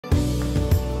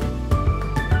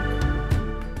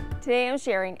Today I'm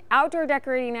sharing outdoor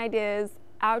decorating ideas,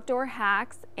 outdoor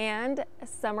hacks, and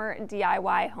summer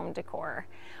DIY home decor.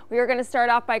 We are going to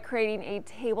start off by creating a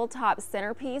tabletop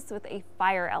centerpiece with a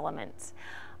fire element.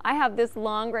 I have this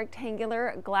long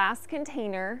rectangular glass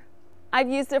container.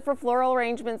 I've used it for floral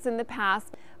arrangements in the past,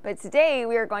 but today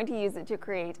we are going to use it to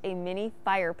create a mini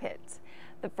fire pit.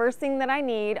 The first thing that I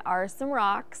need are some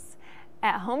rocks.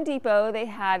 At Home Depot, they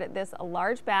had this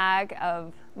large bag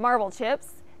of marble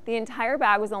chips. The entire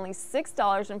bag was only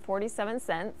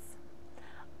 $6.47.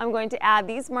 I'm going to add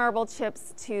these marble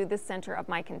chips to the center of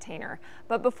my container.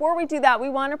 But before we do that, we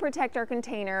want to protect our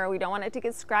container. We don't want it to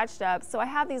get scratched up. So I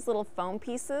have these little foam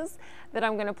pieces that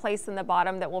I'm going to place in the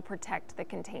bottom that will protect the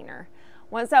container.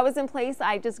 Once that was in place,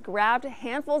 I just grabbed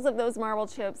handfuls of those marble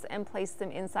chips and placed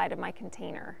them inside of my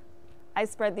container. I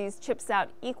spread these chips out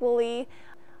equally.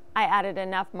 I added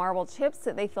enough marble chips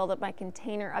that they filled up my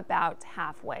container about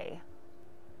halfway.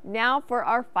 Now for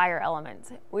our fire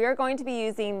element. We are going to be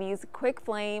using these quick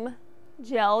flame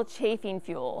gel chafing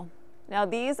fuel. Now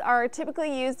these are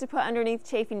typically used to put underneath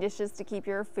chafing dishes to keep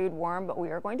your food warm, but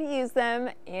we are going to use them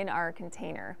in our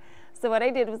container. So what I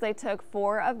did was I took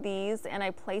 4 of these and I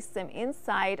placed them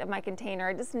inside of my container.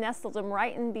 I just nestled them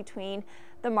right in between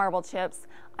the marble chips.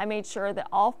 I made sure that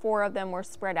all 4 of them were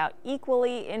spread out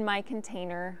equally in my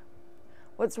container.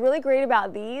 What's really great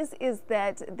about these is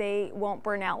that they won't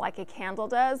burn out like a candle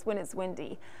does when it's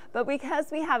windy. But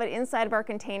because we have it inside of our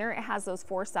container, it has those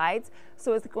 4 sides,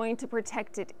 so it's going to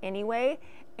protect it anyway.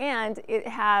 And it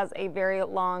has a very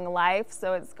long life,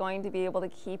 so it's going to be able to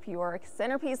keep your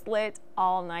centerpiece lit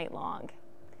all night long.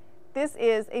 This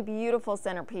is a beautiful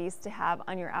centerpiece to have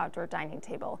on your outdoor dining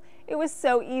table. It was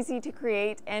so easy to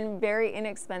create and very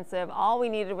inexpensive. All we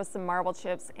needed was some marble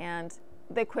chips and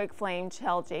the quick flame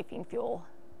gel chafing fuel.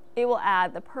 It will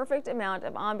add the perfect amount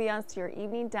of ambiance to your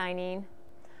evening dining.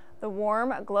 The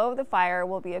warm glow of the fire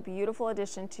will be a beautiful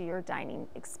addition to your dining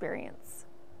experience.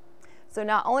 So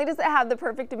not only does it have the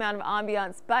perfect amount of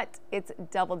ambiance, but it's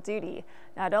double duty.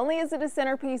 Not only is it a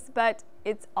centerpiece, but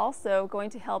it's also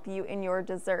going to help you in your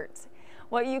dessert.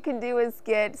 What you can do is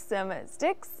get some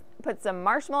sticks, put some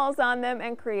marshmallows on them,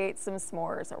 and create some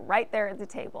s'mores right there at the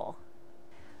table.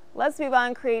 Let's move on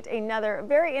and create another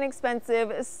very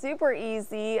inexpensive, super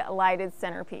easy lighted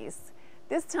centerpiece.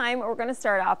 This time we're going to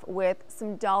start off with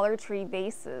some Dollar Tree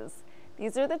vases.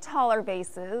 These are the taller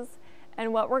vases,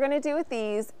 and what we're going to do with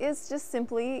these is just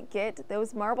simply get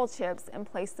those marble chips and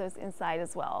place those inside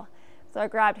as well. So I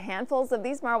grabbed handfuls of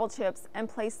these marble chips and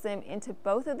placed them into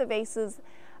both of the vases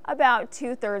about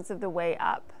 2/3 of the way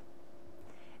up.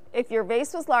 If your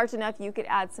vase was large enough, you could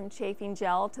add some chafing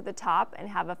gel to the top and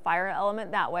have a fire element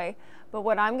that way. But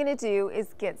what I'm going to do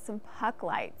is get some puck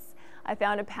lights. I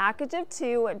found a package of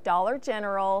 2 at Dollar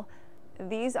General.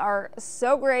 These are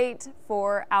so great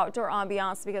for outdoor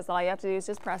ambiance because all you have to do is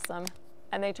just press them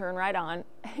and they turn right on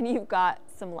and you've got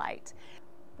some light.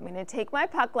 I'm going to take my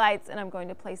puck lights and I'm going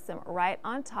to place them right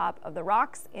on top of the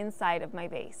rocks inside of my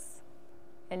vase.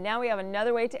 And now we have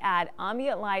another way to add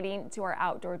ambient lighting to our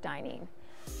outdoor dining.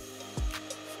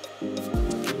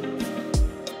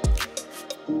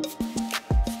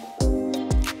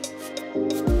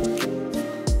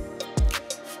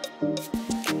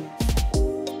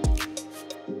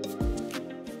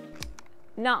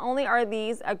 Not only are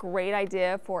these a great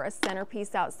idea for a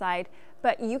centerpiece outside,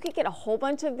 but you could get a whole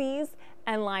bunch of these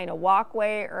and line a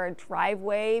walkway or a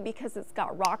driveway because it's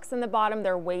got rocks in the bottom.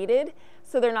 They're weighted,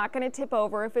 so they're not going to tip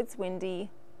over if it's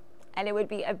windy. And it would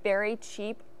be a very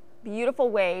cheap, beautiful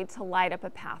way to light up a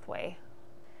pathway.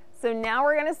 So now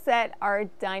we're going to set our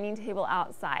dining table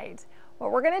outside.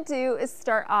 What we're going to do is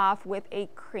start off with a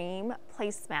cream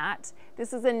placemat.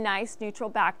 This is a nice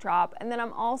neutral backdrop, and then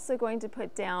I'm also going to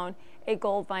put down a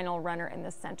gold vinyl runner in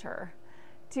the center.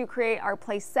 To create our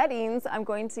place settings, I'm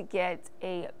going to get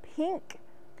a pink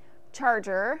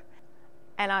charger,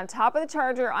 and on top of the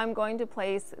charger I'm going to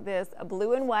place this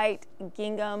blue and white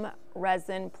gingham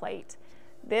resin plate.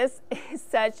 This is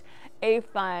such a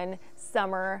fun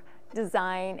summer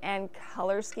design and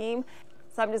color scheme.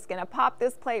 So I'm just going to pop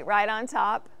this plate right on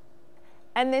top.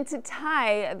 And then to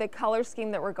tie the color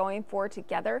scheme that we're going for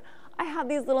together, I have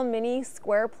these little mini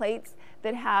square plates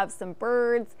that have some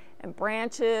birds and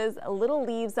branches, little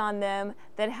leaves on them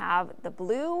that have the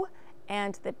blue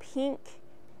and the pink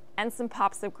and some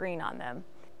pops of green on them.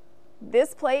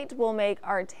 This plate will make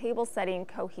our table setting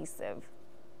cohesive.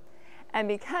 And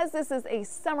because this is a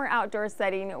summer outdoor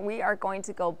setting, we are going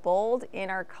to go bold in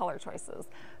our color choices.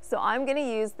 So I'm going to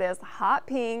use this hot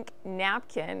pink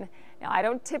napkin. Now I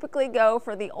don't typically go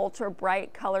for the ultra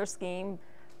bright color scheme,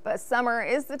 but summer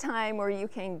is the time where you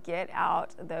can get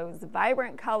out those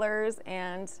vibrant colors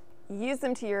and use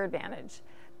them to your advantage.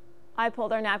 I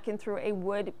pulled our napkin through a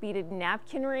wood beaded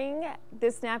napkin ring.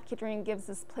 This napkin ring gives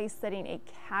this place setting a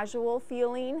casual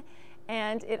feeling,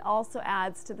 and it also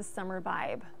adds to the summer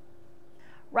vibe.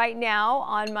 Right now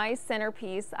on my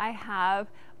centerpiece, I have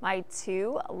my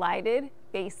 2 lighted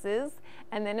bases,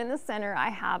 and then in the center I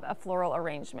have a floral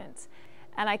arrangement.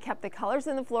 And I kept the colors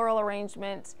in the floral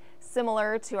arrangement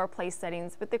similar to our place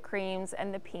settings with the creams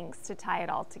and the pinks to tie it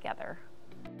all together.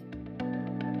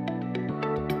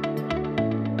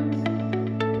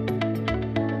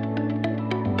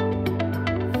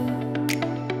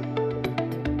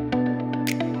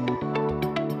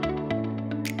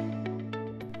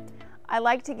 I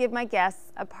like to give my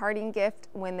guests a parting gift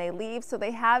when they leave so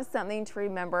they have something to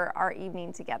remember our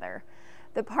evening together.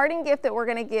 The parting gift that we're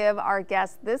going to give our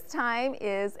guests this time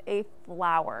is a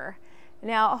flower.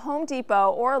 Now, Home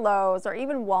Depot or Lowe's or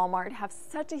even Walmart have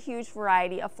such a huge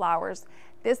variety of flowers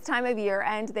this time of year,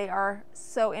 and they are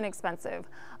so inexpensive.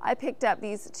 I picked up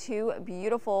these 2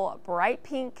 beautiful bright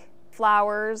pink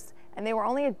flowers, and they were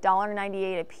only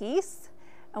 $1.98 a piece.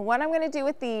 And what I'm going to do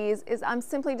with these is I'm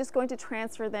simply just going to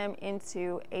transfer them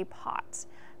into a pot.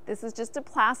 This is just a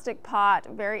plastic pot,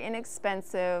 very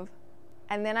inexpensive.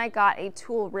 And then I got a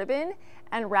tulle ribbon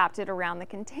and wrapped it around the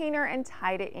container and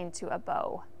tied it into a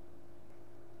bow.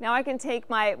 Now I can take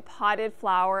my potted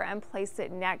flower and place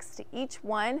it next to each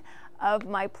one of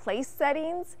my place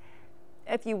settings.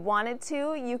 If you wanted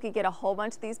to, you could get a whole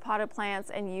bunch of these potted plants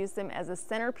and use them as a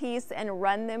centerpiece and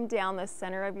run them down the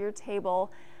center of your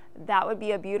table. That would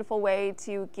be a beautiful way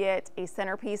to get a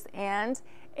centerpiece and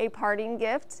a parting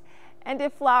gift. And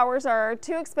if flowers are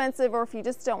too expensive, or if you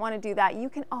just don't want to do that, you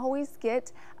can always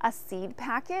get a seed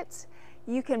packet.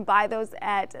 You can buy those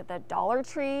at the Dollar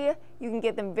Tree. You can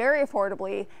get them very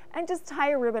affordably and just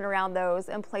tie a ribbon around those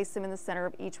and place them in the center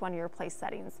of each one of your place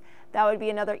settings. That would be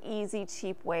another easy,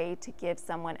 cheap way to give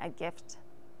someone a gift.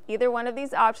 Either one of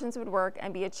these options would work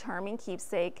and be a charming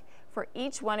keepsake for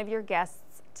each one of your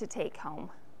guests to take home.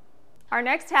 Our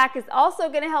next hack is also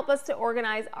going to help us to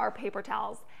organize our paper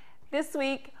towels. This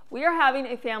week, we are having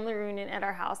a family reunion at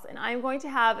our house, and I'm going to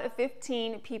have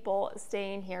 15 people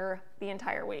staying here the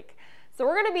entire week. So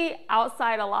we're going to be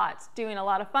outside a lot, doing a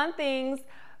lot of fun things,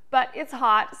 but it's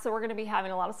hot, so we're going to be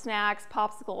having a lot of snacks,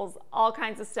 popsicles, all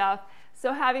kinds of stuff.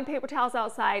 So having paper towels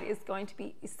outside is going to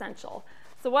be essential.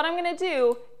 So what I'm going to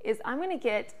do is I'm going to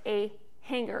get a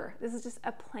hanger. This is just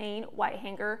a plain white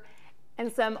hanger and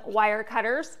some wire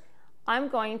cutters. I'm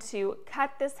going to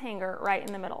cut this hanger right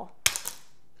in the middle.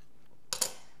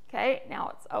 Okay, now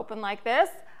it's open like this.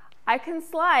 I can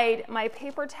slide my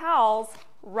paper towels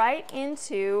right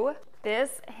into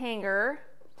this hanger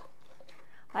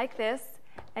like this,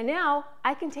 and now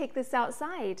I can take this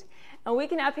outside and we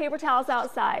can have paper towels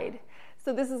outside.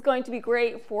 So this is going to be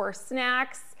great for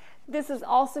snacks. This is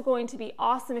also going to be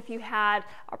awesome if you had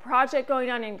a project going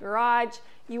on in your garage,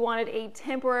 you wanted a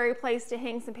temporary place to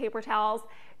hang some paper towels.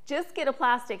 Just get a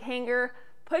plastic hanger,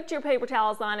 put your paper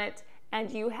towels on it, and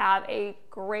you have a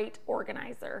great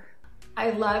organizer.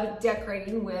 I love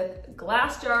decorating with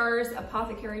glass jars,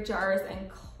 apothecary jars, and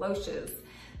cloches.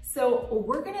 So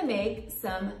we're gonna make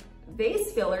some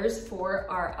vase fillers for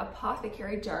our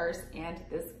apothecary jars and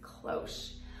this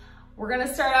cloche. We're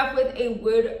gonna start off with a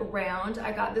wood round.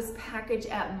 I got this package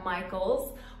at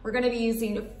Michael's. We're gonna be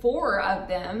using 4 of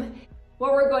them.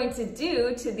 What we're going to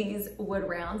do to these wood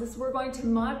rounds is we're going to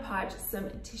Mod Podge some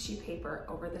tissue paper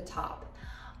over the top.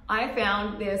 I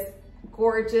found this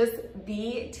gorgeous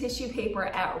Bee tissue paper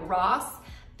at Ross.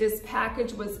 This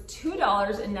package was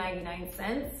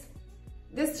 $2.99.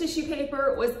 This tissue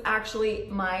paper was actually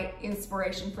my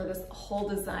inspiration for this whole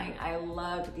design. I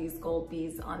love these gold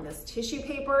bees on this tissue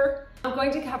paper. I'm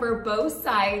going to cover both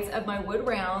sides of my wood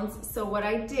rounds. So what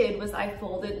I did was I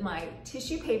folded my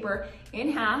tissue paper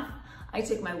in half. I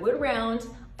took my wood round,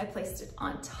 I placed it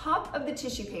on top of the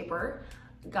tissue paper,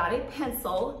 got a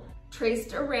pencil,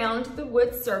 traced around the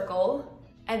wood circle,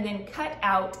 and then cut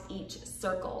out each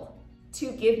circle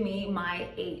to give me my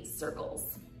 8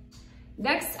 circles.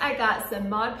 Next, I got some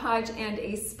Mod Podge and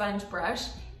a sponge brush,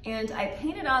 and I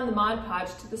painted on the Mod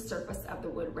Podge to the surface of the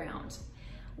wood round.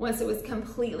 Once it was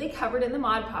completely covered in the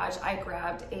Mod Podge, I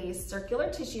grabbed a circular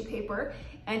tissue paper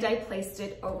and I placed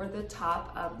it over the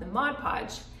top of the Mod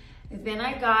Podge. Then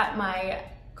I got my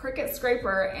Cricut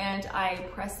scraper and I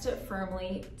pressed it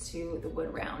firmly to the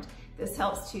wood round. This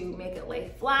helps to make it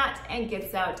lay flat and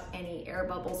gets out any air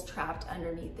bubbles trapped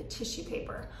underneath the tissue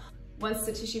paper. Once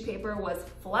the tissue paper was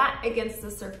flat against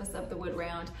the surface of the wood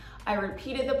round, I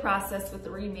repeated the process with the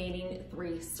remaining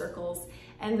 3 circles,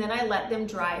 and then I let them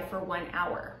dry for 1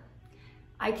 hour.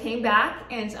 I came back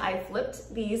and I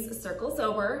flipped these circles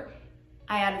over,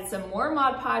 I added some more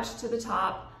Mod Podge to the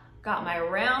top, got my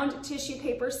round tissue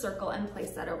paper circle and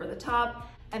placed that over the top,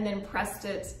 and then pressed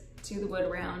it to the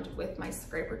wood round with my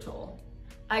scraper tool.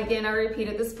 Again, I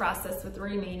repeated this process with the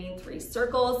remaining 3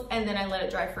 circles, and then I let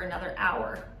it dry for another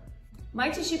hour. My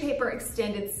tissue paper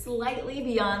extended slightly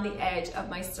beyond the edge of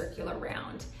my circular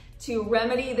round. To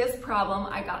remedy this problem,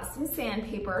 I got some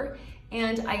sandpaper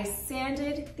and I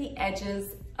sanded the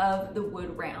edges of the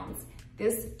wood rounds.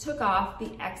 This took off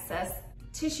the excess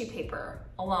tissue paper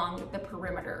along the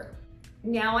perimeter.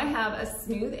 Now I have a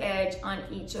smooth edge on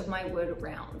each of my wood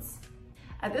rounds.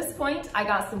 At this point, I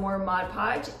got some more Mod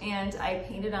Podge and I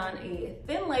painted on a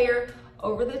thin layer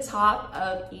over the top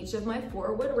of each of my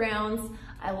 4 wood rounds.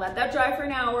 I let that dry for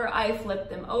an hour, I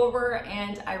flipped them over,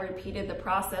 and I repeated the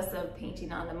process of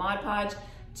painting on the Mod Podge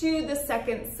to the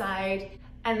second side,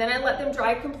 and then I let them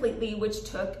dry completely, which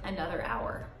took another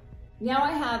hour. Now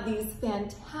I have these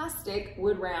fantastic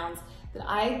wood rounds that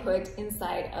I put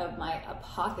inside of my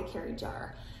apothecary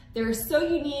jar. They're so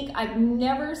unique, I've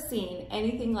never seen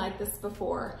anything like this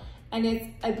before, and it's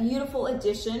a beautiful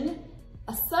addition,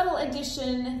 a subtle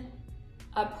addition,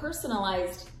 a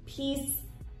personalized piece,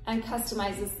 and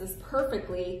customizes this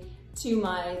perfectly to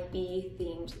my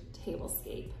bee-themed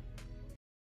tablescape.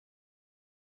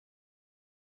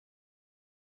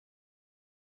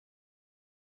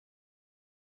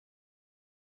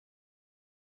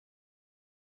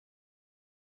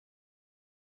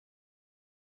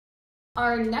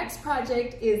 Our next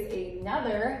project is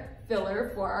another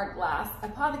filler for our glass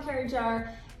apothecary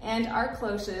jar and our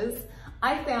cloches.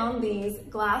 I found these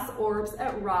glass orbs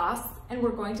at Ross, and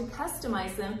we're going to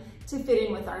customize them to fit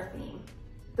in with our theme.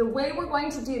 The way we're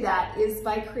going to do that is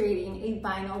by creating a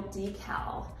vinyl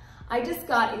decal. I just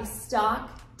got a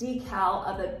stock decal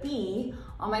of a bee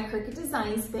on my Cricut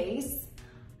Design Space.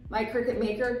 My Cricut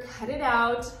Maker cut it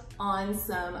out on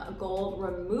some gold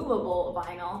removable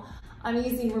vinyl. I'm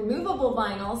using removable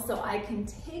vinyl so I can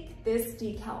take this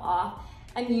decal off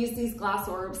and use these glass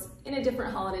orbs in a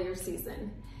different holiday or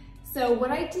season. So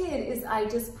what I did is I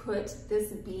just put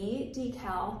this bee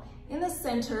decal in the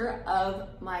center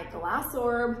of my glass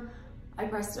orb. I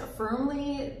pressed it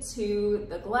firmly to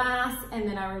the glass, and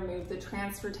then I removed the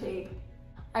transfer tape.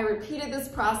 I repeated this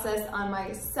process on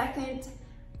my second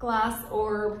glass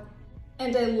orb,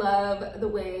 and I love the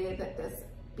way that this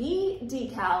bee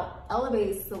decal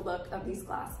elevates the look of these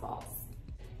glass balls.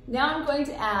 Now I'm going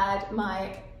to add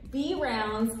my bee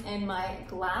rounds and my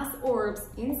glass orbs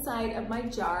inside of my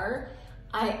jar.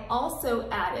 I also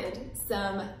added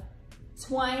some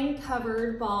twine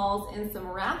covered balls and some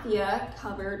raffia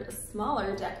covered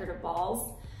smaller decorative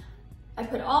balls. I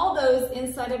put all those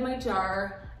inside of my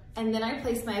jar, and then I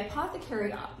placed my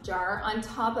apothecary jar on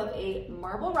top of a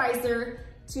marble riser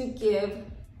to give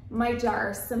my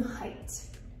jar some height.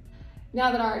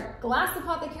 Now that our glass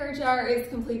apothecary jar is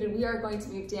completed, we are going to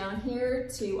move down here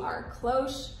to our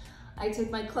cloche. I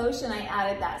took my cloche and I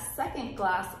added that second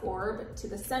glass orb to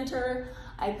the center.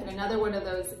 I put another one of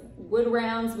those wood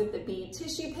rounds with the bee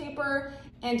tissue paper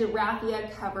and a raffia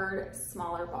covered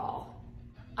smaller ball.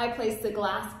 I placed the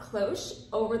glass cloche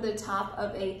over the top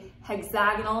of a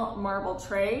hexagonal marble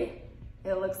tray.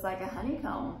 It looks like a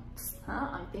honeycomb.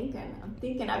 I'm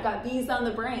thinking I've got bees on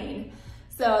the brain.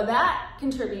 So that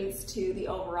contributes to the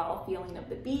overall feeling of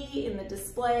the bee in the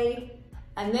display.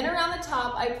 And then around the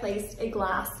top, I placed a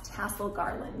glass tassel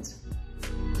garland.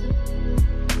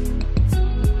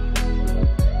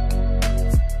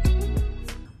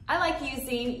 I like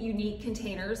using unique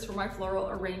containers for my floral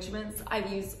arrangements.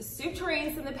 I've used soup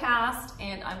tureens in the past,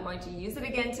 and I'm going to use it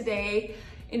again today.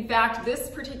 In fact, this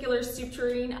particular soup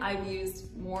tureen I've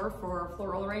used more for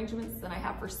floral arrangements than I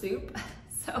have for soup.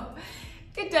 So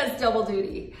it does double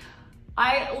duty.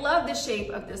 I love the shape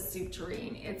of this soup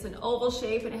tureen. It's an oval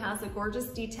shape and it has a gorgeous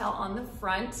detail on the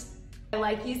front. I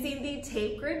like using the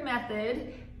tape grid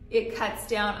method. It cuts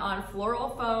down on floral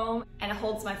foam and it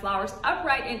holds my flowers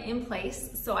upright and in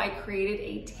place. So I created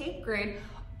a tape grid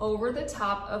over the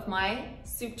top of my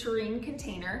soup tureen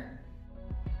container.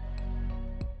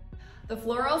 The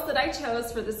florals that I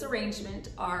chose for this arrangement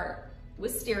are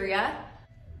wisteria,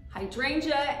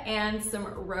 hydrangea, and some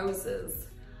roses.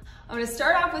 I'm gonna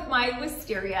start off with my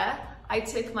wisteria. I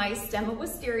took my stem of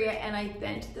wisteria and I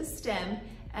bent the stem,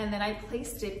 and then I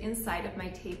placed it inside of my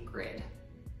tape grid.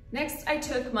 Next, I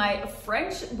took my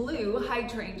French blue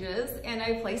hydrangeas and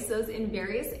I placed those in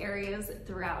various areas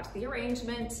throughout the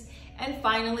arrangement. And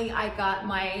finally, I got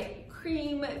my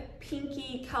cream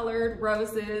pinky colored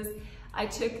roses. I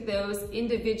took those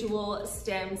individual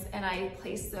stems and I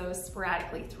placed those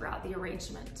sporadically throughout the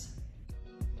arrangement.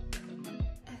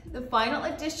 The final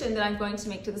addition that I'm going to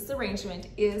make to this arrangement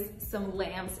is some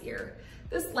lamb's ear.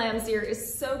 This lamb's ear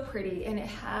is so pretty and it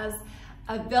has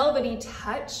a velvety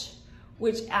touch,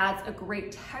 which adds a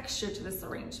great texture to this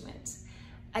arrangement.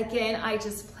 Again, I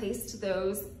just placed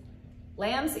those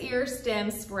lamb's ear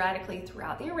stems sporadically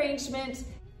throughout the arrangement,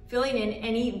 filling in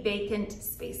any vacant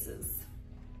spaces.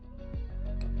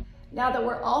 Now that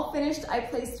we're all finished, I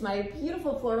placed my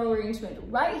beautiful floral arrangement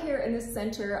right here in the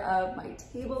center of my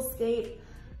tablescape.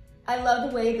 I love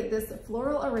the way that this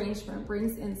floral arrangement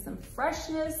brings in some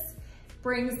freshness,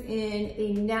 brings in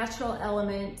a natural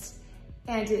element,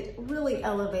 and it really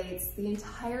elevates the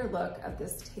entire look of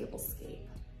this tablescape.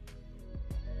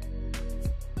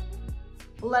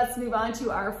 Let's move on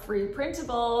to our free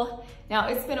printable. Now,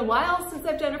 it's been a while since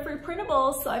I've done a free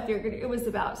printable, so I figured it was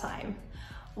about time.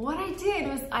 What I did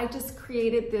was I just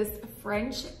created this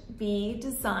French bee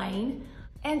design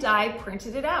and I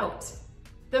printed it out.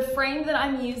 The frame that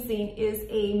I'm using is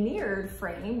a mirrored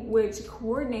frame, which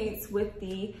coordinates with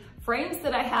the frames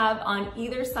that I have on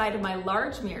either side of my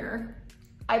large mirror.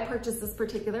 I purchased this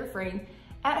particular frame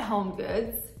at Home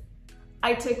Goods.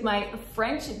 I took my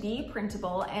French Bee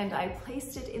Printable and I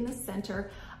placed it in the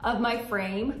center of my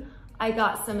frame. I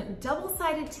got some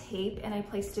double-sided tape and I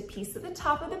placed a piece at the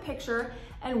top of the picture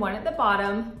and one at the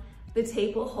bottom. The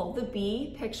tape will hold the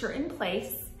bee picture in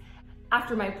place.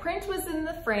 After my print was in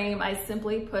the frame, I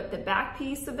simply put the back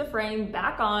piece of the frame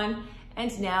back on,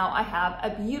 and now I have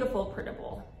a beautiful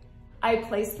printable. I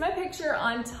placed my picture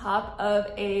on top of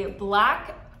a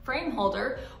black frame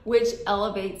holder, which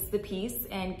elevates the piece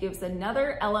and gives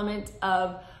another element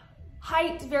of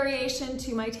height variation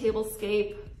to my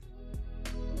tablescape.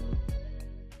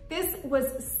 This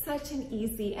was such an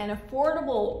easy and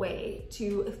affordable way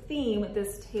to theme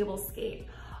this tablescape.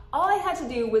 All I had to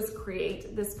do was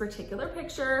create this particular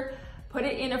picture, put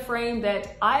it in a frame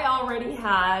that I already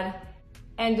had,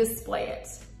 and display it.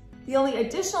 The only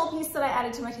additional piece that I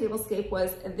added to my tablescape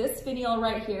was this finial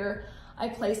right here. I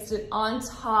placed it on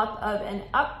top of an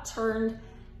upturned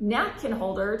napkin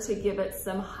holder to give it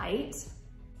some height.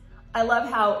 I love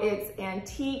how it's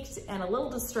antiqued and a little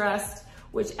distressed,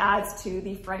 which adds to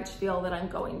the French feel that I'm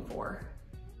going for.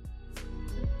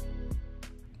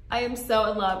 I am so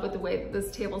in love with the way that this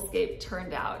tablescape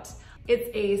turned out. It's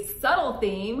a subtle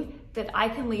theme that I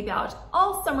can leave out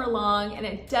all summer long, and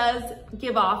it does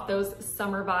give off those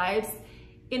summer vibes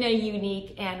in a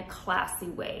unique and classy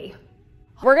way.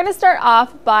 We're gonna start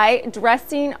off by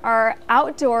dressing our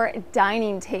outdoor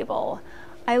dining table.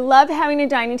 I love having a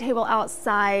dining table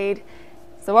outside.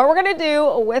 So what we're gonna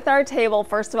do with our table,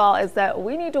 first of all, is that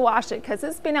we need to wash it because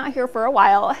it's been out here for a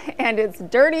while and it's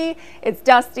dirty, it's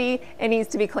dusty, it needs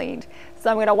to be cleaned. So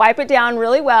I'm gonna wipe it down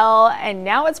really well, and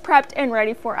now it's prepped and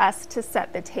ready for us to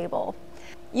set the table.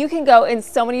 You can go in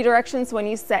so many directions when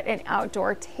you set an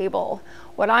outdoor table.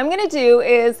 What I'm gonna do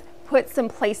is put some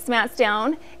placemats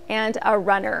down and a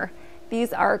runner.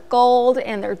 These are gold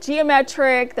and they're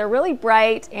geometric, they're really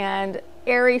bright and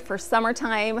airy for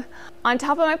summertime. On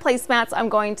top of my placemats, I'm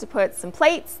going to put some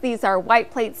plates. These are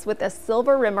white plates with a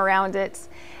silver rim around it.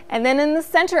 And then in the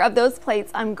center of those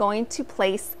plates, I'm going to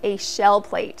place a shell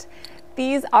plate.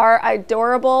 These are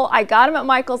adorable. I got them at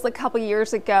Michael's a couple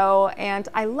years ago and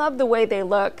I love the way they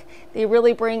look. They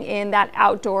really bring in that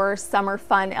outdoor summer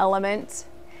fun element.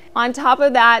 On top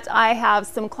of that, I have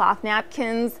some cloth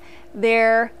napkins.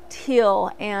 They're teal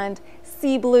and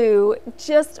sea blue,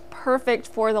 just perfect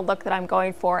for the look that I'm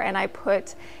going for. And I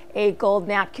put a gold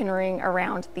napkin ring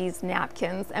around these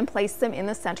napkins and placed them in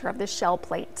the center of the shell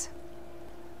plate.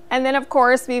 And then of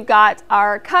course we've got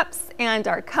our cups and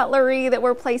our cutlery that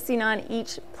we're placing on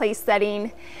each place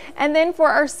setting. And then for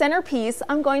our centerpiece,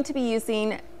 I'm going to be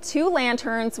using 2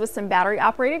 lanterns with some battery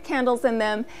operated candles in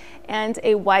them and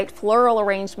a white floral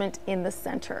arrangement in the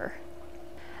center.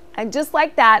 And just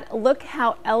like that, look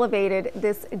how elevated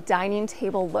this dining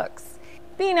table looks.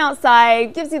 Being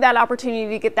outside gives you that opportunity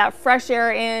to get that fresh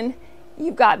air in.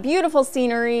 You've got beautiful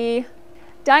scenery.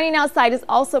 Dining outside is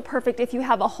also perfect if you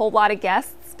have a whole lot of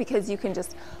guests, because you can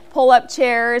just pull up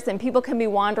chairs and people can be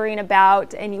wandering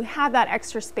about and you have that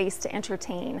extra space to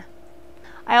entertain.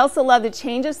 I also love the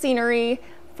change of scenery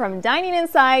from dining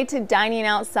inside to dining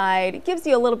outside. It gives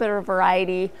you a little bit of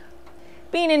variety.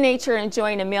 Being in nature and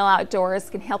enjoying a meal outdoors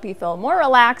can help you feel more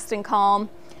relaxed and calm.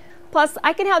 Plus,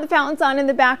 I can have the fountains on in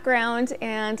the background,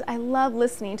 and I love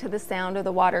listening to the sound of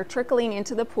the water trickling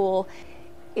into the pool.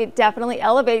 It definitely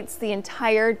elevates the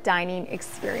entire dining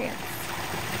experience.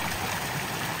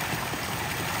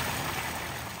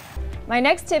 My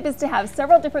next tip is to have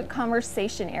several different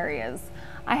conversation areas.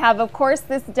 I have, of course,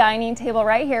 this dining table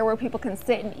right here where people can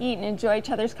sit and eat and enjoy each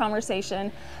other's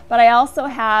conversation. But I also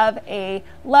have a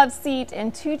love seat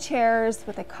and 2 chairs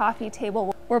with a coffee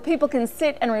table where people can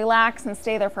sit and relax and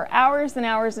stay there for hours and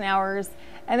hours and hours.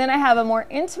 And then I have a more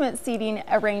intimate seating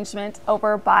arrangement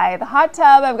over by the hot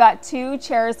tub. I've got 2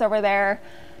 chairs over there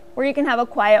where you can have a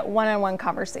quiet one-on-one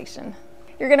conversation.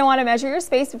 You're going to want to measure your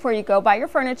space before you go buy your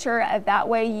furniture. That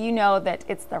way you know that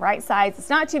it's the right size. It's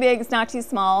not too big, it's not too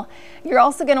small. You're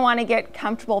also going to want to get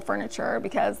comfortable furniture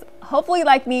because hopefully,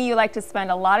 like me, you like to spend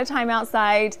a lot of time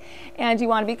outside and you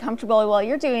want to be comfortable while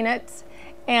you're doing it.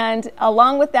 And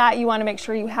along with that, you want to make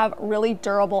sure you have really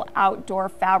durable outdoor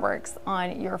fabrics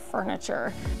on your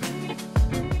furniture.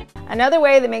 Another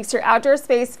way that makes your outdoor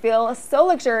space feel so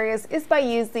luxurious is by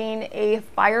using a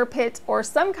fire pit or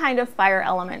some kind of fire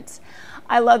element.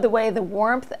 I love the way the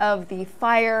warmth of the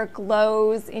fire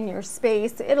glows in your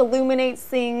space. It illuminates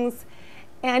things,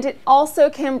 and it also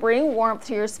can bring warmth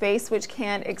to your space, which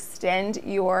can extend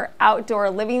your outdoor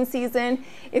living season.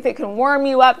 If it can warm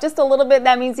you up just a little bit,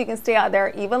 that means you can stay out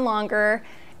there even longer.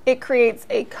 It creates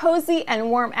a cozy and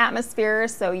warm atmosphere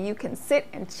so you can sit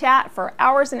and chat for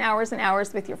hours and hours and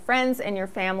hours with your friends and your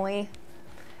family.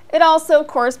 It also, of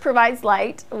course, provides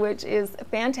light, which is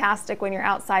fantastic when you're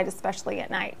outside, especially at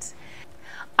night.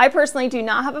 I personally do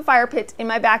not have a fire pit in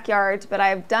my backyard, but I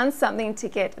have done something to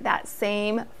get that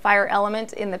same fire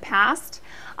element in the past.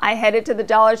 I headed to the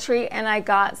Dollar Tree and I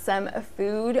got some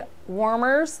food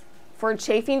warmers for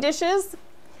chafing dishes.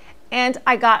 And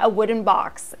I got a wooden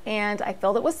box and I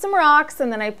filled it with some rocks,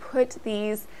 and then I put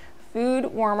these food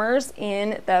warmers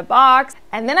in the box,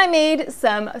 and then I made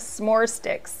some s'more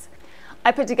sticks.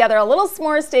 I put together a little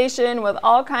s'more station with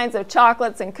all kinds of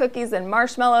chocolates and cookies and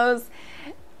marshmallows.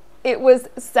 It was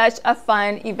such a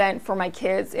fun event for my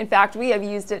kids. In fact, we have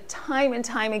used it time and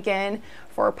time again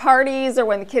for parties or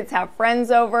when the kids have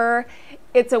friends over.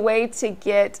 It's a way to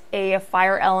get a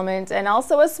fire element and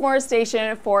also a s'more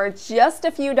station for just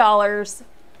a few dollars.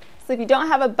 So if you don't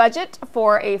have a budget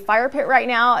for a fire pit right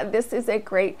now, this is a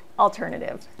great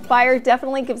alternative. Fire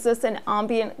definitely gives us an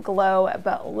ambient glow,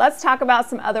 but let's talk about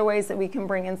some other ways that we can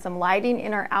bring in some lighting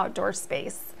in our outdoor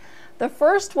space. The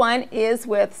first one is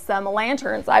with some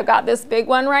lanterns. I've got this big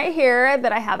one right here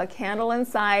that I have a candle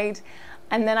inside,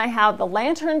 and then I have the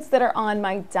lanterns that are on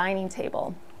my dining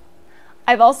table.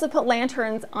 I've also put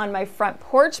lanterns on my front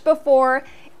porch before.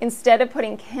 Instead of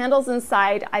putting candles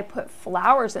inside, I put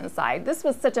flowers inside. This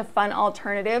was such a fun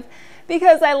alternative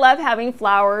because I love having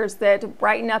flowers that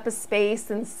brighten up a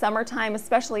space in summertime,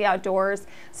 especially outdoors.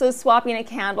 So swapping a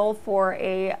candle for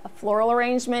a floral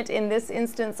arrangement in this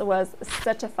instance was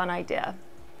such a fun idea.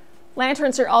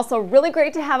 Lanterns are also really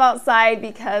great to have outside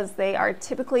because they are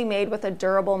typically made with a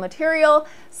durable material,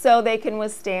 so they can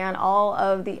withstand all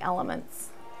of the elements.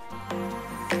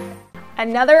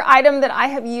 Another item that I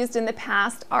have used in the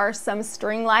past are some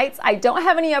string lights. I don't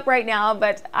have any up right now,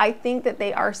 but I think that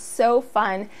they are so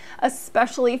fun,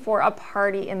 especially for a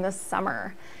party in the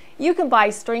summer. You can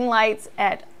buy string lights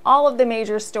at all of the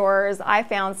major stores. I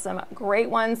found some great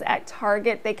ones at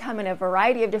Target. They come in a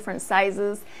variety of different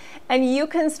sizes, and you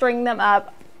can string them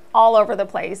up all over the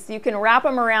place. You can wrap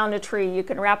them around a tree. You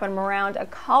can wrap them around a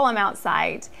column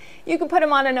outside. You can put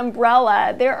them on an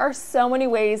umbrella. There are so many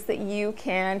ways that you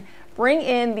can bring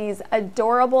in these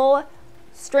adorable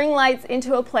string lights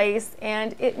into a place,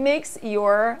 and it makes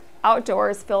your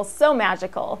outdoors feel so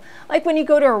magical. Like when you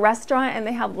go to a restaurant and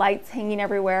they have lights hanging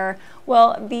everywhere,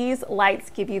 well, these lights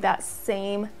give you that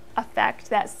same effect,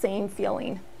 that same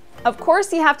feeling. Of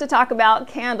course, you have to talk about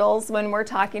candles when we're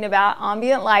talking about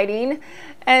ambient lighting,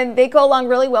 and they go along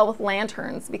really well with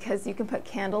lanterns because you can put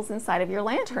candles inside of your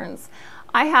lanterns.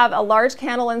 I have a large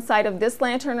candle inside of this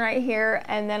lantern right here,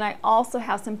 and then I also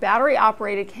have some battery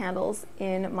operated candles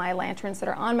in my lanterns that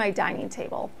are on my dining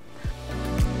table.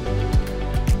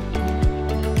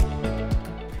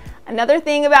 Another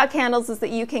thing about candles is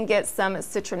that you can get some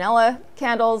citronella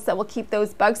candles that will keep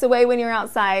those bugs away when you're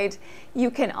outside.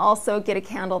 You can also get a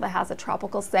candle that has a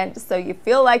tropical scent, so you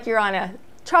feel like you're on a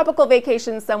tropical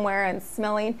vacation somewhere and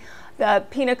smelling the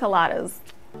pina coladas.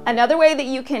 Another way that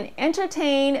you can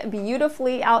entertain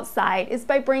beautifully outside is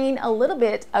by bringing a little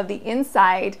bit of the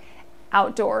inside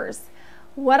outdoors.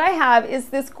 What I have is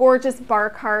this gorgeous bar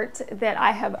cart that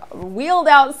I have wheeled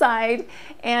outside,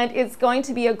 and it's going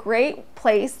to be a great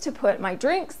place to put my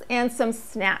drinks and some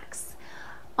snacks.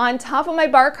 On top of my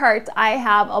bar cart, I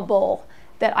have a bowl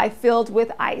that I filled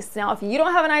with ice. Now, if you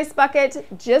don't have an ice bucket,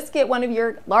 just get one of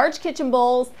your large kitchen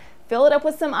bowls, fill it up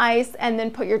with some ice, and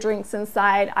then put your drinks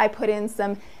inside. I put in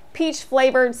some peach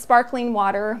flavored sparkling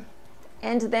water,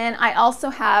 and then I also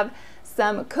have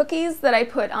some cookies that I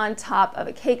put on top of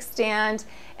a cake stand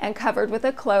and covered with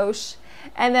a cloche.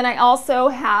 And then I also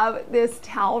have this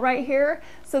towel right here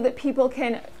so that people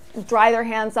can dry their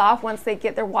hands off once they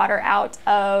get their water out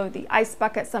of the ice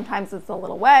bucket. Sometimes it's a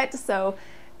little wet, so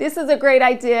this is a great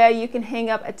idea. You can hang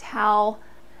up a towel,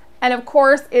 and of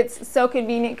course it's so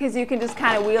convenient because you can just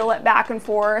kind of wheel it back and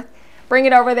forth, bring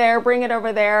it over there, bring it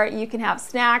over there. You can have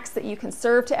snacks that you can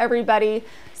serve to everybody.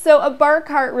 So a bar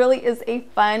cart really is a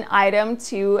fun item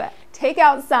to take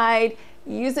outside,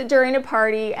 use it during a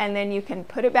party, and then you can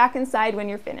put it back inside when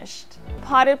you're finished.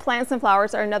 Potted plants and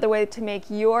flowers are another way to make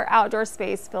your outdoor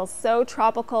space feel so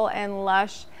tropical and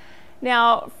lush.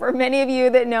 Now, for many of you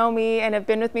that know me and have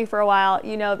been with me for a while,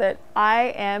 you know that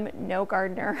I am no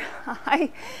gardener.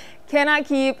 I cannot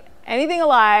keep anything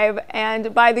alive,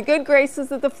 and by the good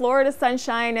graces of the Florida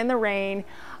sunshine and the rain,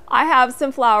 I have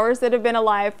some flowers that have been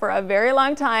alive for a very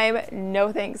long time,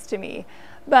 no thanks to me.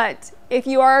 But if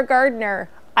you are a gardener,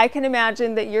 I can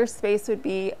imagine that your space would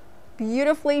be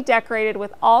beautifully decorated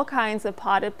with all kinds of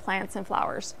potted plants and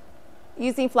flowers.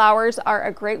 Using flowers are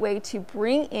a great way to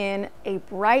bring in a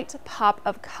bright pop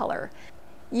of color.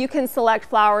 You can select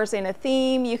flowers in a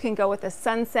theme. You can go with a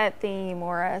sunset theme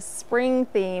or a spring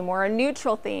theme or a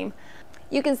neutral theme.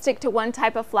 You can stick to one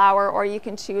type of flower, or you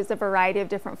can choose a variety of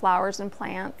different flowers and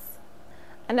plants.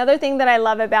 Another thing that I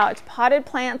love about potted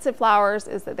plants and flowers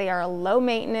is that they are low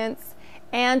maintenance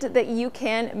and that you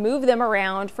can move them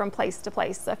around from place to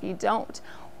place. So if you don't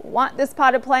want this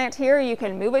potted plant here, you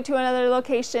can move it to another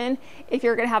location. If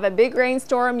you're gonna have a big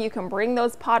rainstorm, you can bring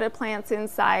those potted plants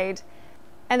inside.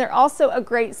 And they're also a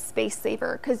great space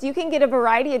saver because you can get a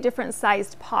variety of different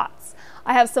sized pots.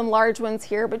 I have some large ones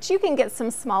here, but you can get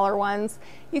some smaller ones.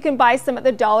 You can buy some at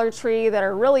the Dollar Tree that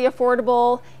are really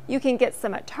affordable. You can get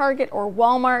some at Target or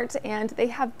Walmart, and they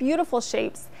have beautiful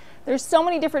shapes. There's so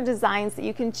many different designs that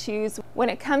you can choose when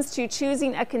it comes to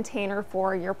choosing a container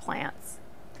for your plants.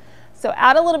 So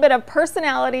add a little bit of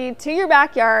personality to your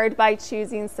backyard by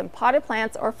choosing some potted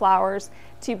plants or flowers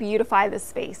to beautify the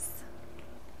space.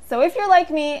 So if you're like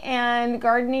me and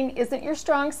gardening isn't your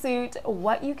strong suit,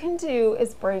 what you can do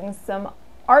is bring some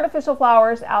artificial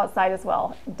flowers outside as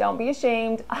well. Don't be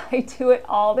ashamed, I do it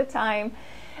all the time.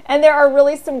 And there are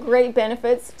really some great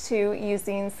benefits to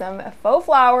using some faux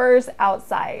flowers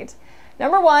outside.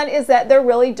 Number one is that they're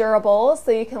really durable, so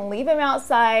you can leave them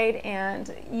outside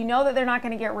and you know that they're not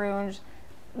going to get ruined.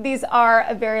 These are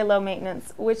a very low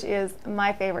maintenance, which is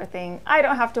my favorite thing. I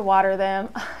don't have to water them.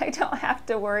 I don't have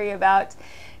to worry about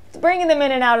bringing them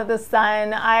in and out of the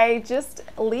sun. I just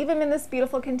leave them in this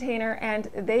beautiful container and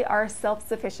they are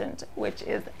self-sufficient, which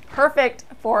is perfect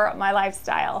for my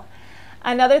lifestyle.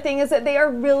 Another thing is that they are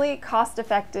really cost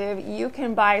effective. You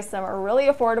can buy some really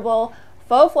affordable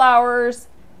faux flowers.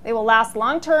 They will last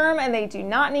long term and they do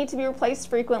not need to be replaced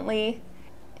frequently.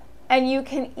 And you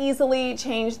can easily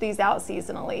change these out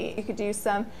seasonally. You could do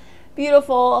some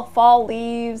beautiful fall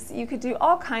leaves. You could do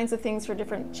all kinds of things for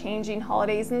different changing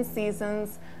holidays and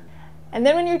seasons. And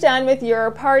then when you're done with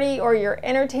your party or your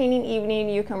entertaining evening,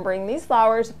 you can bring these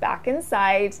flowers back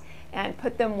inside and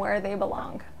put them where they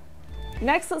belong.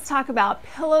 Next, let's talk about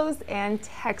pillows and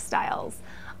textiles.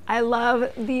 I love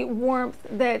the warmth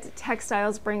that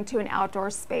textiles bring to an outdoor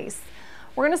space.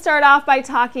 We're going to start off by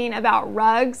talking about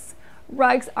rugs.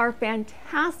 Rugs are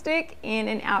fantastic in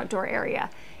an outdoor area.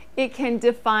 It can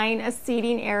define a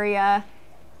seating area.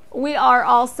 We are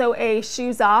also a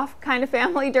shoes off kind of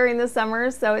family during the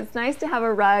summer, so it's nice to have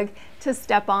a rug to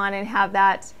step on and have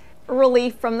that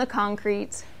relief from the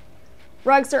concrete.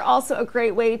 Rugs are also a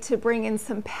great way to bring in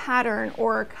some pattern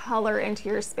or color into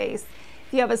your space.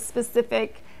 If you have a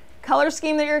specific color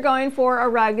scheme that you're going for, a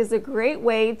rug is a great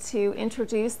way to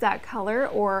introduce that color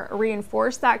or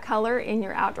reinforce that color in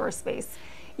your outdoor space.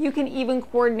 You can even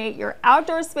coordinate your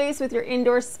outdoor space with your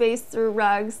indoor space through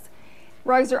rugs.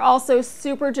 Rugs are also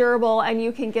super durable and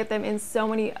you can get them in so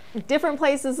many different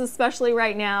places, especially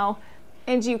right now,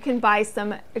 and you can buy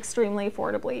some extremely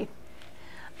affordably.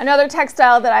 Another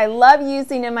textile that I love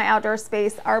using in my outdoor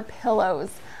space are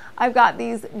pillows. I've got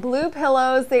these blue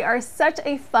pillows. They are such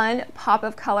a fun pop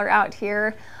of color out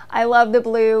here. I love the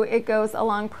blue. It goes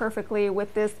along perfectly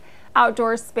with this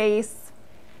outdoor space.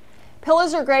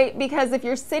 Pillows are great because if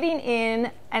you're sitting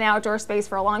in an outdoor space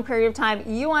for a long period of time,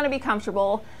 you want to be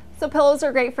comfortable. So pillows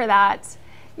are great for that.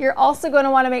 You're also going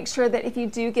to want to make sure that if you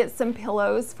do get some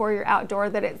pillows for your outdoor,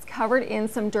 that it's covered in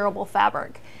some durable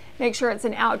fabric. Make sure it's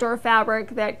an outdoor fabric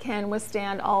that can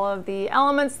withstand all of the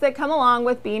elements that come along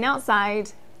with being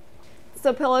outside.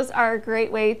 So pillows are a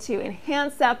great way to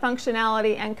enhance that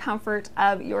functionality and comfort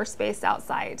of your space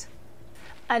outside.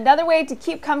 Another way to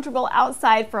keep comfortable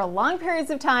outside for long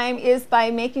periods of time is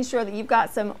by making sure that you've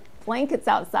got some blankets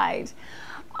outside.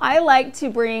 I like to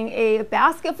bring a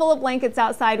basket full of blankets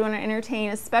outside when I entertain,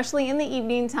 especially in the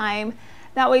evening time.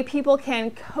 That way people can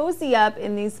cozy up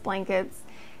in these blankets,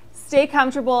 stay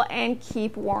comfortable, and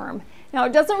keep warm. Now,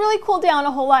 it doesn't really cool down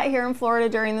a whole lot here in Florida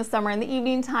during the summer in the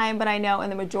evening time, but I know in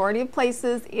the majority of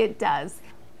places it does.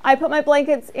 I put my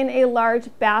blankets in a large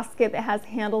basket that has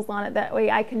handles on it. That way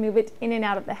I can move it in and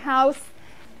out of the house.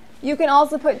 You can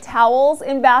also put towels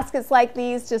in baskets like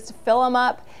these just to fill them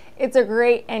up. It's a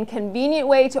great and convenient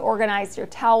way to organize your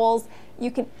towels. You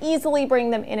can easily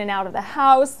bring them in and out of the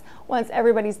house. Once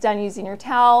everybody's done using your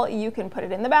towel, you can put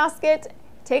it in the basket,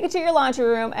 take it to your laundry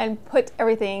room, and put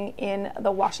everything in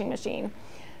the washing machine.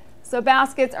 So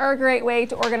baskets are a great way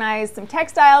to organize some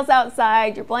textiles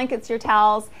outside, your blankets, your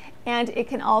towels, and it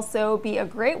can also be a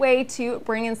great way to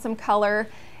bring in some color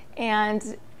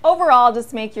and overall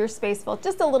just make your space feel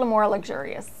just a little more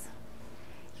luxurious.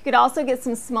 You could also get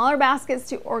some smaller baskets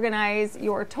to organize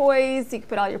your toys. You can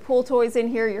put all your pool toys in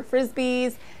here, your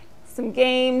frisbees, some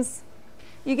games.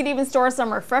 You could even store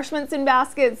some refreshments in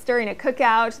baskets during a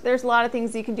cookout. There's a lot of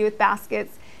things you can do with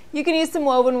baskets. You can use some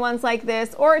woven ones like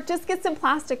this, or just get some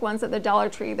plastic ones at the Dollar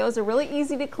Tree. Those are really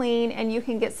easy to clean, and you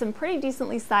can get some pretty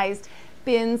decently sized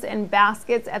bins and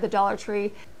baskets at the Dollar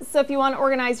Tree. So if you want to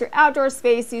organize your outdoor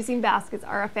space, using baskets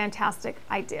are a fantastic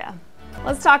idea.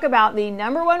 Let's talk about the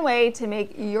 #1 way to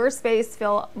make your space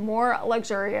feel more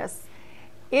luxurious.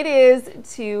 It is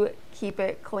to keep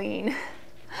it clean.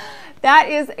 That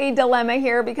is a dilemma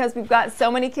here because we've got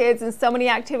so many kids and so many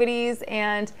activities,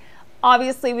 and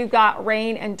obviously we've got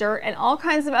rain and dirt and all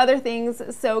kinds of other things.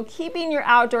 So keeping your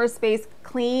outdoor space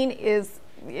clean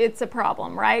it's a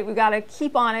problem, right? We've got to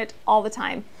keep on it all the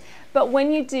time. But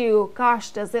when you do, gosh,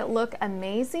 does it look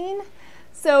amazing?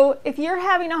 So if you're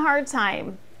having a hard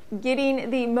time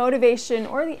getting the motivation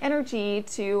or the energy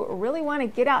to really want to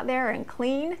get out there and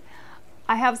clean,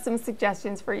 I have some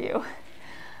suggestions for you.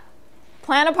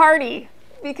 Plan a party,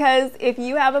 because if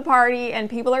you have a party and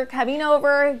people are coming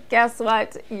over, guess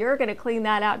what? You're going to clean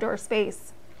that outdoor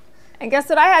space. And guess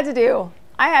what I had to do?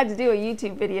 I had to do a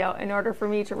YouTube video in order for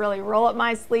me to really roll up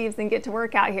my sleeves and get to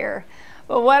work out here.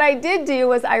 But what I did do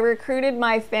was I recruited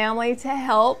my family to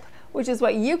help, which is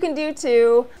what you can do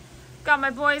too. Got my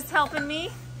boys helping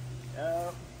me.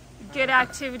 Good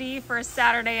activity for a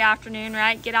Saturday afternoon,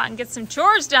 right? Get out and get some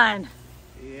chores done.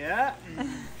 Yeah.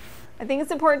 I think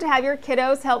it's important to have your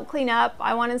kiddos help clean up.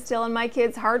 I want to instill in my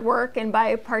kids hard work, and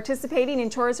by participating in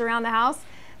chores around the house,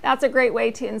 that's a great way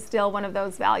to instill one of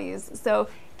those values. So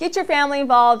get your family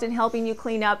involved in helping you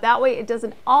clean up. That way it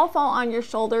doesn't all fall on your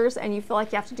shoulders and you feel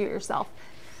like you have to do it yourself.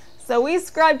 So we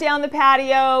scrubbed down the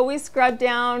patio, we scrubbed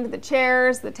down the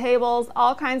chairs, the tables,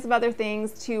 all kinds of other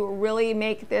things to really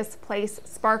make this place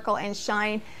sparkle and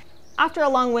shine. After a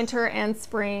long winter and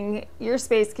spring, your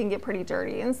space can get pretty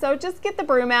dirty. And so just get the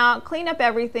broom out, clean up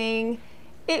everything.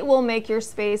 It will make your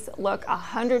space look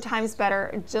 100 times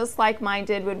better, just like mine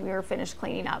did when we were finished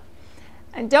cleaning up.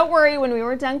 And don't worry, when we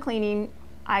were done cleaning,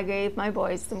 I gave my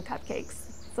boys some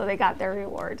cupcakes, so they got their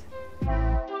reward.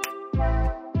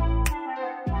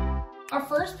 Our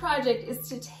first project is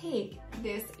to take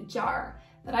this jar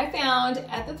that I found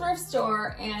at the thrift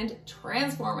store and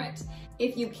transform it.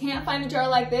 If you can't find a jar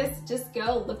like this, just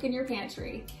go look in your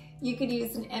pantry. You could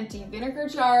use an empty vinegar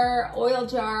jar, oil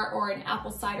jar, or an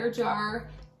apple cider jar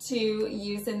to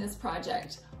use in this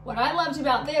project. What I loved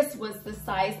about this was the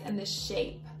size and the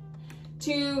shape.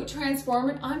 To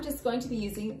transform it, I'm just going to be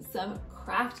using some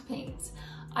craft paint.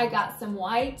 I got some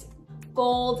white,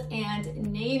 gold, and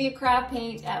navy craft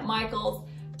paint at Michael's.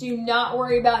 Do not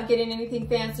worry about getting anything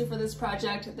fancy for this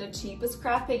project. The cheapest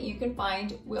craft paint you can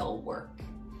find will work.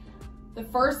 The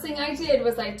first thing I did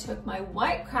was I took my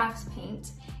white craft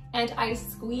paint and I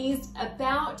squeezed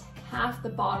about half the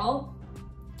bottle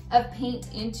of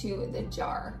paint into the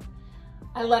jar.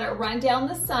 I let it run down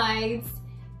the sides,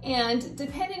 and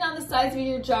depending on the size of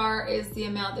your jar is the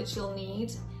amount that you'll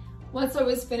need. Once I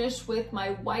was finished with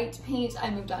my white paint, I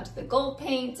moved on to the gold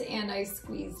paint and I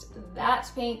squeezed that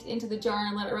paint into the jar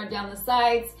and let it run down the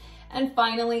sides. And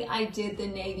finally, I did the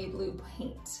navy blue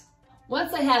paint.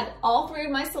 Once I had all three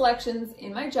of my selections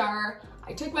in my jar,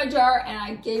 I took my jar and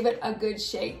I gave it a good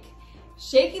shake.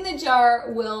 Shaking the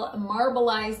jar will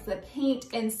marbleize the paint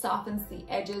and softens the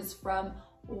edges from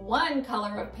one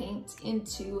color of paint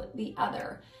into the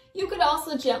other. You could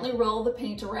also gently roll the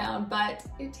paint around, but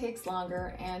it takes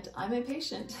longer and I'm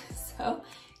impatient, so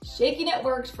shaking it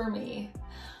worked for me.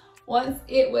 Once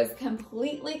it was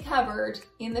completely covered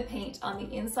in the paint on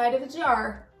the inside of the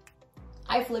jar,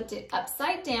 I flipped it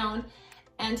upside down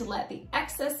and let the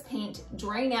excess paint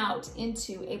drain out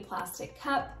into a plastic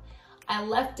cup. I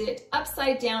left it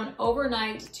upside down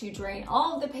overnight to drain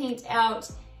all of the paint out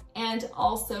and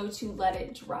also to let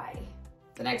it dry.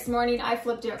 The next morning I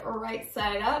flipped it right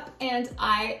side up and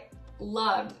I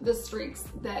loved the streaks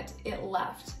that it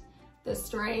left. The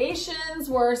striations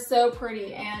were so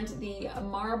pretty and the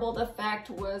marbled effect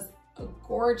was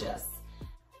gorgeous.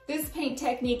 This paint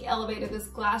technique elevated this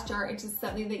glass jar into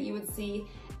something that you would see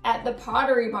at the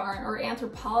Pottery Barn or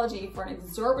Anthropology for an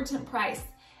exorbitant price.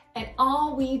 And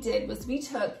all we did was we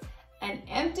took an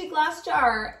empty glass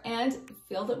jar and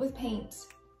filled it with paint.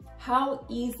 How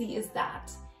easy is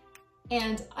that?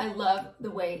 And I love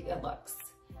the way it looks.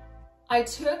 I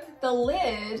took the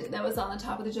lid that was on the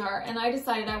top of the jar and I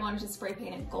decided I wanted to spray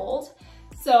paint it gold.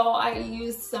 So I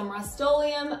used some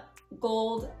Rust-Oleum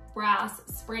gold brass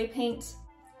spray paint.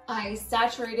 I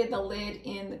saturated the lid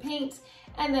in the paint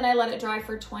and then I let it dry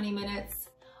for 20 minutes.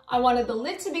 I wanted the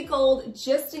lid to be gold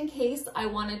just in case I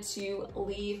wanted to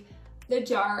leave the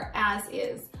jar as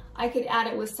is. I could add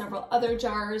it with several other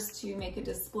jars to make a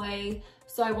display,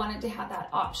 so I wanted to have that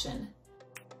option.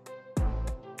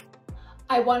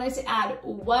 I wanted to add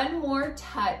one more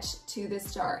touch to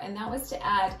this jar, and that was to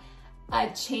add a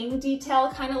chain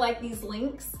detail, kind of like these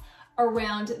links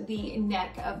around the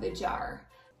neck of the jar.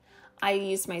 I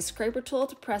used my scraper tool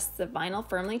to press the vinyl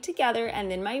firmly together and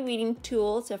then my weeding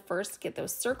tool to first get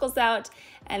those circles out,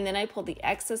 and then I pulled the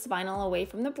excess vinyl away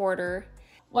from the border.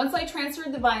 Once I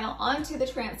transferred the vinyl onto the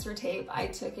transfer tape, I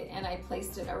took it and I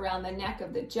placed it around the neck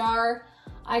of the jar.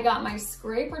 I got my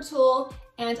scraper tool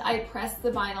and I pressed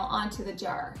the vinyl onto the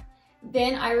jar.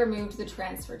 Then I removed the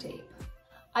transfer tape.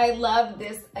 I love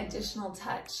this additional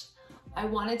touch. I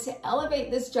wanted to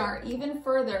elevate this jar even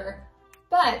further,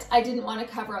 but I didn't want to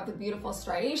cover up the beautiful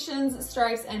striations,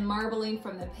 stripes, and marbling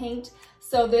from the paint,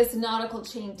 so this nautical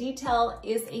chain detail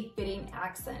is a fitting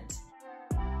accent.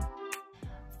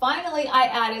 Finally, I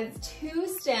added 2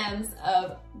 stems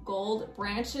of gold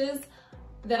branches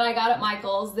that I got at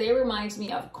Michael's. They remind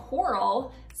me of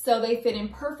coral, so they fit in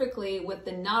perfectly with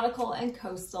the nautical and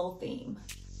coastal theme.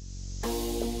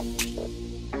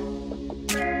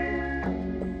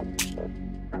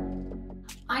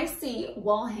 I see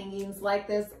wall hangings like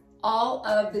this all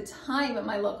of the time at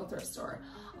my local thrift store.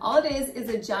 All it is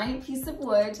a giant piece of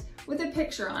wood with a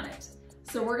picture on it.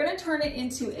 So we're gonna turn it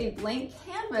into a blank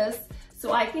canvas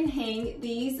so I can hang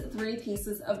these 3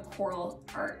 pieces of coral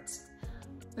art.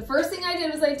 The first thing I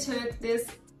did was I took this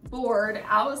board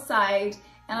outside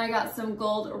and I got some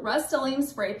gold Rust-Oleum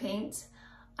spray paint.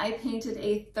 I painted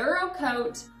a thorough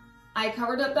coat. I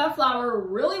covered up that flower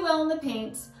really well in the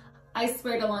paint. I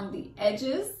sprayed along the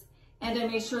edges and I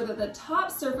made sure that the top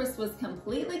surface was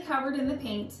completely covered in the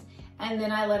paint, and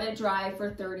then I let it dry for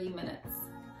 30 minutes.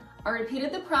 I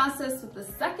repeated the process with the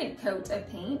second coat of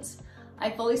paint.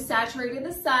 I fully saturated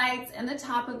the sides and the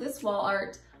top of this wall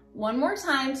art one more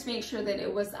time to make sure that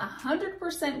it was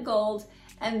 100% gold,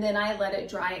 and then I let it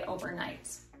dry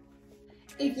overnight.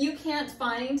 If you can't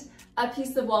find a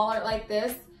piece of wall art like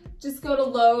this, just go to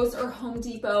Lowe's or Home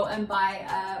Depot and buy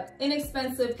an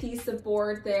inexpensive piece of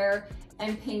board there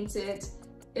and paint it.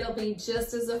 It'll be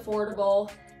just as affordable,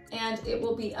 and it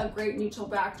will be a great neutral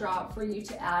backdrop for you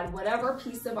to add whatever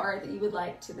piece of art that you would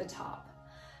like to the top.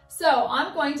 So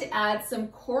I'm going to add some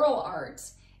coral art,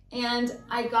 and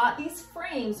I got these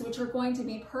frames which are going to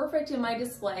be perfect in my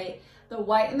display. The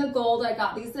white and the gold, I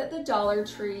got these at the Dollar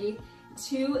Tree.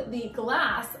 To the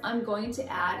glass, I'm going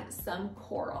to add some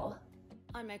coral.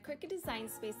 On my Cricut design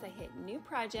space, I hit New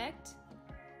Project,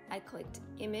 I clicked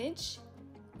Image,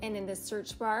 and in the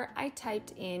search bar, I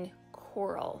typed in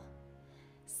coral.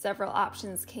 Several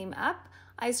options came up.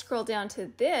 I scrolled down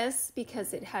to this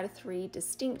because it had 3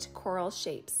 distinct coral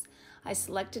shapes. I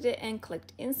selected it and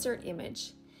clicked Insert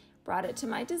Image, brought it to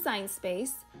my design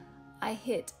space. I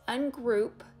hit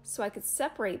Ungroup so I could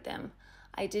separate them.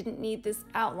 I didn't need this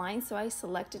outline, so I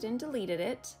selected and deleted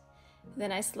it.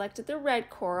 Then I selected the red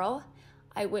coral.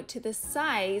 I went to the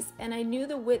size and I knew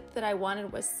the width that I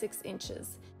wanted was 6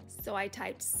 inches. So I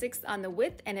typed 6 on the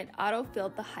width and it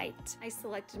auto-filled the height. I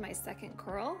selected my second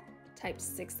coral, typed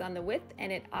 6 on the width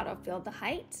and it auto-filled the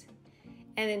height.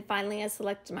 And then finally I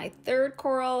selected my third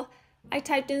coral. I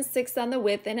typed in 6 on the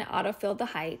width and it auto-filled the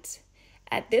height.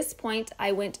 At this point,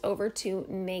 I went over to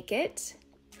Make It.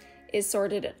 It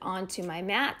sorted it onto my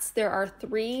mats. There are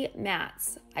 3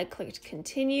 mats. I clicked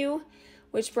Continue,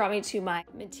 which brought me to my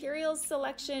materials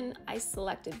selection. I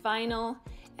selected vinyl,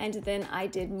 and then I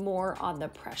did more on the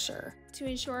pressure. To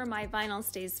ensure my vinyl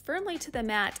stays firmly to the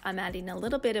mat, I'm adding a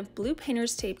little bit of blue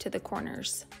painter's tape to the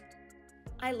corners.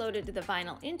 I loaded the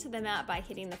vinyl into the mat by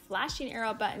hitting the flashing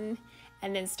arrow button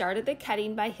and then started the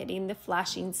cutting by hitting the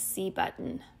flashing C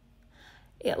button.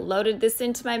 It loaded this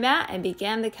into my mat and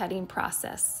began the cutting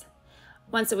process.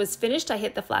 Once it was finished, I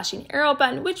hit the flashing arrow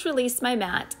button, which released my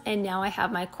mat, and now I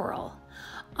have my coral.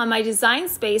 On my design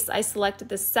space, I selected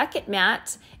the second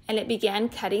mat and it began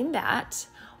cutting that.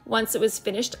 Once it was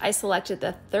finished, I selected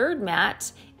the third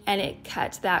mat and it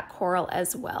cut that coral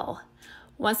as well.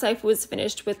 Once I was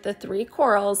finished with the 3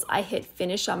 corals, I hit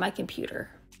finish on my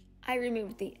computer. I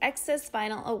removed the excess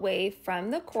vinyl away from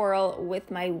the coral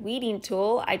with my weeding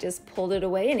tool. I just pulled it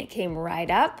away and it came right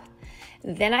up.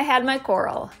 Then I had my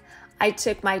coral. I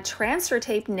took my transfer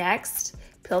tape next,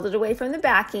 peeled it away from the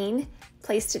backing,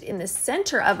 placed it in the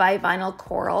center of my vinyl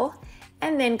coral,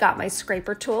 and then got my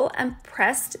scraper tool and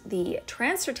pressed the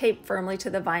transfer tape firmly to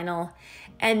the vinyl,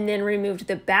 and then removed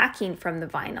the backing from the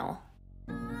vinyl.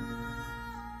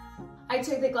 I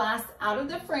took the glass out of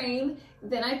the frame,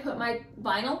 then I put my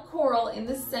vinyl coral in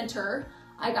the center.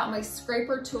 I got my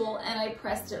scraper tool and I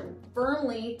pressed it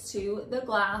firmly to the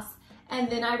glass, and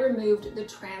then I removed the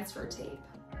transfer tape.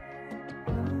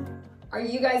 Are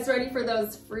you guys ready for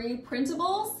those free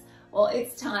printables? Well,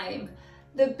 it's time.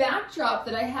 The backdrop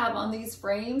that I have on these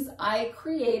frames, I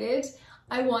created.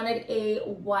 I wanted a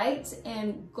white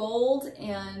and gold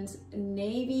and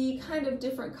navy, kind of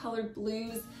different colored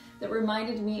blues that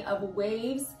reminded me of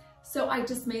waves, so I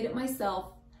just made it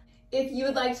myself. If you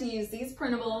would like to use these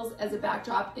printables as a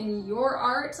backdrop in your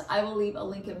art, I will leave a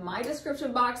link in my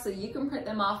description box so you can print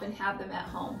them off and have them at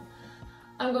home.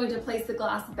 I'm going to place the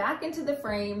glass back into the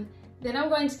frame, then I'm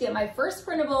going to get my first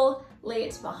printable, lay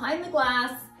it behind the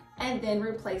glass, and then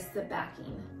replace the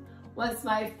backing. Once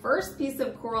my first piece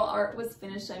of coral art was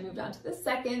finished, I moved on to the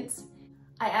second.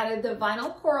 I added the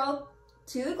vinyl coral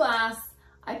to the glass.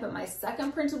 I put my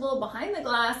second printable behind the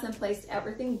glass and placed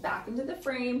everything back into the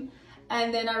frame.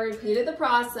 And then I repeated the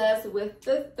process with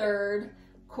the third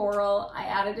coral. I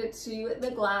added it to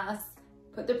the glass,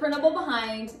 put the printable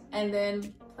behind, and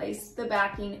then placed the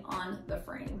backing on the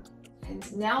frame.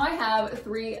 And now I have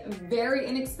 3 very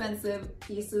inexpensive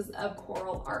pieces of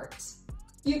coral art.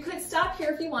 You could stop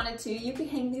here if you wanted to. You could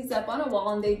hang these up on a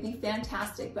wall and they'd be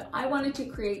fantastic, but I wanted to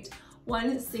create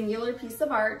one singular piece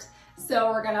of art.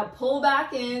 So we're gonna pull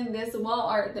back in this wall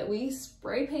art that we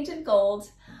spray painted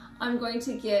gold. I'm going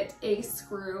to get a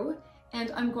screw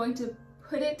and I'm going to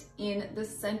put it in the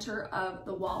center of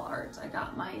the wall art. I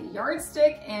got my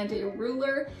yardstick and a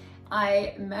ruler.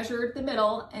 I measured the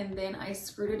middle and then I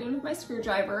screwed it in with my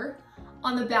screwdriver.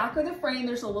 On the back of the frame,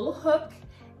 there's a little hook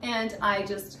and I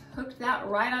just hooked that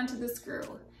right onto the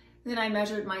screw. Then I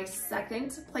measured my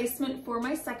second placement for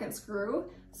my second screw,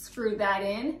 screwed that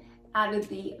in, added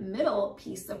the middle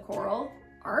piece of coral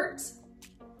art,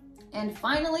 and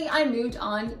finally I moved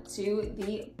on to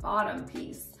the bottom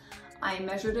piece. I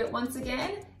measured it once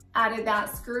again, added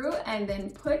that screw, and then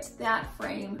put that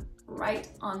frame right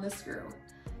on the screw.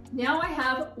 Now I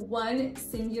have one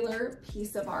singular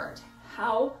piece of art.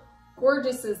 How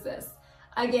gorgeous is this?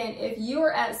 Again, if you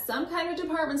are at some kind of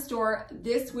department store,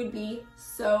 this would be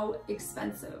so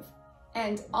expensive.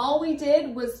 And all we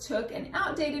did was took an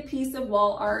outdated piece of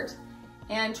wall art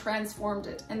and transformed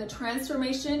it. And the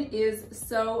transformation is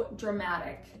so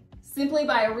dramatic. Simply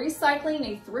by recycling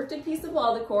a thrifted piece of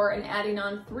wall decor and adding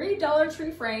on 3 Dollar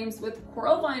Tree frames with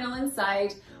coral vinyl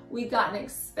inside, we got an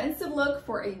expensive look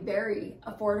for a very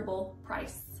affordable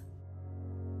price.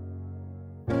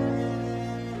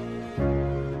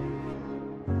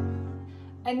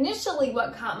 Initially,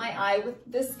 what caught my eye with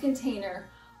this container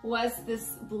was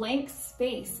this blank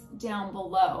space down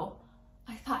below.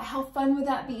 I thought, how fun would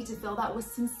that be to fill that with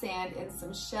some sand and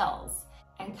some shells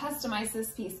and customize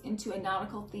this piece into a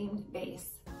nautical themed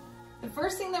base. The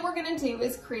first thing that we're gonna do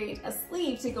is create a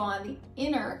sleeve to go on the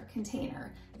inner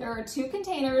container. There are 2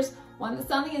 containers, one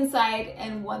that's on the inside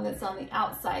and one that's on the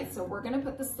outside. So we're gonna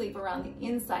put the sleeve around the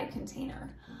inside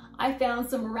container. I found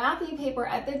some wrapping paper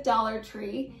at the Dollar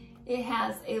Tree. It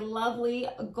has a lovely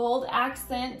gold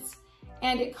accent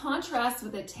and it contrasts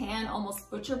with a tan, almost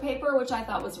butcher paper, which I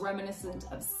thought was reminiscent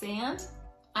of sand.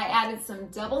 I added some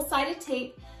double-sided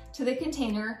tape to the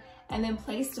container and then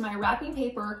placed my wrapping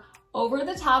paper over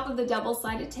the top of the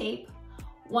double-sided tape.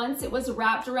 Once it was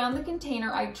wrapped around the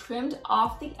container, I trimmed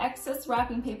off the excess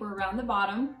wrapping paper around the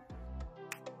bottom.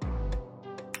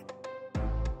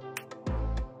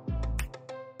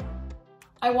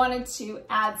 I wanted to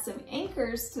add some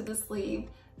anchors to the sleeve,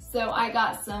 so I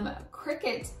got some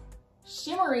Cricut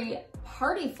shimmery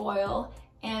party foil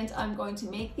and I'm going to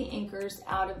make the anchors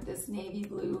out of this navy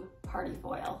blue party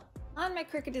foil. On my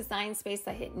Cricut design space,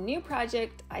 I hit new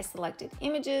project, I selected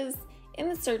images, In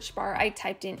the search bar, I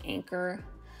typed in anchor,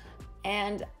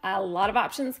 and a lot of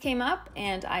options came up,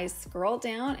 and I scrolled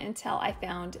down until I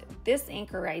found this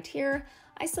anchor right here.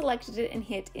 I selected it and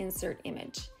hit insert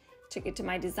image. Took it to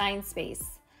my design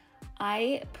space.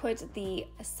 I put the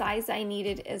size I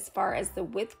needed as far as the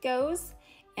width goes,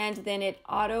 and then it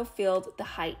auto-filled the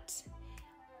height.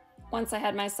 Once I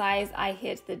had my size, I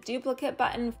hit the duplicate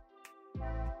button,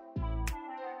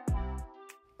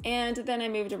 and then I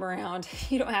moved them around.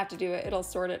 You don't have to do it, it'll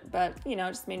sort it, but you know,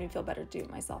 it just made me feel better to do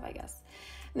it myself, I guess.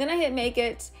 And then I hit make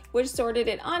it, which sorted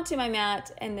it onto my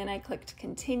mat, and then I clicked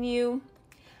continue.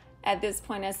 At this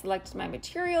point, I selected my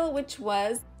material, which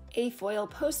was a foil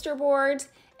poster board,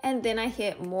 and then I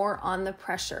hit more on the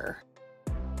pressure.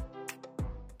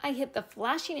 I hit the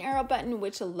flashing arrow button,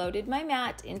 which loaded my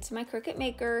mat into my Cricut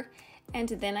Maker, and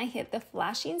then I hit the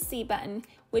flashing C button,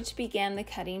 which began the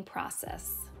cutting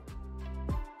process.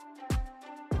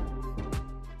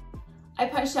 I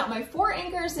punched out my 4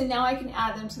 anchors, and now I can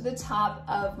add them to the top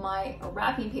of my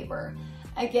wrapping paper.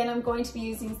 Again, I'm going to be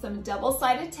using some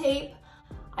double-sided tape.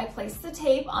 I placed the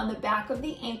tape on the back of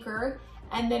the anchor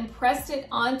and then pressed it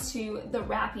onto the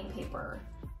wrapping paper.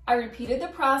 I repeated the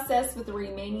process with the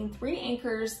remaining 3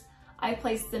 anchors. I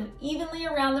placed them evenly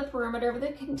around the perimeter of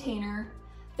the container.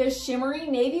 The shimmery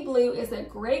navy blue is a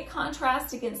great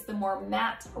contrast against the more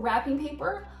matte wrapping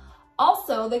paper.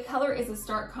 Also, the color is a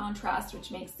stark contrast,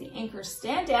 which makes the anchor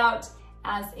stand out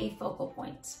as a focal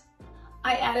point.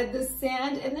 I added the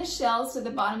sand and the shells to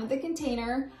the bottom of the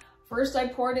container. First, I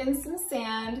poured in some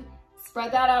sand,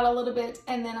 spread that out a little bit,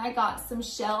 and then I got some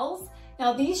shells.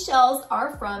 Now these shells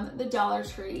are from the Dollar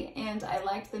Tree, and I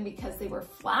liked them because they were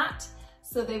flat,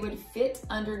 so they would fit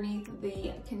underneath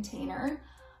the container.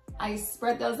 I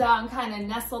spread those out and kind of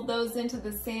nestled those into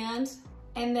the sand,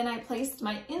 and then I placed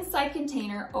my inside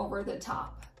container over the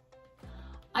top.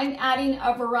 I'm adding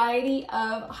a variety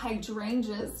of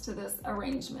hydrangeas to this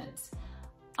arrangement.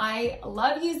 I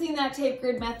love using that tape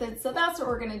grid method, so that's what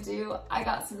we're gonna do. I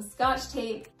got some Scotch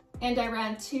tape, and I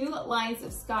ran 2 lines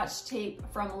of Scotch tape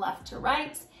from left to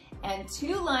right and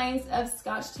 2 lines of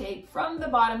Scotch tape from the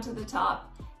bottom to the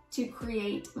top to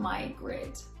create my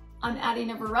grid. I'm adding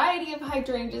a variety of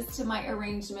hydrangeas to my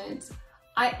arrangement.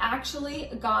 I actually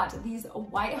got these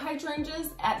white hydrangeas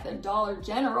at the Dollar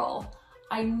General.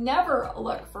 I never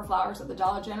look for flowers at the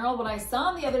Dollar General, but I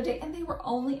saw them the other day and they were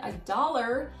only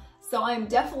 $1. So I'm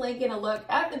definitely gonna look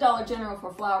at the Dollar General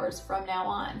for flowers from now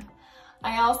on.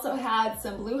 I also had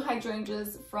some blue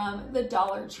hydrangeas from the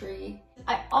Dollar Tree.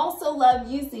 I also love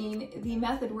using the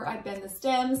method where I bend the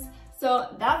stems.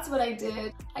 So that's what I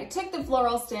did. I took the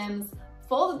floral stems,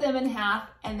 folded them in half,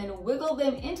 and then wiggled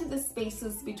them into the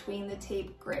spaces between the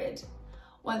tape grid.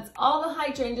 Once all the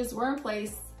hydrangeas were in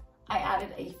place, I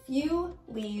added a few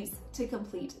leaves to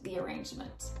complete the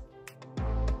arrangement.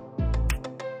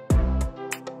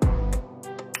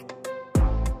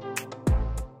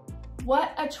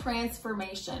 What a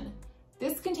transformation.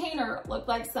 This container looked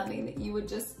like something that you would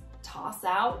just toss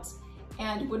out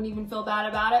and wouldn't even feel bad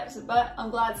about it, but I'm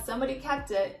glad somebody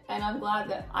kept it, and I'm glad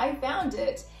that I found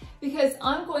it, because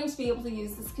I'm going to be able to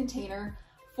use this container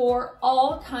for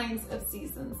all kinds of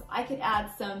seasons. I could add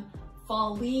some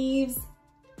fall leaves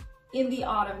in the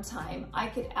autumn time. I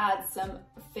could add some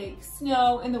fake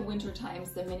snow in the winter time,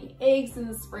 some mini eggs in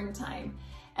the springtime.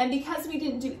 And because we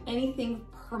didn't do anything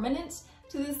permanent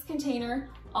to this container,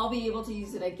 I'll be able to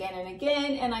use it again and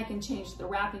again, and I can change the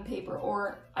wrapping paper,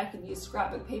 or I can use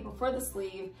scrapbook paper for the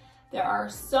sleeve. There are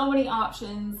so many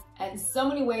options and so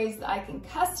many ways that I can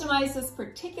customize this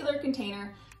particular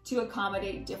container to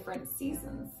accommodate different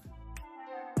seasons.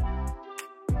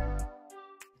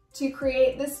 To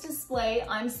create this display,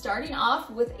 I'm starting off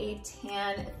with a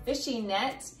tan fishing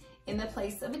net in the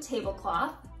place of a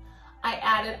tablecloth. I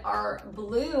added our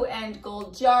blue and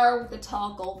gold jar with the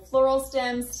tall gold floral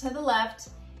stems to the left.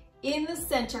 In the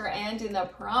center and in the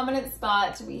prominent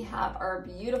spot, we have our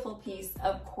beautiful piece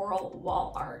of coral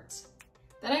wall art.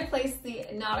 Then I placed the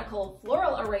nautical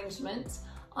floral arrangement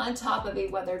on top of a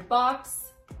weathered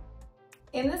box.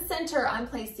 In the center, I'm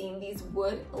placing these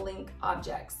wood link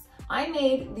objects. I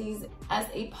made these as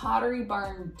a Pottery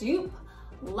Barn dupe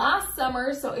last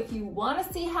summer, so if you want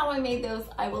to see how I made those,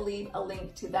 I will leave a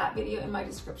link to that video in my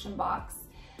description box.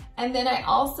 And then I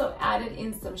also added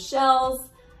in some shells.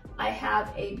 I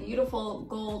have a beautiful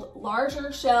gold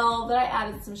larger shell that I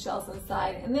added some shells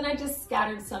inside, and then I just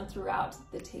scattered some throughout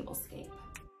the tablescape.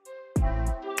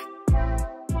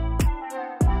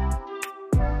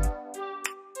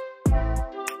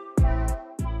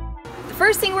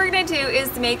 first thing we're going to do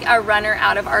is make a runner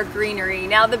out of our greenery.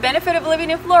 Now the benefit of living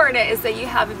in Florida is that you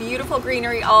have a beautiful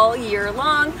greenery all year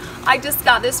long. I just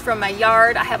got this from my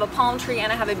yard. I have a palm tree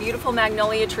and I have a beautiful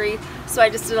magnolia tree. So I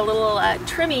just did a little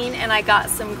trimming and I got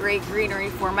some great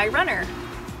greenery for my runner.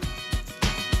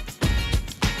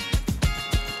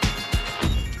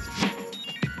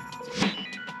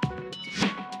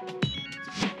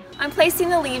 I'm placing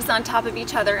the leaves on top of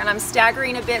each other and I'm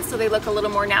staggering a bit so they look a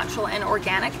little more natural and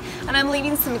organic. And I'm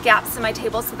leaving some gaps in my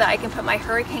table so that I can put my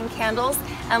hurricane candles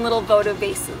and little votive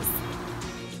vases.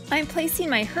 I'm placing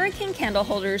my hurricane candle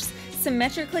holders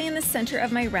symmetrically in the center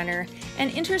of my runner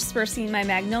and interspersing my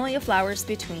magnolia flowers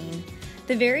between.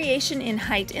 The variation in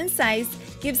height and size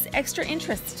gives extra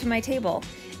interest to my table,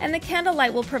 and the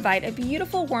candlelight will provide a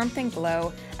beautiful warmth and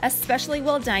glow, especially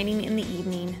while dining in the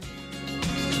evening.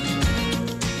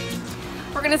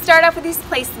 We're going to start off with these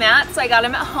placemats. I got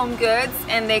them at Home Goods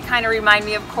and they kind of remind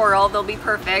me of coral. They'll be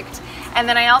perfect. And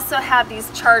then I also have these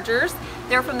chargers.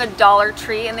 They're from the Dollar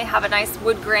Tree and they have a nice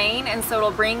wood grain, and so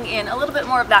it'll bring in a little bit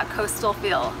more of that coastal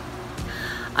feel.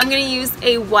 I'm going to use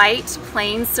a white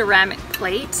plain ceramic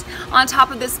plate. On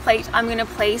top of this plate I'm going to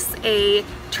place a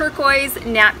turquoise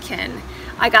napkin.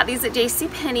 I got these at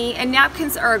JCPenney, and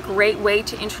napkins are a great way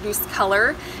to introduce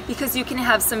color because you can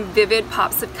have some vivid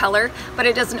pops of color, but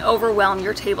it doesn't overwhelm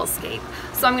your tablescape.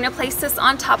 So I'm going to place this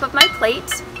on top of my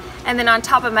plate, and then on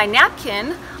top of my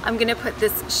napkin, I'm going to put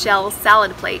this shell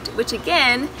salad plate, which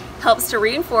again helps to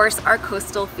reinforce our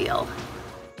coastal feel.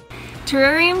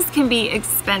 Terrariums can be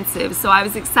expensive, so I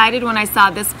was excited when I saw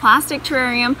this plastic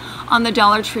terrarium on the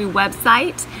Dollar Tree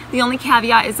website. The only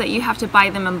caveat is that you have to buy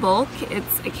them in bulk.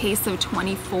 It's a case of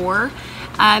 24.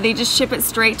 They just ship it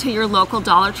straight to your local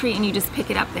Dollar Tree and you just pick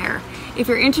it up there. If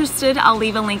you're interested, I'll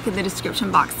leave a link in the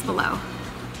description box below.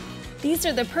 These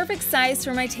are the perfect size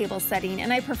for my table setting,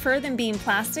 and I prefer them being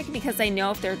plastic because I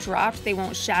know if they're dropped they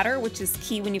won't shatter, which is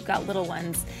key when you've got little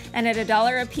ones. And at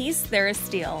 $1 a piece, they're a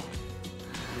steal.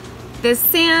 The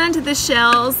sand, the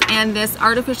shells, and this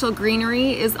artificial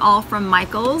greenery is all from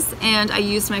Michael's, and I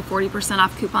used my 40%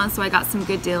 off coupon, so I got some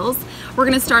good deals. We're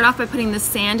going to start off by putting the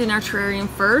sand in our terrarium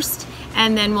first,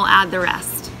 and then we'll add the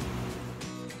rest.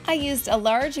 I used a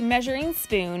large measuring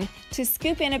spoon to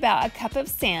scoop in about a cup of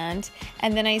sand,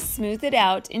 and then I smoothed it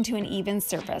out into an even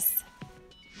surface.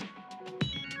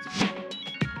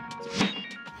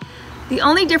 The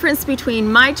only difference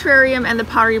between my terrarium and the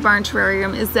Pottery Barn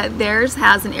terrarium is that theirs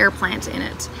has an air plant in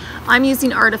it. I'm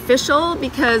using artificial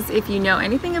because if you know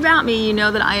anything about me, you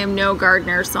know that I am no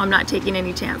gardener, so I'm not taking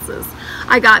any chances.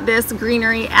 I got this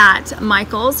greenery at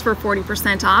Michael's for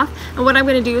 40% off, and what I'm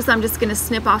going to do is I'm just going to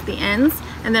snip off the ends,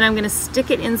 and then I'm going to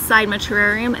stick it inside my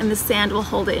terrarium and the sand will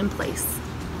hold it in place.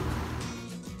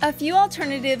 A few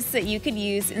alternatives that you could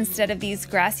use instead of these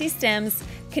grassy stems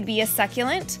could be a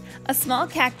succulent, a small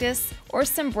cactus, or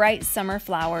some bright summer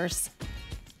flowers.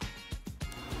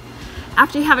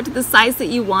 After you have it to the size that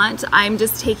you want, I'm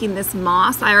just taking this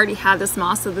moss. I already have this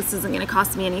moss, so this isn't going to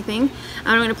cost me anything.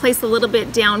 I'm going to place a little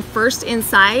bit down first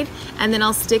inside, and then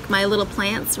I'll stick my little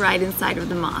plants right inside of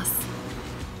the moss.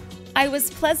 I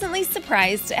was pleasantly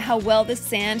surprised at how well the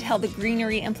sand held the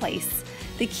greenery in place.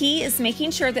 The key is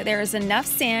making sure that there is enough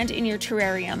sand in your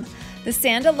terrarium. The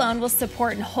sand alone will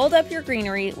support and hold up your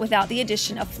greenery without the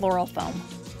addition of floral foam.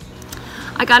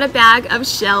 I got a bag of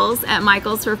shells at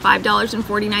Michael's for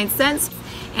 $5.49,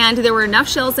 and there were enough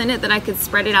shells in it that I could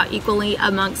spread it out equally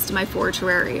amongst my 4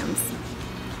 terrariums.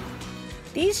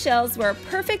 These shells were a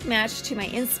perfect match to my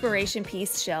inspiration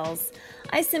piece shells.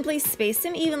 I simply spaced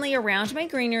them evenly around my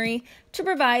greenery to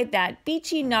provide that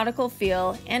beachy nautical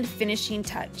feel and finishing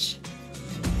touch.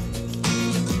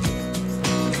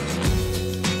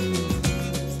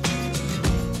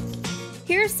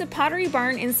 Here's the Pottery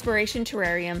Barn Inspiration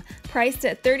Terrarium, priced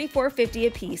at $34.50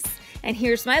 a piece. And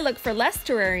here's my look for less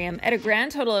terrarium at a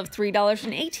grand total of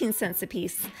 $3.18 a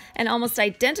piece. An almost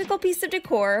identical piece of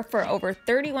decor for over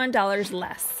 $31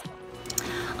 less.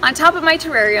 On top of my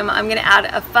terrarium, I'm going to add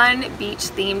a fun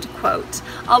beach-themed quote,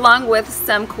 along with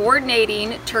some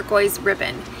coordinating turquoise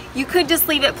ribbon. You could just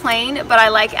leave it plain, but I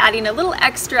like adding a little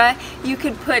extra. You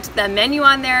could put the menu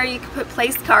on there, you could put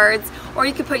place cards, or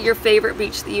you could put your favorite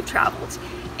beach that you've traveled.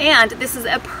 And this is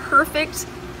a perfect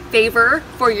favor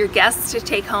for your guests to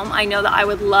take home. I know that I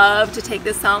would love to take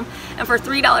this home, and for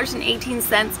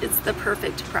 $3.18, it's the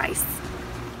perfect price.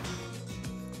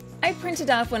 I printed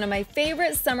off one of my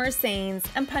favorite summer sayings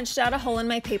and punched out a hole in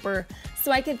my paper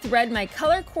so I could thread my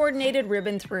color-coordinated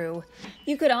ribbon through.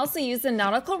 You could also use a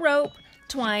nautical rope,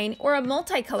 twine, or a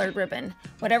multicolored ribbon,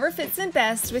 whatever fits in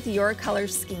best with your color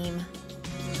scheme.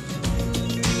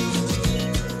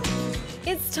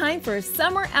 It's time for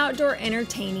summer outdoor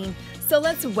entertaining, so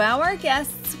let's wow our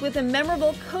guests with a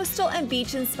memorable coastal and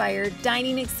beach-inspired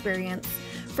dining experience.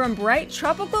 From bright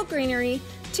tropical greenery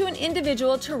to an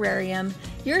individual terrarium,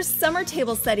 your summer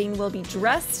table setting will be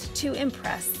dressed to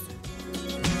impress.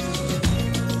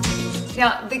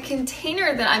 Now, the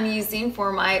container that I'm using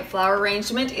for my flower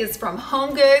arrangement is from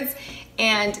Home Goods,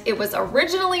 and it was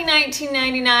originally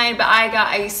 $19.99, but I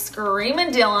got a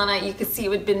screaming deal on it. You could see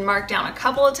it had been marked down a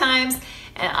couple of times,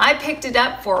 and I picked it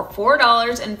up for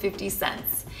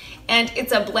 $4.50. And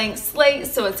it's a blank slate,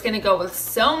 so it's gonna go with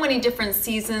so many different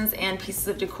seasons and pieces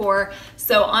of decor.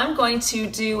 So I'm going to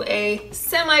do a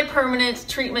semi-permanent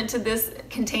treatment to this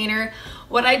container.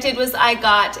 What I did was I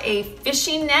got a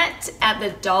fishing net at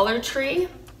the Dollar Tree,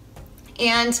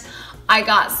 and I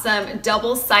got some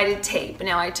double-sided tape.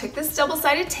 Now I took this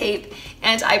double-sided tape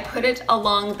and I put it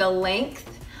along the length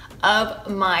of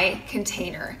my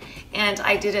container, and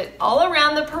I did it all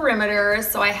around the perimeter,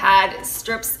 so I had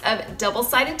strips of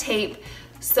double-sided tape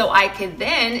so I could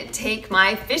then take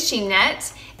my fishing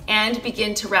net and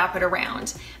begin to wrap it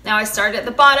around. Now I started at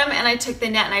the bottom and I took the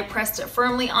net and I pressed it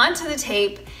firmly onto the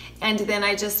tape, and then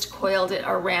I just coiled it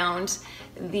around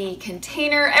the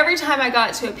container. Every time I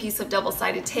got to a piece of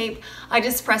double-sided tape, I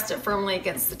just pressed it firmly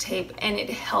against the tape, and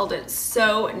it held it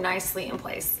so nicely in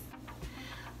place.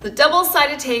 The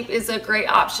double-sided tape is a great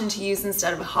option to use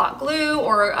instead of hot glue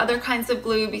or other kinds of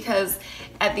glue, because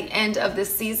at the end of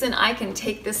this season, I can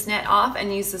take this net off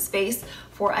and use the space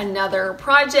for another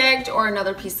project or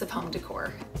another piece of home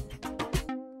decor.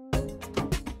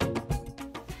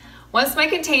 Once my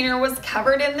container was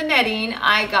covered in the netting,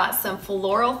 I got some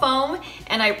floral foam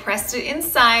and I pressed it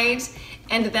inside,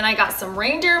 and then I got some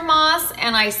reindeer moss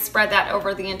and I spread that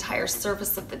over the entire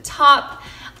surface of the top.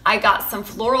 I got some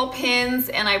floral pins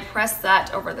and I pressed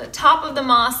that over the top of the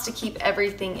moss to keep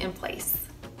everything in place.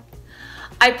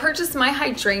 I purchased my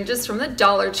hydrangeas from the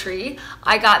Dollar Tree.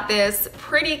 I got this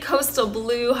pretty coastal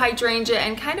blue hydrangea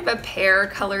and kind of a pear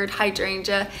colored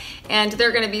hydrangea, and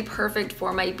they're gonna be perfect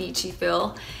for my beachy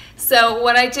feel. So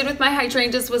what I did with my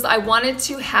hydrangeas was I wanted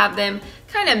to have them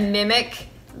kind of mimic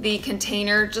the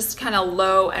container, just kind of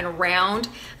low and round.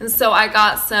 And so I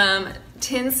got some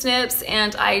tin snips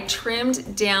and I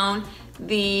trimmed down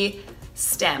the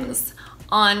stems.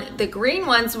 On the green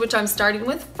ones, which I'm starting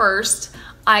with first,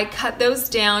 I cut those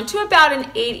down to about an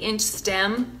 8-inch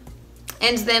stem,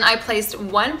 and then I placed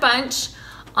one bunch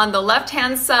on the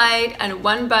left-hand side and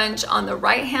one bunch on the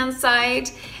right-hand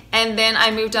side, and then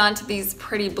I moved on to these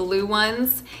pretty blue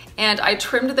ones and I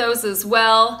trimmed those as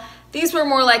well. These were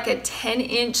more like a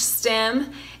 10-inch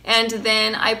stem, and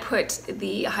then I put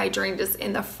the hydrangeas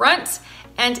in the front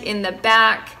and in the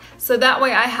back, so that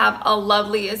way I have a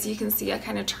lovely, as you can see, I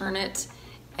kind of turn it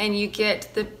and you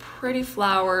get the pretty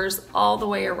flowers all the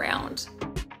way around.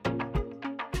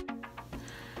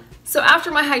 So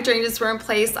after my hydrangeas were in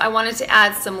place, I wanted to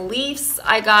add some leaves.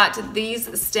 I got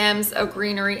these stems of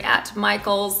greenery at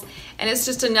Michael's, and it's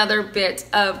just another bit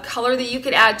of color that you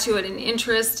could add to it and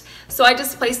interest. So I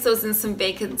just placed those in some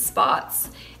vacant spots.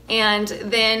 And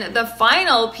then the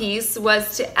final piece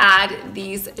was to add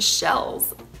these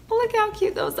shells. Look how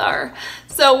cute those are.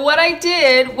 So what I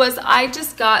did was I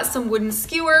just got some wooden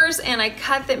skewers and I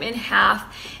cut them in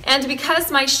half. And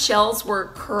because my shells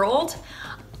were curled,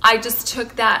 I just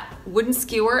took that wooden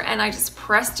skewer and I just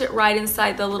pressed it right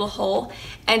inside the little hole,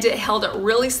 and it held it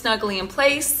really snugly in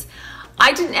place.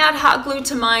 I didn't add hot glue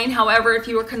to mine. However, if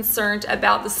you were concerned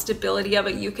about the stability of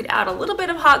it, you could add a little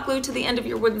bit of hot glue to the end of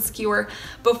your wooden skewer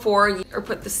before you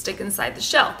put the stick inside the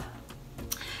shell.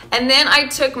 And then I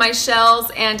took my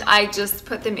shells and I just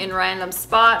put them in random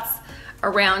spots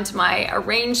around my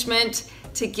arrangement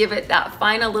to give it that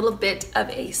final little bit of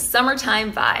a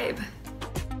summertime vibe.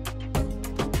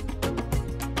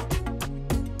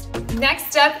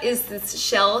 Next up is this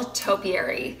shell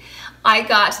topiary. I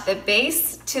got the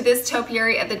base to this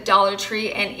topiary at the Dollar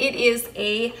Tree, and it is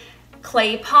a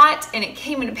clay pot, and it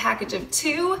came in a package of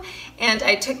 2, and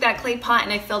I took that clay pot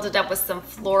and I filled it up with some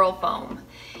floral foam.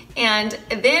 And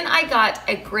then I got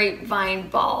a grapevine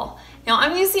ball. Now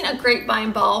I'm using a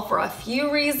grapevine ball for a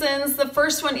few reasons. The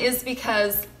first one is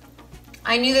because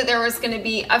I knew that there was going to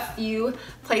be a few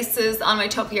places on my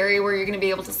topiary where you're going to be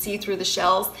able to see through the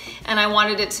shells, and I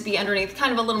wanted it to be underneath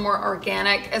kind of a little more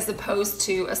organic as opposed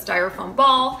to a styrofoam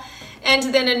ball.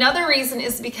 And then another reason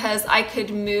is because I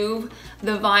could move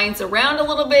the vines around a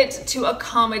little bit to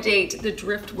accommodate the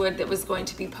driftwood that was going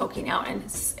to be poking out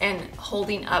and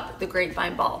holding up the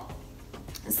grapevine ball.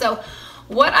 So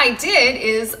what I did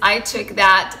is I took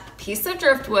that piece of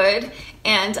driftwood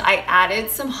and I added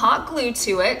some hot glue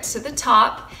to it, to the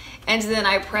top, and then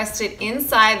I pressed it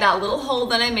inside that little hole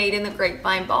that I made in the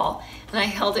grapevine ball, and I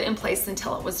held it in place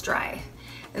until it was dry.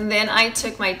 And then I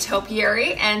took my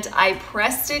topiary and I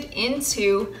pressed it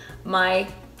into my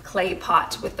clay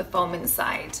pot with the foam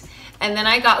inside. And then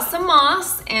I got some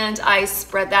moss and I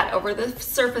spread that over the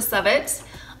surface of it.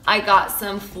 I got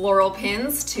some floral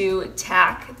pins to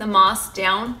tack the moss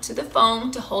down to the foam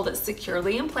to hold it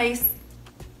securely in place.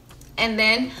 And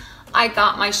then I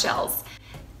got my shells.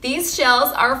 These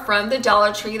shells are from the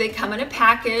Dollar Tree. They come in a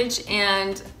package,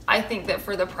 and I think that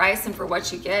for the price and for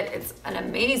what you get, it's an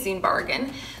amazing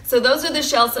bargain. So those are the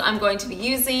shells that I'm going to be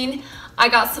using. I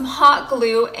got some hot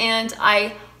glue and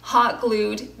I hot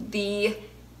glued the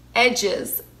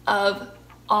edges of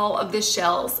all of the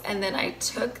shells, and then I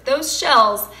took those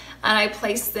shells and I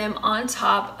placed them on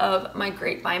top of my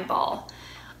grapevine ball.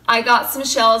 I got some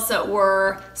shells that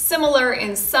were similar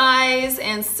in size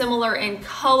and similar in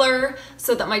color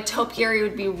so that my topiary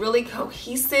would be really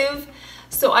cohesive.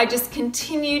 So I just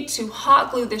continued to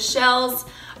hot glue the shells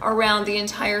around the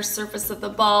entire surface of the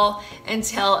ball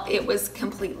until it was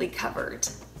completely covered.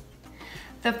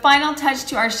 The final touch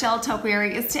to our shell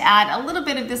topiary is to add a little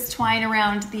bit of this twine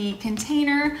around the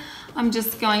container. I'm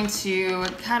just going to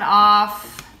cut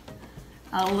off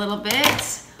a little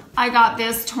bit. I got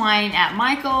this twine at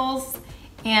Michael's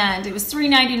and it was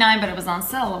 $3.99, but it was on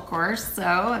sale, of course, so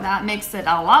that makes it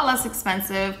a lot less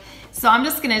expensive. So I'm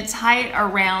just gonna tie it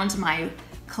around my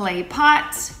clay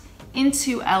pot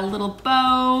into a little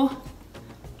bow.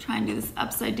 Try and do this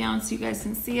upside down so you guys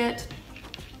can see it.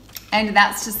 And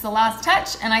that's just the last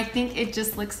touch, and I think it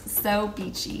just looks so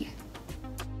beachy.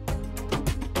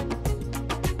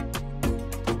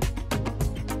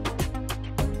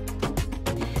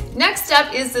 Next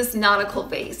up is this nautical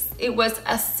vase. It was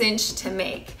a cinch to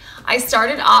make. I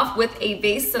started off with a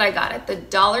vase that I got at the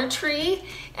Dollar Tree,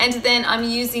 and then I'm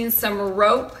using some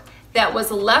rope that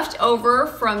was left over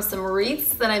from some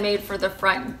wreaths that I made for the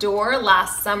front door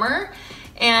last summer.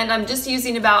 And I'm just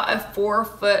using about a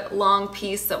 4-foot long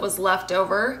piece that was left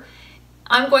over.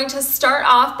 I'm going to start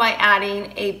off by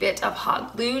adding a bit of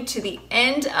hot glue to the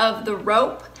end of the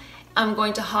rope. I'm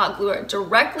going to hot glue it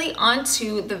directly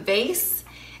onto the vase,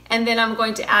 and then I'm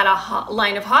going to add a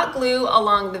line of hot glue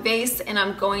along the vase, and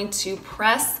I'm going to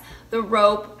press the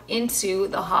rope into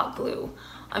the hot glue.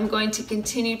 I'm going to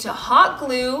continue to hot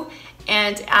glue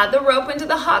and add the rope into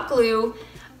the hot glue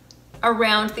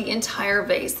around the entire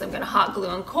vase. I'm going to hot glue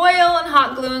and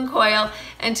coil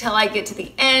until I get to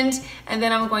the end, and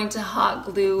then I'm going to hot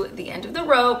glue the end of the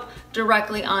rope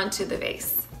directly onto the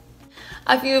vase.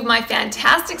 A few of my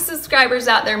fantastic subscribers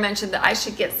out there mentioned that I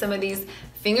should get some of these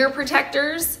finger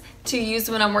protectors to use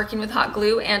when I'm working with hot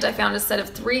glue, and I found a set of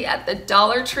 3 at the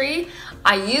Dollar Tree.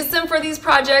 I used them for these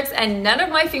projects and none of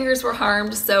my fingers were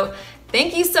harmed, so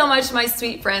thank you so much, my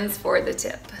sweet friends, for the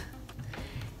tip.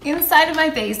 Inside of my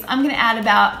vase, I'm gonna add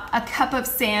about a cup of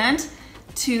sand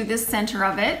to the center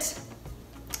of it.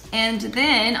 And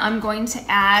then I'm going to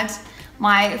add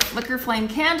my flicker flame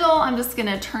candle. I'm just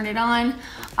gonna turn it on.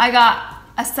 I got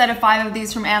a set of 5 of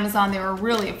these from Amazon. They were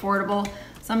really affordable.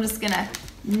 So I'm just gonna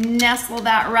nestle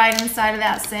that right inside of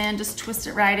that sand, just twist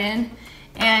it right in.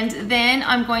 And then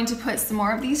I'm going to put some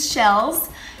more of these shells,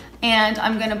 and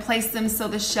I'm gonna place them so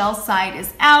the shell side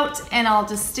is out, and I'll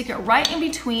just stick it right in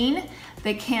between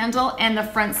the candle and the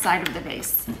front side of the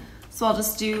vase. So I'll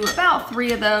just do about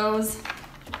 3 of those.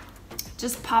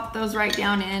 Just pop those right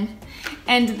down in.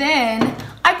 And then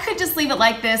I could just leave it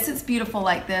like this. It's beautiful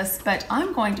like this, but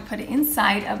I'm going to put it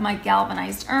inside of my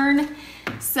galvanized urn.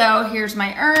 So here's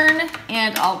my urn,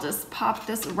 and I'll just pop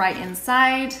this right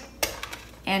inside.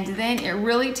 And then it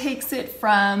really takes it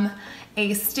from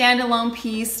a standalone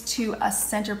piece to a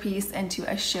centerpiece and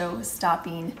to a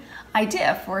show-stopping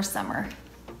idea for summer.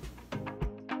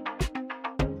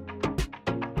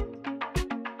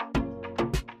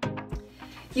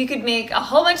 You could make a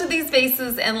whole bunch of these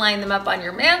vases and line them up on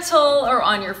your mantle or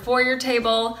on your foyer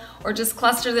table, or just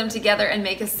cluster them together and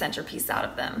make a centerpiece out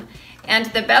of them. And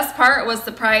the best part was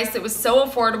the price. It was so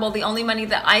affordable. The only money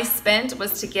that I spent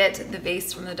was to get the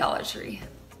vase from the Dollar Tree.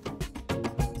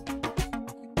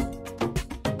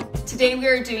 Today we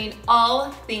are doing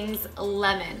all things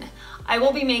lemon. I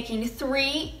will be making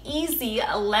 3 easy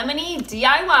lemony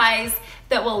DIYs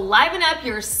that will liven up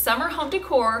your summer home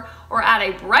decor or add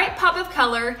a bright pop of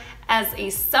color as a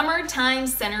summertime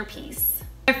centerpiece.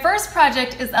 My first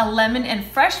project is a lemon and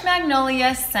fresh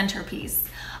magnolia centerpiece.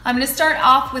 I'm going to start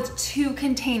off with 2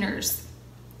 containers.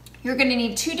 You're going to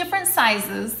need 2 different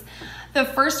sizes. The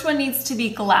first one needs to be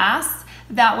glass.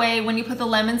 That way when you put the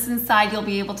lemons inside, you'll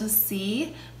be able to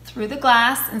see through the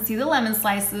glass and see the lemon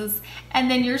slices. And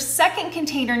then your second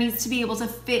container needs to be able to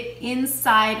fit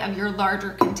inside of your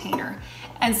larger container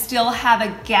and still have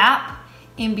a gap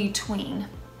in between.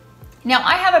 Now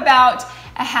I have about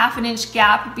a 1/2 inch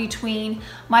gap between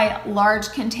my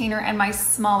large container and my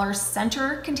smaller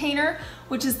center container,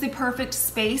 which is the perfect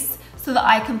space so that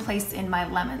I can place in my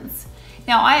lemons.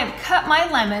 Now I have cut my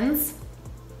lemons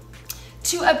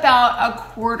to about a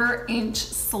 1/4 inch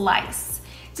slice.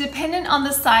 Dependent on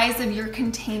the size of your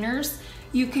containers,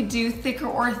 you could do thicker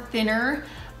or thinner,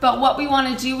 but what we want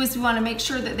to do is we want to make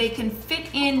sure that they can fit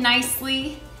in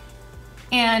nicely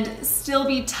and still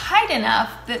be tight enough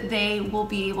that they will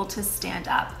be able to stand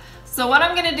up. So what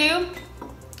I'm gonna do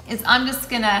is I'm just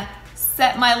gonna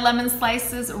set my lemon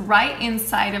slices right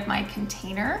inside of my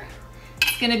container.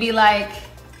 It's gonna be like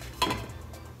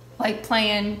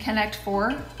playing Connect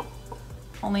 4,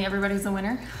 only everybody's a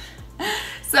winner.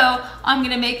 So I'm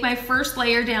gonna make my first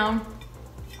layer down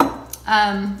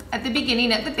at the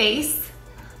beginning, at the base.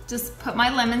 Just put my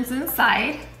lemons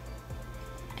inside.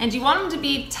 And you want them to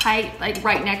be tight, like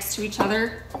right next to each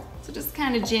other. So just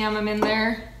kind of jam them in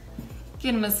there.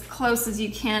 Get them as close as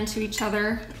you can to each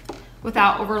other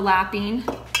without overlapping.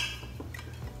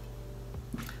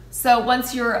 So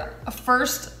once your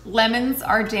first lemons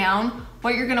are down,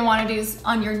 what you're gonna wanna do is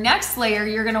on your next layer,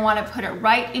 you're gonna wanna put it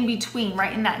right in between,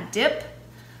 right in that dip.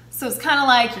 So it's kind of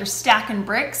like you're stacking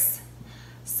bricks.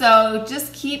 So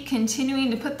just keep continuing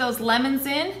to put those lemons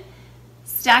in,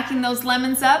 stacking those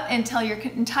lemons up until your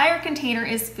entire container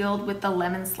is filled with the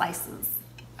lemon slices.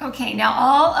 Okay, now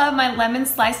all of my lemon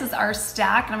slices are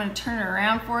stacked. I'm gonna turn it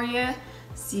around for you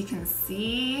so you can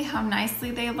see how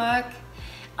nicely they look.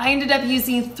 I ended up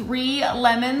using 3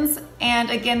 lemons, and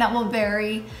again, that will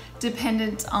vary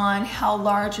dependent on how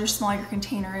large or small your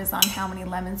container is on how many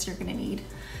lemons you're gonna need.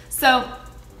 So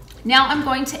now I'm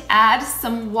going to add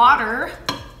some water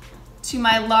to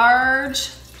my large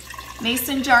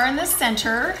mason jar in the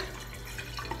center.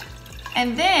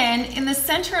 And then in the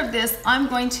center of this, I'm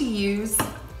going to use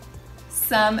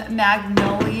some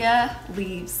magnolia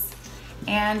leaves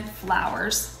and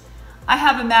flowers. I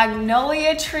have a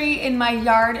magnolia tree in my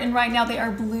yard, and right now they are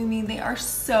blooming. They are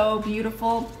so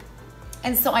beautiful.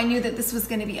 And so I knew that this was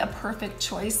gonna be a perfect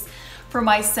choice for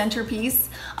my centerpiece.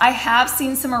 I have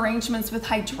seen some arrangements with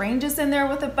hydrangeas in there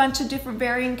with a bunch of different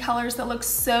varying colors that look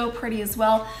so pretty as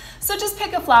well. So just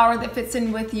pick a flower that fits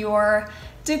in with your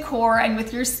decor and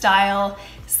with your style.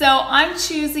 So I'm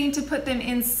choosing to put them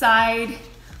inside.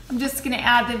 I'm just gonna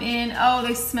add them in. Oh,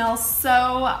 they smell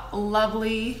so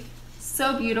lovely,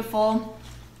 so beautiful.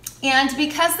 And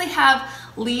because they have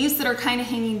leaves that are kind of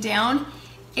hanging down,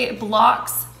 it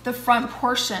blocks the front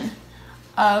portion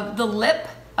of the lip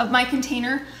of my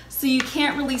container, so you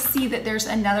can't really see that there's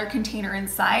another container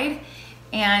inside,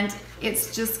 and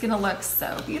it's just gonna look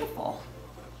so beautiful.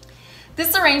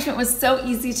 This arrangement was so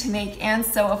easy to make and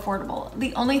so affordable.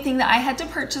 The only thing that I had to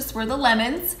purchase were the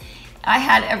lemons. I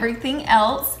had everything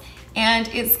else, and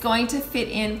it's going to fit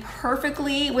in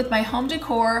perfectly with my home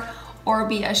decor or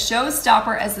be a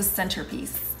showstopper as a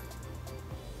centerpiece.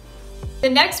 The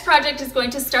next project is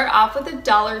going to start off with a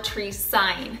Dollar Tree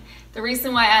sign. The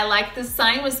reason why I liked this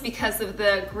sign was because of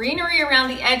the greenery around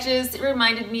the edges. It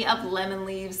reminded me of lemon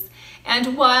leaves.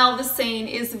 And while the saying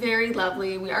is very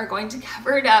lovely, we are going to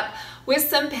cover it up with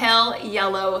some pale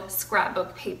yellow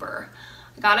scrapbook paper.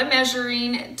 I got a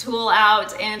measuring tool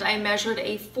out and I measured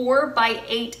a 4 by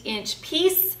 8 inch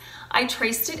piece. I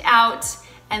traced it out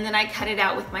and then I cut it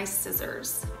out with my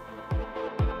scissors.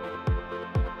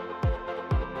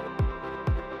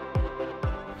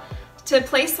 To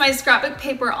place my scrapbook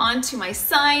paper onto my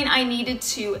sign, I needed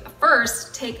to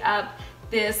first take up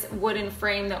this wooden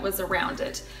frame that was around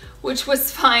it, which was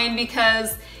fine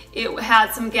because it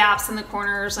had some gaps in the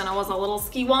corners and it was a little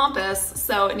ski-wampus,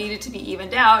 so it needed to be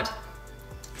evened out.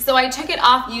 So I took it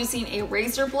off using a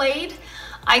razor blade.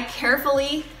 I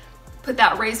carefully put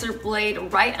that razor blade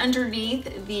right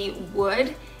underneath the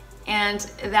wood, and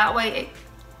that way it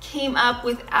came up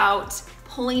without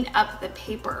pulling up the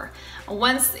paper.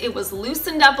 Once it was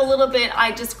loosened up a little bit,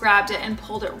 I just grabbed it and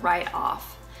pulled it right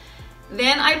off.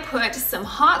 Then I put some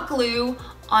hot glue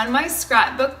on my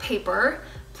scrapbook paper,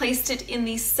 placed it in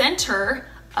the center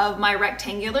of my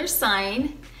rectangular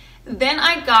sign. Then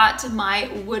I got my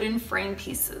wooden frame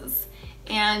pieces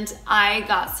and I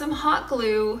got some hot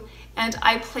glue and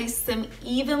I placed them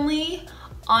evenly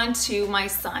onto my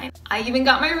sign. I even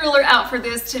got my ruler out for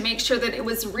this to make sure that it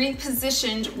was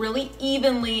repositioned really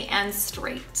evenly and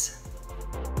straight.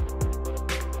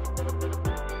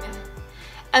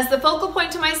 As the focal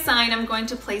point to my sign, I'm going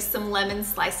to place some lemon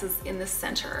slices in the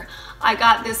center. I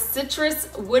got this citrus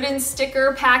wooden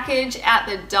sticker package at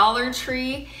the Dollar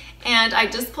Tree, and I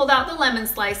just pulled out the lemon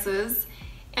slices.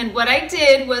 And what I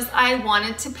did was I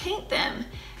wanted to paint them.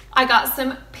 I got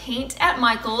some paint at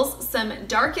Michael's, some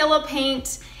dark yellow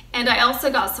paint, and I also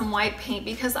got some white paint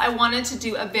because I wanted to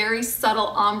do a very subtle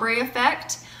ombre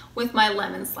effect with my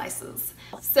lemon slices.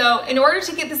 So in order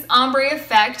to get this ombre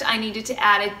effect, I needed to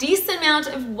add a decent amount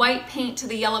of white paint to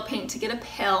the yellow paint to get a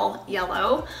pale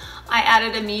yellow. I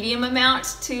added a medium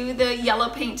amount to the yellow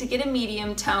paint to get a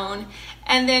medium tone,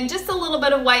 and then just a little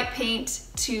bit of white paint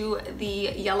to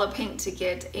the yellow paint to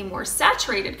get a more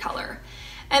saturated color.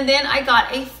 And then I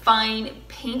got a fine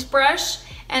paintbrush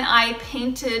and I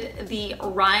painted the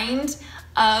rind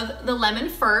of the lemon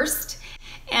first,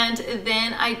 and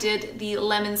then I did the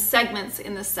lemon segments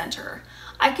in the center.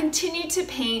 I continued to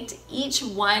paint each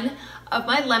one of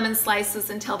my lemon slices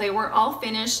until they were all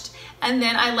finished, and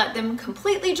then I let them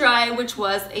completely dry, which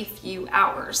was a few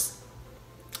hours.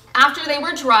 After they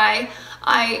were dry,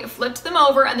 I flipped them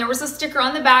over and there was a sticker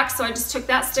on the back, so I just took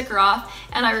that sticker off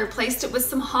and I replaced it with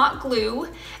some hot glue,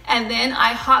 and then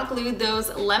I hot glued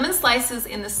those lemon slices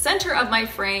in the center of my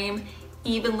frame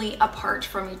evenly apart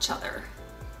from each other.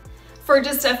 For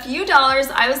just a few dollars,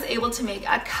 I was able to make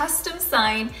a custom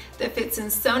sign that fits in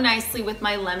so nicely with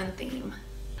my lemon theme.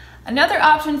 Another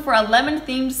option for a lemon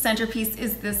themed centerpiece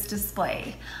is this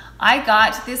display. I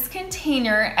got this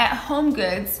container at Home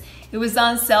Goods. It was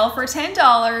on sale for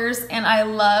 $10 and I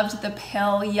loved the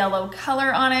pale yellow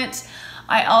color on it.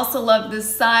 I also loved the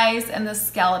size and the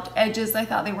scalloped edges. I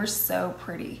thought they were so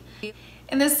pretty.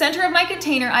 In the center of my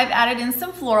container, I've added in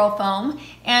some floral foam,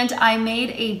 and I made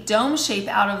a dome shape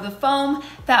out of the foam.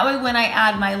 That way when I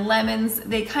add my lemons,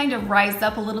 they kind of rise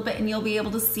up a little bit and you'll be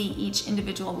able to see each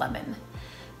individual lemon.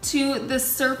 To the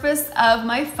surface of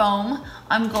my foam,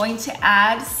 I'm going to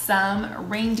add some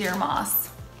reindeer moss.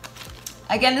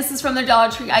 Again, this is from the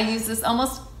Dollar Tree. I use this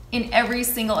almost in every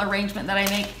single arrangement that I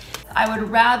make. I would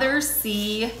rather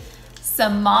see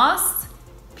some moss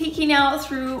peeking out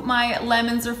through my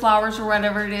lemons or flowers or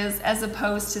whatever it is, as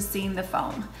opposed to seeing the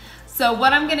foam. So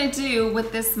what I'm gonna do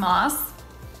with this moss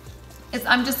is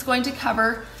I'm just going to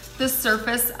cover the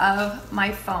surface of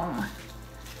my foam. I'm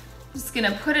just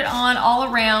gonna put it on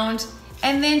all around,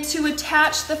 and then to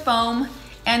attach the foam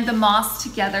and the moss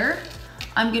together,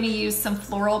 I'm gonna use some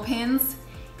floral pins.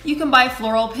 You can buy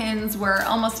floral pins where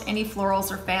almost any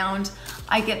florals are found.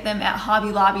 I get them at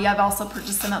Hobby Lobby. I've also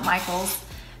purchased them at Michael's.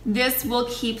 This will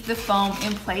keep the foam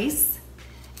in place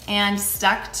and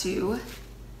stuck to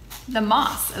the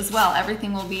moss as well.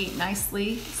 Everything will be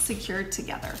nicely secured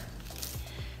together.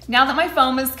 Now that my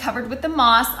foam is covered with the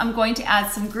moss, I'm going to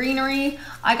add some greenery.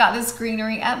 I got this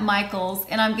greenery at Michael's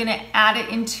and I'm gonna add it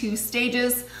in 2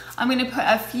 stages. I'm gonna put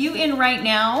a few in right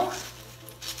now,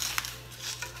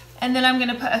 and then I'm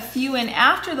gonna put a few in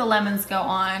after the lemons go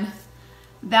on.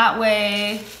 That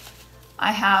way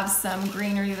I have some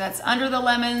greenery that's under the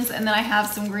lemons, and then I have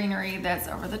some greenery that's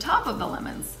over the top of the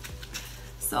lemons.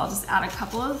 So I'll just add a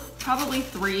couple of, probably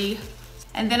 3,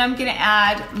 and then I'm gonna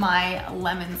add my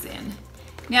lemons in.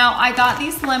 Now I got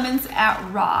these lemons at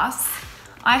Ross.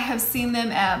 I have seen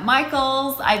them at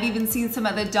Michael's. I've even seen some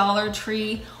at the Dollar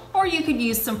Tree, or you could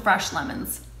use some fresh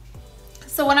lemons.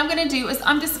 So what I'm gonna do is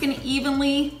I'm just gonna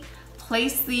evenly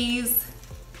place these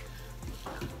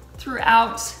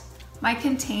throughout my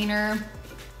container.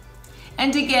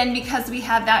 And again, because we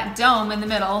have that dome in the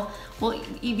middle, we'll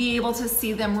be able to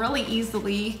see them really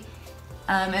easily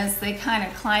as they kind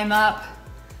of climb up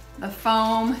the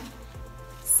foam.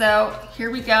 So here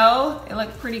we go. It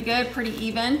looks pretty good, pretty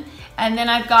even. And then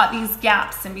I've got these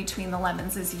gaps in between the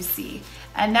lemons, as you see.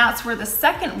 And that's where the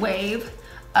second wave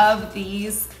of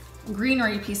these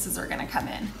greenery pieces are gonna come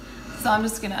in. So I'm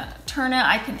just gonna turn it.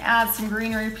 I can add some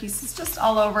greenery pieces just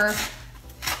all over.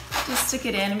 Just stick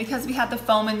it in, and because we have the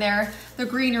foam in there, the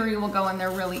greenery will go in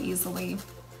there really easily.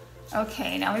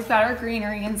 Okay, now we've got our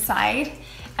greenery inside,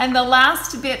 and the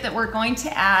last bit that we're going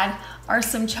to add are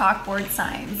some chalkboard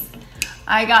signs.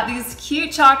 I got these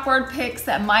cute chalkboard picks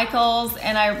at Michael's,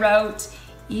 and I wrote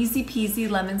easy peasy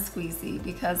lemon squeezy,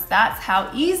 because that's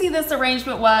how easy this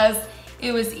arrangement was.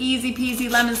 It was easy peasy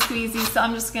lemon squeezy, so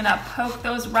I'm just gonna poke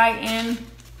those right in.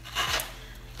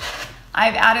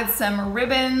 I've added some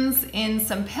ribbons in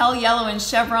some pale yellow and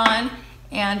chevron,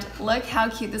 and look how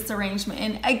cute this arrangement.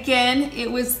 And again,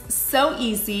 it was so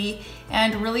easy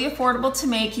and really affordable to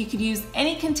make. You could use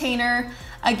any container,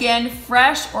 again,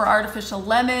 fresh or artificial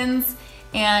lemons,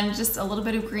 and just a little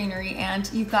bit of greenery, and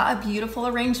you've got a beautiful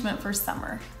arrangement for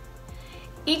summer.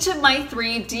 Each of my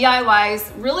 3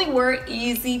 DIYs really were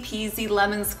easy peasy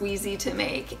lemon squeezy to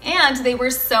make, and they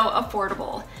were so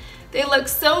affordable. They look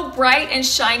so bright and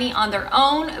shiny on their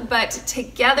own, but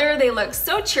together they look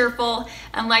so cheerful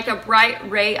and like a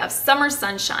bright ray of summer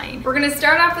sunshine. We're gonna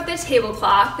start off with the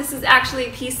tablecloth. This is actually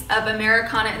a piece of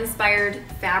Americana-inspired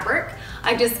fabric.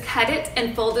 I just cut it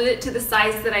and folded it to the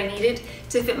size that I needed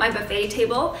to fit my buffet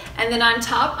table. And then on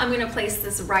top, I'm gonna place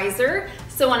this riser,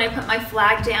 so when I put my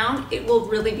flag down, it will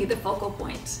really be the focal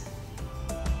point.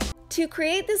 To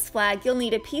create this flag, you'll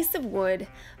need a piece of wood.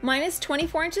 Mine is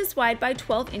 24 inches wide by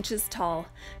 12 inches tall,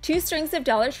 2 strings of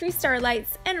Dollar Tree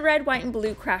starlights, and red, white, and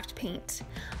blue craft paint.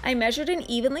 I measured and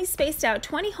evenly spaced out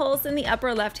 20 holes in the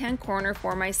upper left-hand corner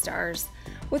for my stars.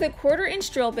 With a 1/4 inch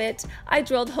drill bit, I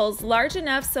drilled holes large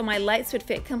enough so my lights would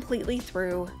fit completely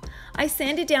through. I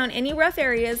sanded down any rough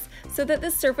areas so that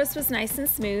the surface was nice and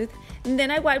smooth, and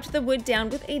then I wiped the wood down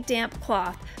with a damp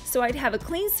cloth so I'd have a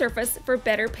clean surface for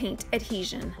better paint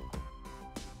adhesion.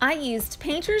 I used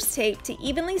painter's tape to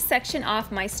evenly section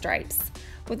off my stripes.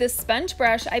 With a sponge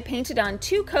brush, I painted on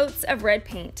 2 coats of red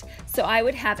paint, so I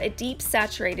would have a deep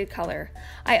saturated color.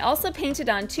 I also painted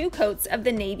on 2 coats of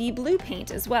the navy blue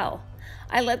paint as well.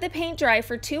 I let the paint dry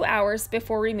for 2 hours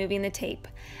before removing the tape.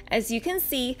 As you can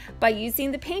see, by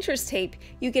using the painter's tape,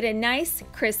 you get a nice,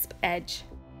 crisp edge.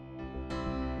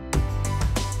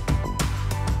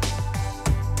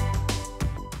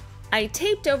 I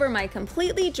taped over my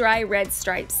completely dry red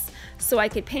stripes so I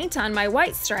could paint on my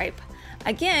white stripe.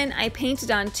 Again, I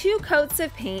painted on 2 coats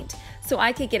of paint so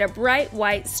I could get a bright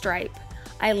white stripe.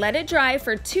 I let it dry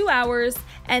for 2 hours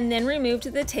and then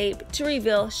removed the tape to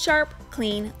reveal sharp,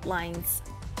 clean lines.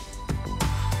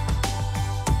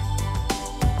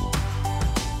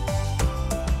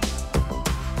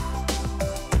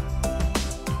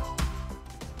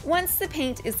 Once the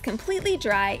paint is completely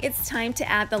dry, it's time to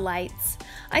add the lights.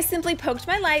 I simply poked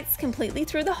my lights completely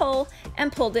through the hole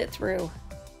and pulled it through.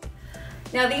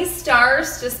 Now these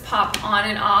stars just pop on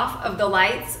and off of the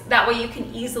lights. That way you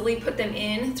can easily put them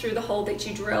in through the hole that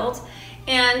you drilled.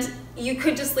 And you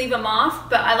could just leave them off,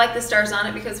 but I like the stars on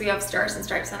it because we have stars and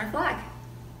stripes on our flag.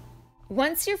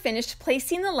 Once you're finished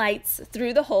placing the lights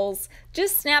through the holes,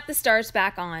 just snap the stars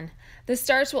back on. The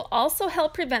stars will also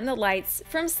help prevent the lights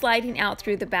from sliding out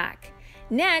through the back.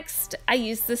 Next, I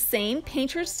used the same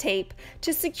painter's tape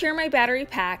to secure my battery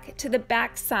pack to the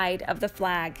back side of the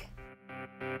flag.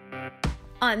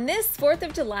 On this 4th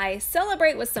of July,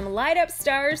 celebrate with some light up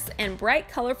stars and bright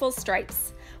colorful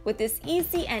stripes. With this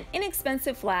easy and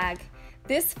inexpensive flag,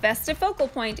 this festive focal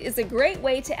point is a great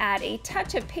way to add a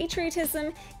touch of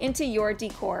patriotism into your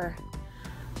decor.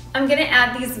 I'm gonna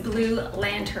add these blue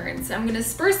lanterns. I'm gonna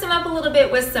spruce them up a little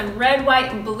bit with some red,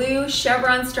 white, and blue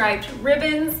chevron striped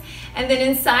ribbons. And then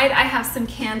inside I have some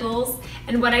candles.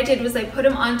 And what I did was I put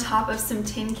them on top of some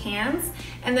tin cans,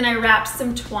 and then I wrapped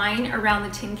some twine around the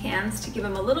tin cans to give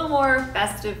them a little more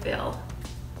festive feel.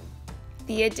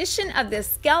 The addition of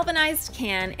this galvanized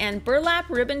can and burlap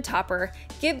ribbon topper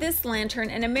give this lantern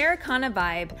an Americana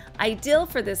vibe, ideal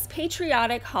for this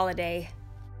patriotic holiday.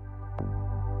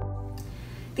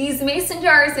 These mason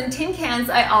jars and tin cans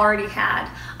I already had.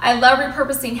 I love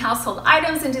repurposing household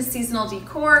items into seasonal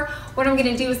decor. What I'm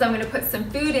gonna do is I'm gonna put some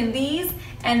food in these,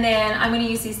 and then I'm gonna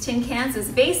use these tin cans as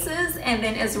bases and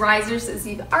then as risers, as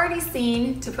you've already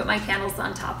seen, to put my candles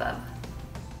on top of.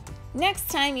 Next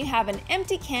time you have an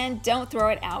empty can, don't throw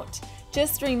it out.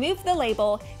 Just remove the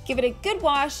label, give it a good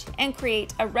wash, and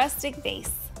create a rustic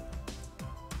vase.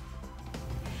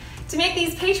 To make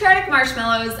these patriotic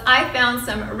marshmallows, I found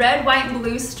some red, white, and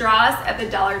blue straws at the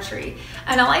Dollar Tree.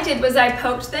 And all I did was I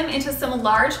poked them into some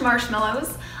large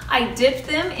marshmallows, I dipped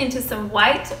them into some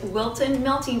white Wilton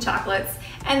melting chocolates,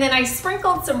 and then I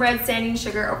sprinkled some red sanding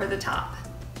sugar over the top.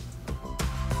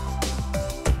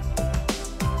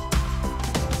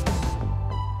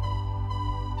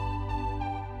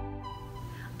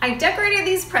 I decorated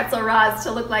these pretzel rods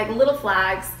to look like little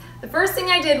flags. The first thing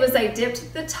I did was I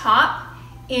dipped the top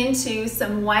into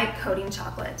some white coating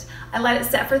chocolate. I let it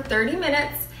set for 30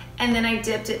 minutes, and then I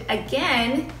dipped it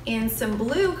again in some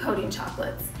blue coating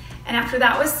chocolates. And after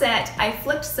that was set, I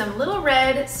flicked some little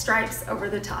red stripes over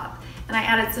the top, and I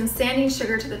added some sanding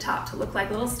sugar to the top to look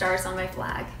like little stars on my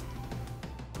flag.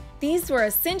 These were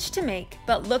a cinch to make,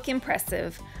 but look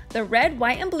impressive. The red,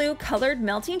 white, and blue colored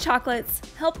melting chocolates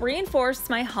help reinforce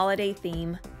my holiday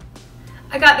theme.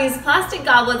 I got these plastic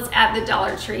goblets at the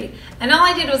Dollar Tree, and all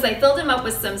I did was I filled them up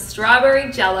with some strawberry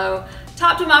jello,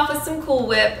 topped them off with some Cool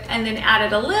Whip, and then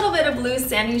added a little bit of blue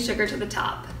sanding sugar to the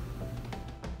top.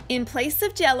 In place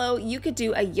of jello, you could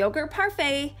do a yogurt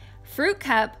parfait, fruit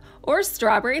cup, or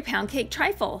strawberry pound cake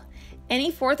trifle. Any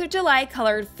 4th of July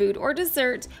colored food or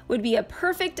dessert would be a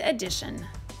perfect addition.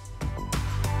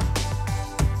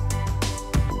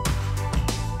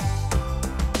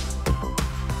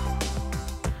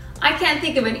 I can't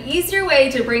think of an easier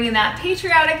way to bring in that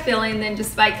patriotic feeling than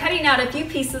just by cutting out a few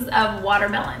pieces of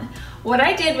watermelon. What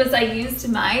I did was I used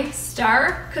my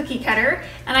star cookie cutter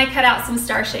and I cut out some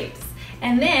star shapes.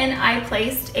 And then I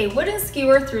placed a wooden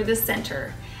skewer through the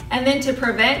center. And then to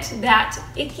prevent that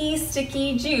icky,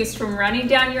 sticky juice from running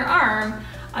down your arm,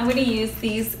 I'm going to use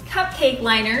these cupcake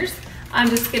liners. I'm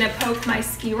just going to poke my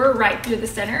skewer right through the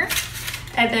center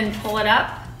and then pull it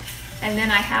up. And then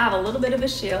I have a little bit of a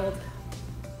shield.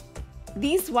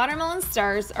 These watermelon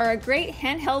stars are a great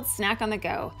handheld snack on the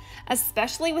go,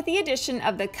 especially with the addition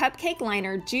of the cupcake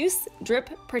liner juice drip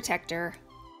protector.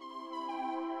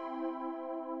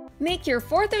 Make your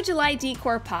 4th of July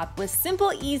decor pop with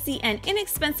simple, easy, and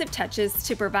inexpensive touches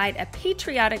to provide a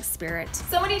patriotic spirit.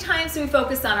 So many times we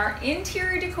focus on our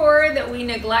interior decor that we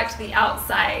neglect the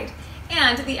outside.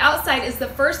 And the outside is the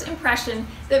first impression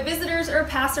that visitors or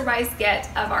passerbys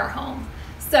get of our home.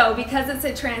 So because it's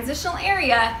a transitional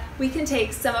area, we can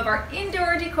take some of our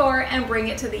indoor decor and bring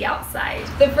it to the outside.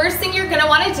 The first thing you're going to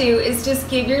want to do is just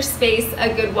give your space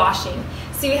a good washing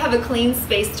so you have a clean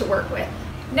space to work with.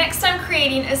 Next, I'm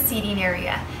creating a seating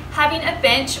area. Having a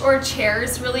bench or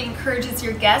chairs really encourages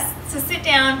your guests to sit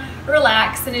down,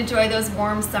 relax, and enjoy those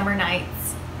warm summer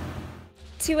nights.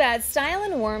 To add style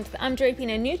and warmth, I'm draping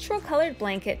a neutral colored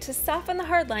blanket to soften the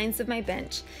hard lines of my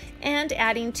bench and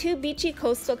adding 2 beachy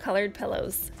coastal colored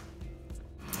pillows.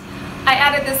 I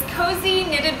added this cozy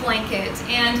knitted blanket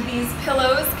and these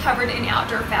pillows covered in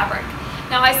outdoor fabric.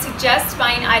 Now I suggest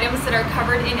buying items that are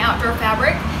covered in outdoor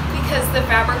fabric because the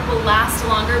fabric will last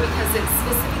longer because it's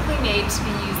specifically made to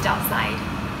be used outside.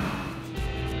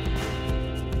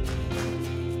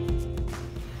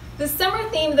 The summer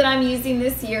theme that I'm using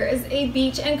this year is a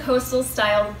beach and coastal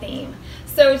style theme.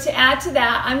 So to add to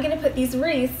that, I'm going to put these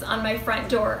wreaths on my front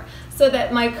door so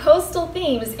that my coastal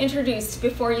theme is introduced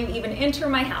before you even enter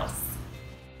my house.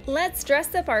 Let's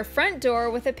dress up our front door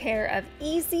with a pair of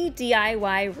easy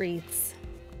DIY wreaths.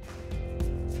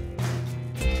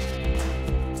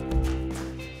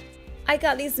 I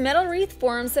got these metal wreath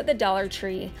forms at the Dollar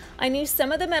Tree. I knew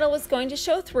some of the metal was going to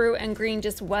show through and green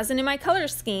just wasn't in my color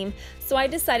scheme, so I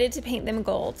decided to paint them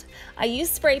gold. I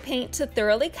used spray paint to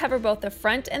thoroughly cover both the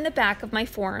front and the back of my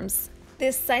forms.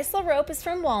 This sisal rope is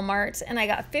from Walmart and I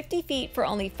got 50 feet for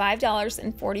only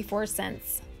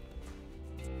 $5.44.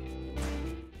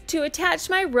 To attach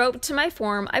my rope to my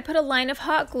form, I put a line of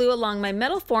hot glue along my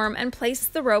metal form and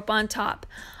placed the rope on top.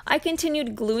 I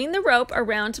continued gluing the rope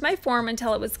around my form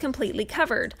until it was completely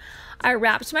covered. I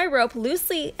wrapped my rope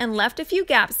loosely and left a few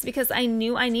gaps because I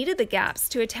knew I needed the gaps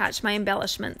to attach my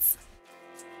embellishments.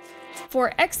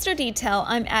 For extra detail,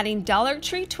 I'm adding Dollar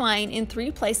Tree twine in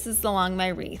 3 places along my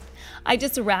wreath. I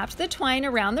just wrapped the twine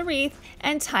around the wreath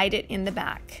and tied it in the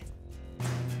back.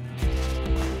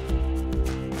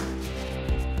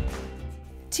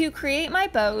 To create my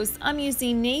bows, I'm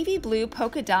using navy blue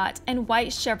polka dot and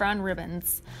white chevron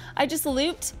ribbons. I just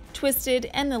looped, twisted,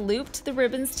 and then looped the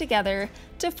ribbons together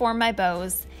to form my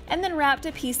bows, and then wrapped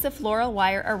a piece of floral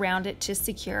wire around it to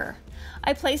secure.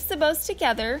 I placed the bows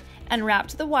together and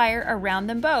wrapped the wire around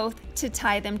them both to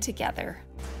tie them together.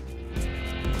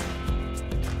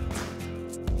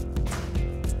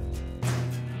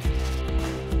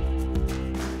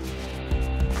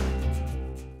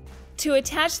 To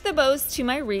attach the bows to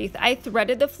my wreath, I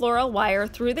threaded the floral wire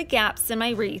through the gaps in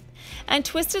my wreath and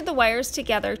twisted the wires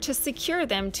together to secure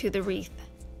them to the wreath.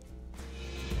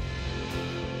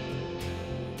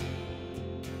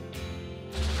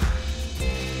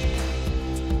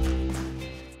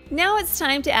 Now it's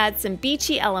time to add some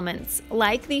beachy elements,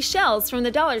 like these shells from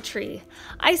the Dollar Tree.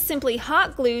 I simply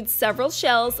hot glued several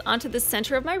shells onto the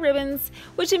center of my ribbons,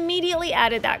 which immediately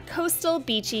added that coastal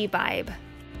beachy vibe.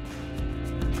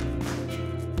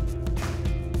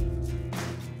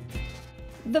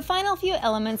 The final few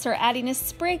elements are adding a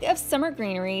sprig of summer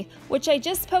greenery, which I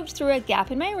just poked through a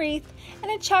gap in my wreath, and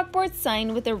a chalkboard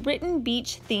sign with a written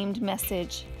beach-themed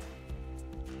message.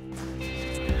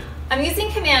 I'm using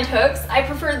command hooks. I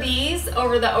prefer these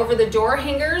over the door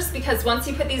hangers because once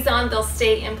you put these on, they'll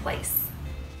stay in place.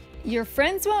 Your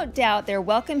friends won't doubt their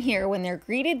welcome here when they're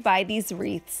greeted by these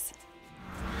wreaths.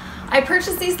 I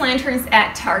purchased these lanterns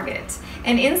at Target,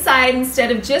 and inside, instead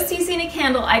of just using a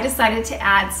candle, I decided to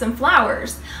add some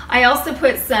flowers. I also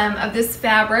put some of this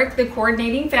fabric, the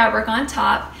coordinating fabric, on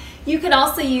top. You could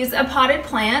also use a potted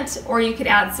plant, or you could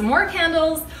add some more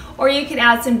candles, or you could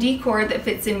add some decor that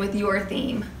fits in with your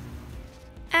theme.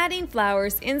 Adding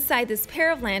flowers inside this pair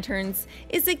of lanterns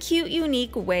is a cute,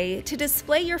 unique way to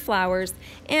display your flowers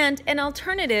and an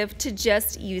alternative to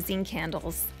just using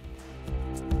candles.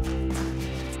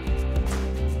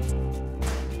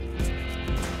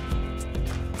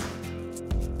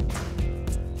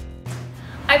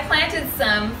 I planted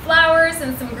some flowers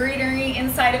and some greenery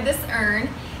inside of this urn,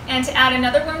 and to add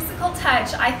another whimsical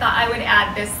touch, I thought I would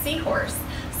add this seahorse.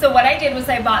 So what I did was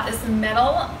I bought this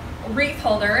metal wreath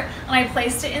holder and I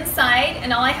placed it inside,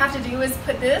 and all I have to do is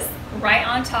put this right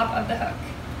on top of the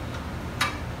hook.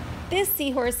 This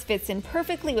seahorse fits in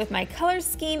perfectly with my color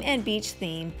scheme and beach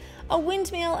theme. A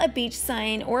windmill, a beach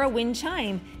sign, or a wind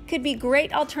chime could be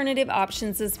great alternative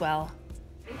options as well.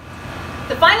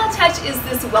 The final touch is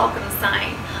this welcome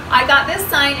sign. I got this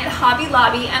sign at Hobby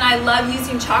Lobby, and I love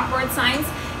using chalkboard signs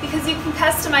because you can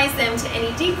customize them to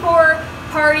any decor,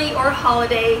 party, or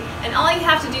holiday, and all you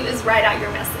have to do is write out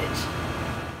your message.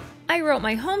 I wrote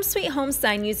my home sweet home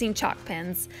sign using chalk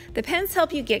pens. The pens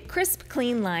help you get crisp,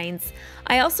 clean lines.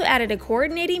 I also added a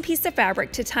coordinating piece of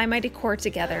fabric to tie my decor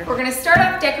together. We're gonna start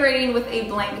off decorating with a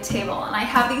blank table, and I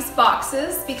have these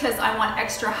boxes because I want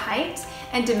extra height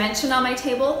and dimension on my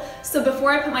table. So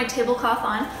before I put my tablecloth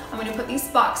on, I'm gonna put these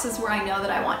boxes where I know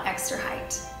that I want extra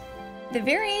height. The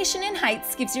variation in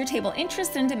heights gives your table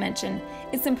interest and dimension.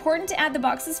 It's important to add the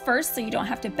boxes first so you don't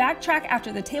have to backtrack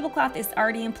after the tablecloth is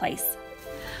already in place.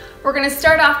 We're gonna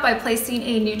start off by placing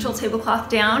a neutral tablecloth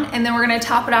down, and then we're gonna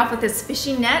top it off with this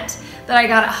fishing net that I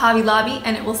got at Hobby Lobby,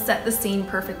 and it will set the scene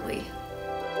perfectly.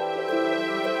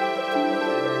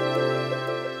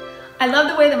 I love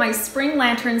the way that my spring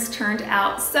lanterns turned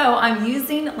out, so I'm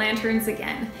using lanterns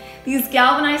again. These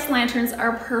galvanized lanterns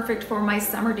are perfect for my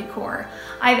summer decor.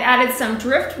 I've added some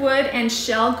driftwood and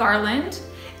shell garland,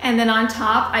 and then on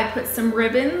top I put some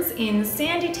ribbons in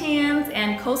sandy tans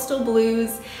and coastal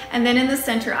blues, and then in the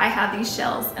center I have these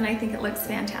shells, and I think it looks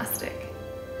fantastic.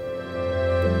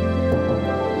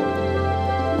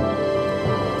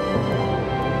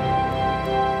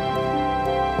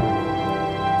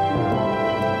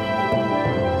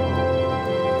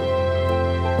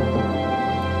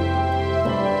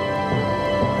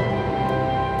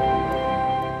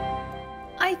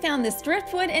 I found this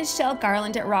driftwood and shell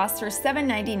garland at Ross for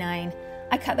 $7.99.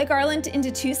 I cut the garland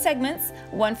into 2 segments,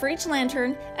 one for each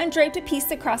lantern, and draped a piece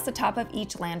across the top of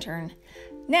each lantern.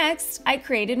 Next, I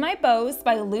created my bows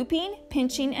by looping,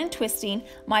 pinching, and twisting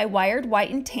my wired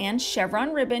white and tan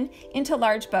chevron ribbon into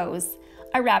large bows.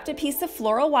 I wrapped a piece of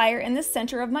floral wire in the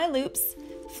center of my loops,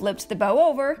 flipped the bow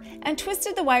over, and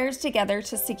twisted the wires together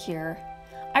to secure.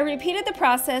 I repeated the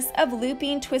process of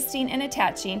looping, twisting, and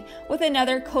attaching with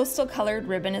another coastal colored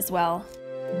ribbon as well.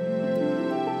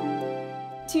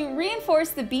 To reinforce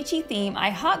the beachy theme, I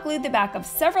hot glued the back of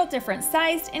several different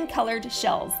sized and colored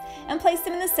shells and placed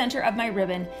them in the center of my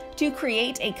ribbon to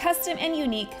create a custom and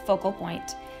unique focal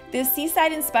point. This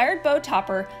seaside-inspired bow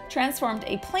topper transformed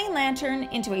a plain lantern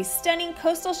into a stunning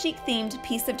coastal chic themed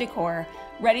piece of decor,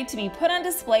 ready to be put on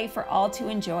display for all to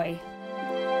enjoy.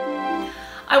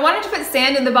 I wanted to put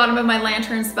sand in the bottom of my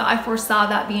lanterns, but I foresaw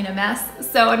that being a mess.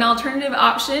 So an alternative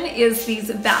option is these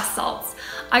bath salts.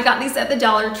 I got these at the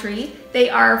Dollar Tree. They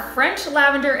are French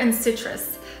lavender and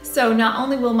citrus. So not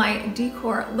only will my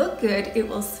decor look good, it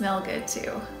will smell good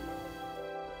too.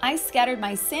 I scattered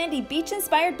my sandy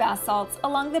beach-inspired bath salts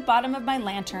along the bottom of my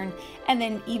lantern and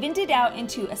then evened it out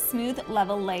into a smooth,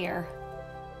 level layer.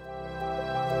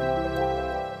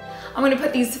 I'm going to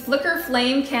put these flicker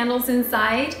flame candles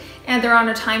inside, and they're on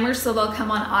a timer so they'll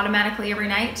come on automatically every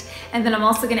night. And then I'm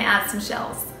also going to add some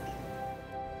shells.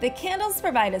 The candles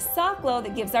provide a soft glow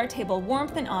that gives our table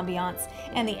warmth and ambiance,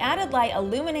 and the added light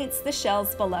illuminates the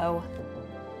shells below.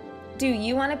 Do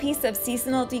you want a piece of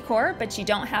seasonal decor but you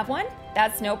don't have one?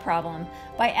 That's no problem.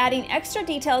 By adding extra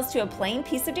details to a plain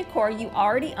piece of decor you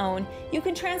already own, you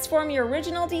can transform your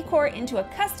original decor into a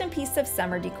custom piece of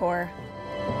summer decor.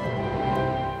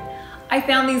 I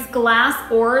found these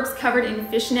glass orbs covered in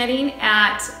fish netting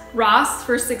at Ross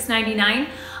for $6.99.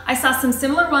 I saw some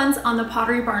similar ones on the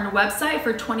Pottery Barn website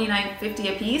for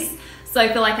 $29.50 a piece, so I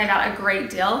feel like I got a great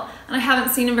deal. And I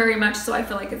haven't seen them very much, so I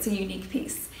feel like it's a unique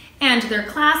piece. And they're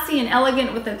classy and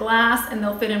elegant with the glass, and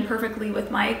they'll fit in perfectly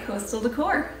with my coastal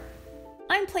decor.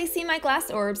 I'm placing my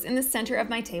glass orbs in the center of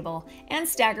my table and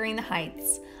staggering the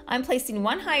heights. I'm placing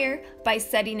one higher by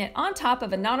setting it on top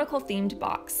of a nautical themed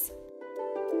box.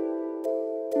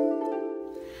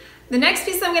 The next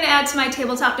piece I'm going to add to my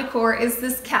tabletop decor is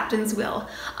this captain's wheel.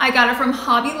 I got it from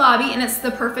Hobby Lobby and it's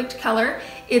the perfect color.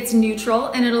 It's neutral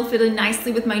and it'll fit in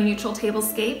nicely with my neutral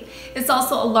tablescape. It's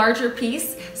also a larger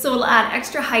piece, so it'll add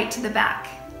extra height to the back.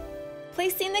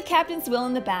 Placing the captain's wheel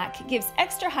in the back gives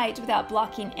extra height without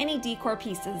blocking any decor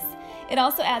pieces. It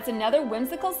also adds another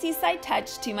whimsical seaside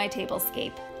touch to my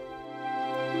tablescape.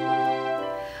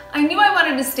 I knew I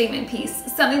wanted a statement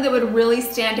piece, something that would really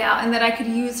stand out and that I could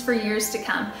use for years to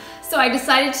come. So I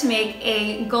decided to make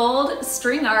a gold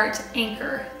string art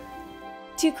anchor.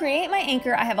 To create my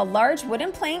anchor, I have a large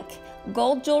wooden plank,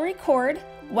 gold jewelry cord,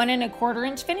 1 1/4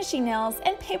 inch finishing nails,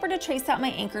 and paper to trace out my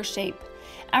anchor shape.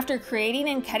 After creating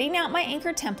and cutting out my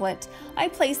anchor template, I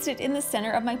placed it in the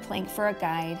center of my plank for a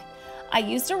guide. I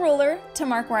used a ruler to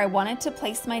mark where I wanted to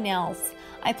place my nails.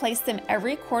 I placed them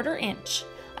every 1/4 inch.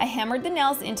 I hammered the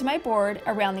nails into my board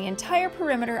around the entire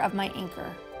perimeter of my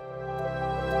anchor.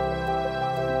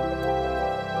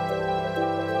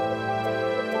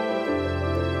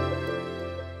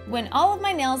 When all of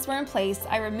my nails were in place,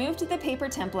 I removed the paper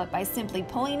template by simply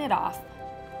pulling it off.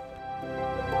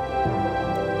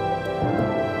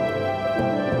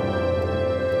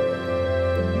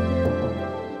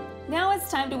 Now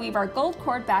it's time to weave our gold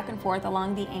cord back and forth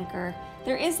along the anchor.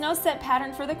 There is no set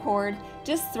pattern for the cord,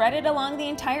 just thread it along the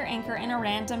entire anchor in a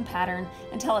random pattern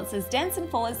until it's as dense and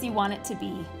full as you want it to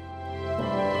be.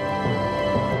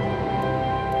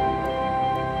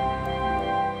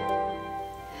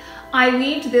 I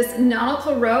weaved this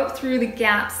nautical rope through the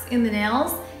gaps in the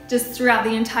nails, just throughout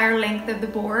the entire length of the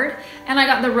board. And I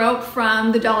got the rope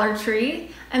from the Dollar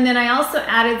Tree. And then I also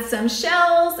added some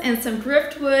shells and some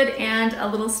driftwood and a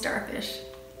little starfish.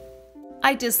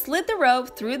 I just slid the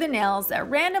rope through the nails at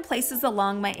random places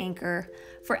along my anchor.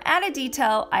 For added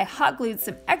detail, I hot glued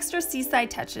some extra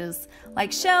seaside touches,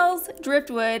 like shells,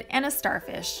 driftwood, and a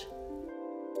starfish.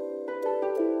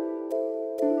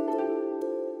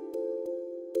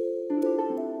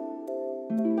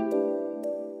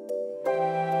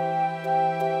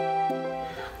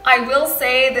 I will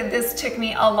say that this took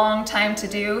me a long time to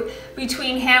do.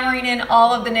 Between hammering in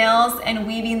all of the nails and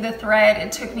weaving the thread,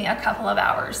 it took me a couple of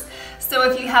hours. So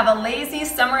if you have a lazy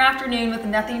summer afternoon with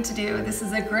nothing to do, this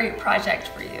is a great project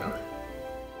for you.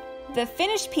 The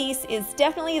finished piece is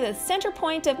definitely the center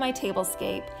point of my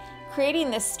tablescape. Creating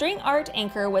this string art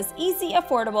anchor was easy,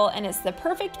 affordable, and it's the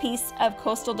perfect piece of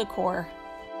coastal decor.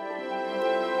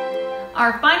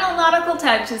 Our final nautical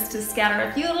touch is to scatter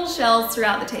a few little shells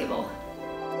throughout the table.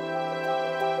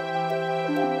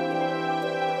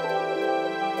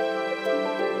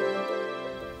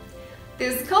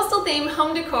 This coastal theme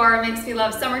home decor makes me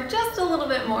love summer just a little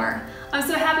bit more. I'm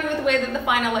so happy with the way that the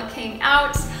final look came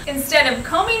out. Instead of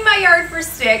combing my yard for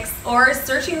sticks or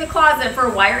searching the closet for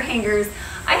wire hangers,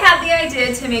 I had the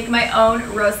idea to make my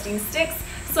own roasting sticks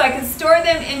so I can store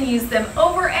them and use them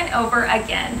over and over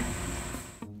again.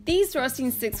 These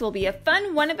roasting sticks will be a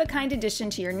fun one-of-a-kind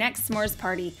addition to your next s'mores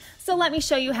party, so let me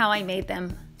show you how I made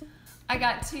them. I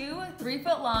got 2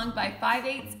 3-foot-long by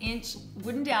 5/8 inch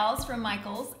wooden dowels from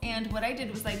Michael's, and what I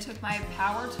did was I took my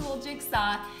power tool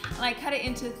jigsaw and I cut it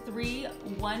into 3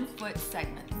 1-foot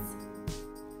segments.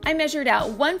 I measured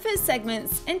out 1-foot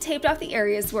segments and taped off the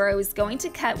areas where I was going to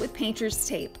cut with painter's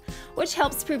tape, which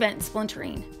helps prevent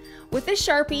splintering. With a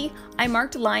Sharpie, I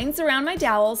marked lines around my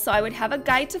dowel so I would have a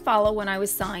guide to follow when I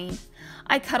was sawing.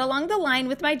 I cut along the line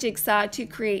with my jigsaw to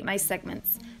create my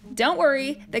segments. Don't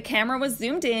worry, the camera was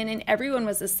zoomed in and everyone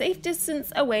was a safe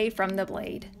distance away from the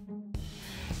blade.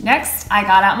 Next, I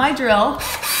got out my drill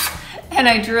and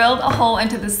I drilled a hole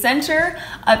into the center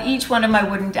of each one of my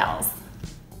wooden dowels.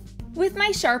 With my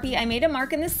Sharpie, I made a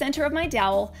mark in the center of my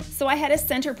dowel so I had a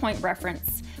center point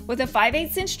reference. With a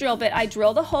 5/8 inch drill bit, I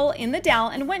drilled a hole in the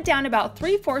dowel and went down about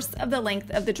 3/4 of the length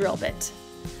of the drill bit.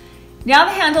 Now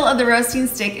the handle of the roasting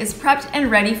stick is prepped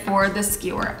and ready for the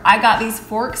skewer. I got these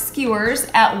fork skewers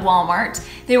at Walmart.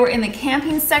 They were in the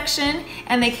camping section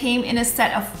and they came in a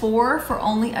set of 4 for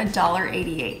only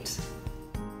 $1.88.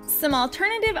 Some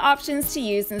alternative options to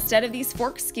use instead of these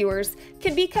fork skewers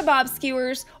could be kebab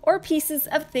skewers or pieces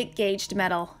of thick gauged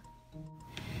metal.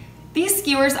 These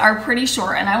skewers are pretty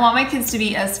short and I want my kids to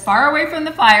be as far away from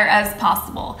the fire as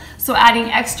possible. So adding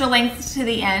extra length to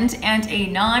the end and a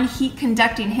non-heat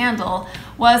conducting handle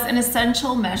was an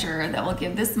essential measure that will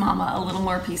give this mama a little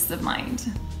more peace of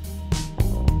mind.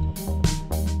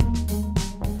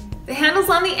 The handles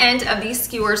on the end of these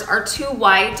skewers are too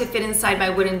wide to fit inside my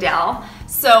wooden dowel.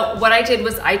 So what I did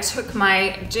was I took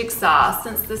my jigsaw,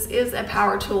 since this is a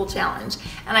power tool challenge,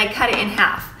 and I cut it in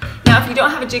half. Now if you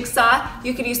don't have a jigsaw,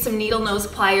 you could use some needle nose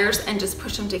pliers and just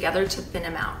push them together to thin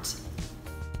them out.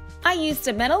 I used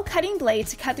a metal cutting blade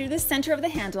to cut through the center of the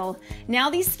handle. Now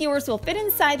these skewers will fit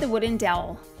inside the wooden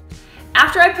dowel.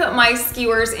 After I put my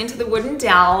skewers into the wooden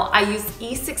dowel, I used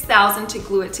E6000 to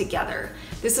glue it together.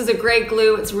 This is a great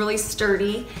glue, it's really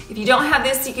sturdy. If you don't have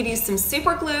this, you could use some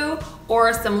super glue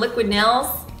or some liquid nails.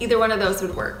 Either one of those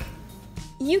would work.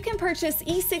 You can purchase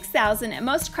E6000 at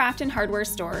most craft and hardware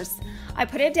stores. I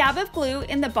put a dab of glue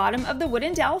in the bottom of the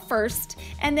wooden dowel first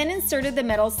and then inserted the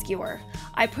metal skewer.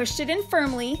 I pushed it in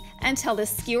firmly until the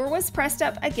skewer was pressed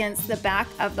up against the back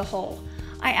of the hole.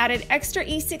 I added extra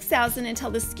E6000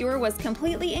 until the skewer was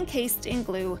completely encased in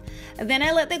glue. Then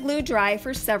I let the glue dry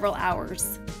for several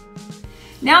hours.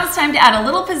 Now it's time to add a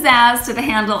little pizzazz to the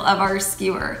handle of our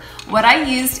skewer. What I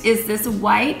used is this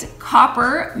white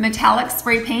copper metallic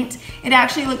spray paint. It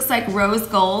actually looks like rose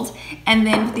gold. And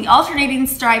then with the alternating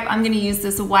stripe, I'm going to use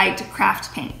this white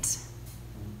craft paint.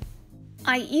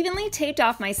 I evenly taped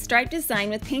off my stripe design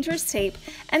with painter's tape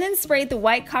and then sprayed the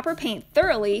white copper paint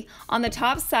thoroughly on the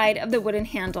top side of the wooden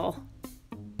handle.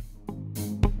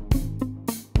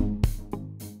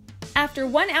 After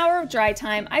 1 hour of dry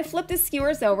time, I flipped the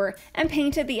skewers over and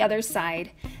painted the other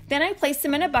side. Then I placed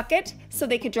them in a bucket so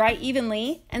they could dry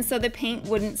evenly and so the paint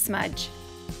wouldn't smudge.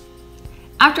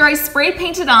 After I spray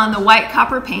painted on the white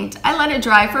copper paint, I let it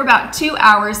dry for about 2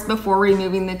 hours before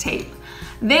removing the tape.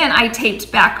 Then I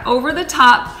taped back over the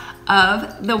top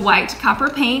of the white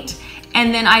copper paint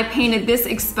and then I painted this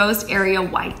exposed area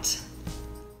white.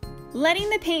 Letting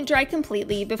the paint dry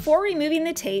completely before removing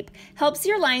the tape helps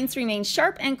your lines remain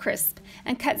sharp and crisp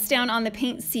and cuts down on the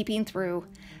paint seeping through.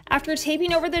 After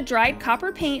taping over the dried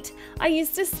copper paint, I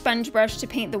used a sponge brush to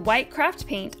paint the white craft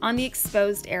paint on the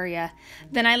exposed area.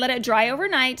 Then I let it dry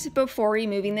overnight before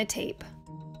removing the tape.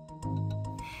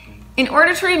 In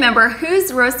order to remember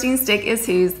whose roasting stick is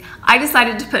whose, I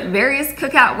decided to put various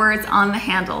cookout words on the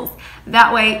handles.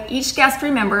 That way, each guest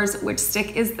remembers which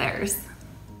stick is theirs.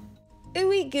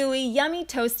 Ooey gooey, yummy,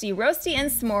 toasty, roasty, and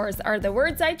s'mores are the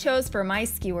words I chose for my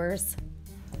skewers.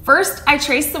 First, I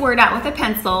traced the word out with a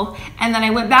pencil, and then I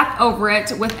went back over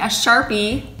it with a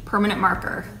Sharpie permanent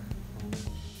marker.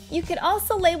 You could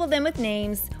also label them with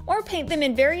names or paint them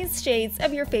in various shades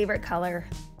of your favorite color.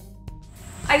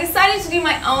 I decided to do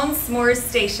my own s'mores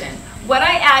station. What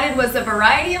I added was a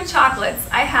variety of chocolates.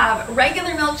 I have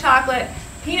regular milk chocolate,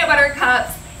 peanut butter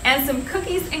cups, and some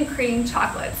cookies and cream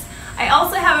chocolates. I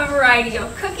also have a variety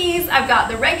of cookies. I've got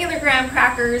the regular graham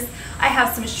crackers, I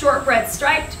have some shortbread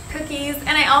striped cookies, and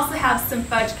I also have some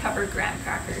fudge covered graham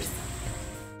crackers.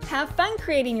 Have fun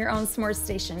creating your own s'mores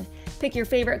station. Pick your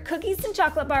favorite cookies and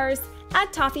chocolate bars,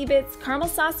 add toffee bits, caramel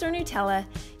sauce, or Nutella.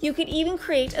 You could even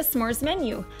create a s'mores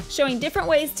menu, showing different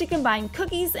ways to combine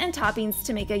cookies and toppings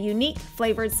to make a unique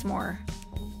flavored s'more.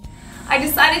 I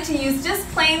decided to use just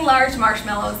plain large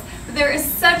marshmallows, but there is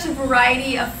such a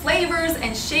variety of flavors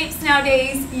and shapes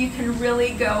nowadays, you can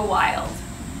really go wild.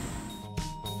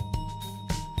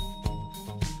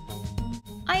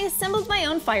 I assembled my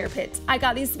own fire pit. I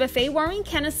got these buffet warming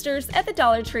canisters at the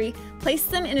Dollar Tree,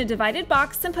 placed them in a divided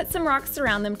box and put some rocks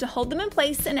around them to hold them in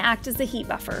place and act as a heat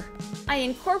buffer. I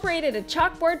incorporated a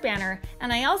chalkboard banner,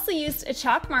 and I also used a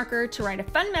chalk marker to write a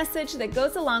fun message that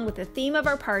goes along with the theme of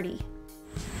our party.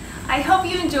 I hope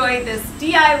you enjoyed this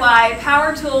DIY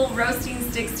power tool roasting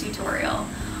sticks tutorial.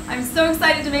 I'm so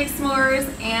excited to make s'mores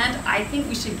and I think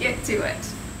we should get to it.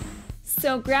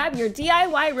 So grab your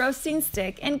DIY roasting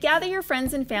stick and gather your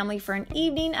friends and family for an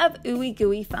evening of ooey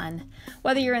gooey fun.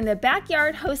 Whether you're in the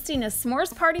backyard hosting a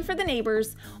s'mores party for the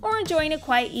neighbors or enjoying a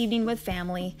quiet evening with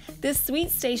family, this sweet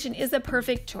station is a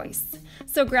perfect choice.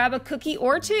 So grab a cookie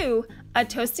or two, a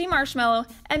toasty marshmallow,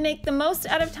 and make the most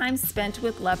out of time spent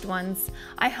with loved ones.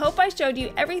 I hope I showed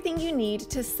you everything you need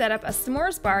to set up a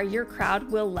s'mores bar your crowd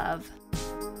will love.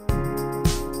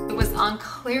 It was on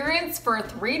clearance for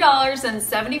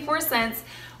 $3.74,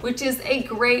 which is a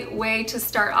great way to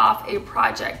start off a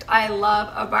project. I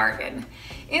love a bargain.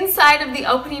 Inside of the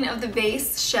opening of the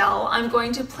base shell, I'm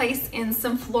going to place in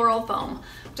some floral foam.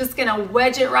 I'm just gonna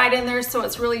wedge it right in there so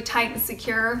it's really tight and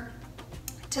secure.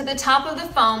 To the top of the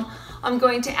foam, I'm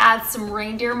going to add some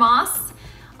reindeer moss.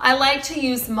 I like to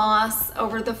use moss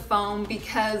over the foam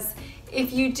because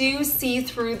if you do see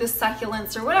through the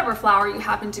succulents or whatever flower you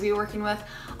happen to be working with,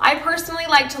 I personally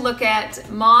like to look at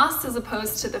moss as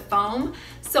opposed to the foam.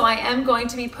 So I am going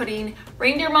to be putting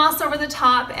reindeer moss over the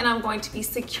top and I'm going to be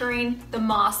securing the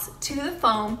moss to the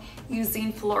foam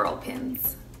using floral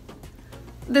pins.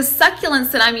 The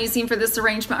succulents that I'm using for this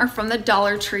arrangement are from the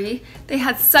Dollar Tree. They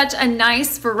had such a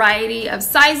nice variety of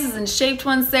sizes and shaped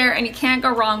ones there, and you can't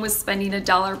go wrong with spending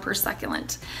 $1 per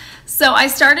succulent. So I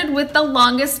started with the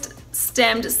longest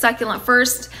stemmed succulent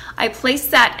first. I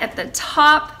placed that at the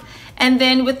top, and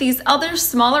then with these other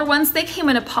smaller ones, they came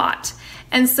in a pot.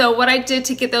 And so what I did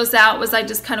to get those out was I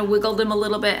just kind of wiggled them a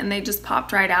little bit and they just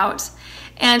popped right out.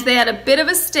 And they had a bit of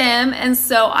a stem, and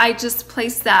so I just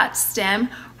placed that stem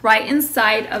right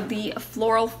inside of the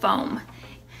floral foam.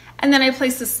 And then I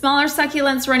placed the smaller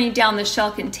succulents running down the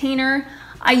shell container.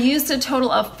 I used a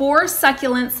total of 4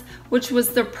 succulents, which was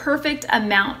the perfect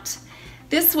amount.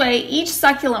 This way, each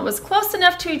succulent was close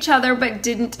enough to each other but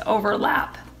didn't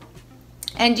overlap.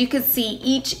 And you could see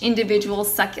each individual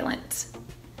succulent.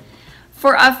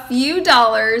 For a few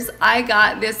dollars, I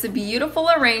got this beautiful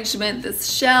arrangement,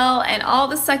 this shell and all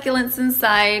the succulents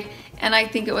inside, and I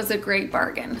think it was a great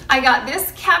bargain. I got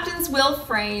this captain's wheel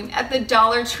frame at the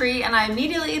Dollar Tree, and I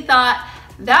immediately thought,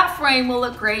 that frame will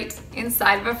look great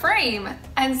inside of a frame.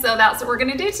 And so that's what we're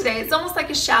gonna do today. It's almost like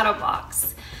a shadow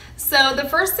box. So the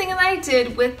first thing that I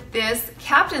did with this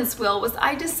captain's wheel was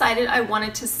I decided I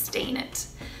wanted to stain it.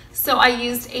 So I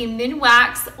used a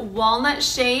Min-Wax walnut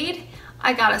shade.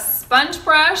 I got a sponge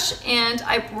brush and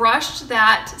I brushed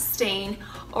that stain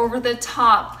over the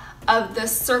top of the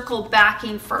circle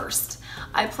backing first.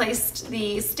 I placed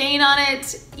the stain on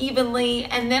it evenly,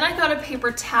 and then I got a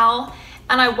paper towel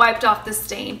and I wiped off the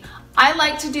stain. I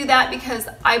like to do that because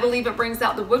I believe it brings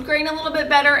out the wood grain a little bit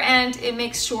better, and it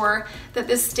makes sure that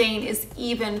this stain is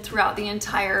even throughout the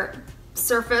entire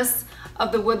surface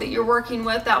of the wood that you're working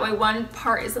with. That way one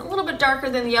part isn't a little bit darker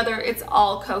than the other, it's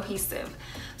all cohesive.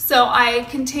 So I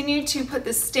continued to put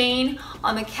the stain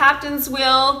on the captain's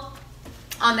wheel,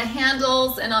 on the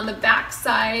handles, and on the back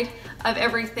side of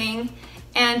everything.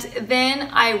 And then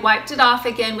I wiped it off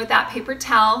again with that paper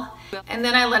towel, and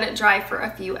then I let it dry for a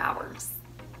few hours.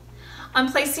 I'm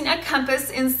placing a compass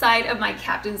inside of my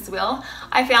captain's wheel.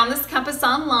 I found this compass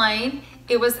online.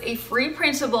 It was a free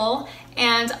printable,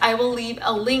 and I will leave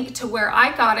a link to where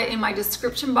I got it in my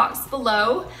description box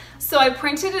below. So I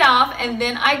printed it off, and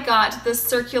then I got the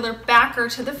circular backer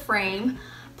to the frame,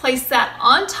 placed that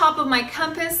on top of my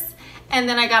compass, and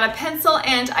then I got a pencil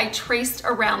and I traced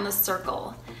around the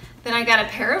circle. Then I got a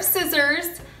pair of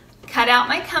scissors, cut out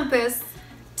my compass.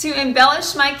 To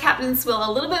embellish my captain's wheel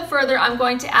a little bit further, I'm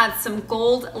going to add some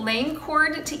gold lane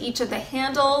cord to each of the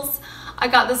handles. I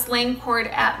got this lane cord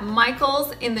at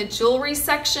Michael's in the jewelry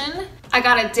section. I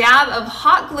got a dab of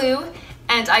hot glue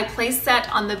and I placed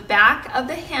that on the back of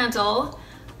the handle,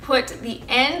 put the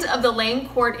end of the lane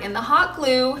cord in the hot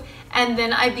glue, and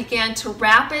then I began to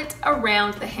wrap it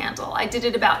around the handle. I did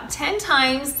it about 10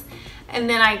 times, and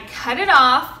then I cut it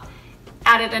off,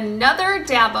 added another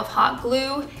dab of hot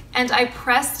glue, and I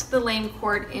pressed the lane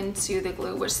cord into the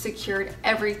glue, which secured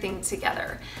everything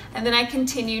together. And then I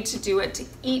continued to do it to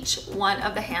each one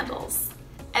of the handles.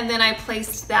 And then I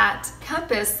placed that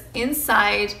compass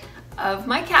inside of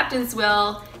my captain's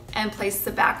wheel and placed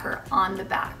the backer on the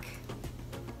back.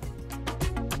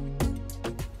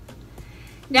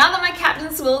 Now that my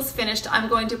captain's wheel is finished, I'm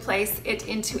going to place it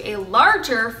into a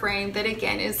larger frame that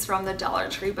again is from the Dollar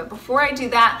Tree. But before I do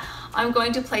that, I'm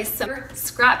going to place some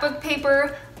scrapbook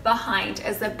paper behind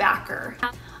as a backer.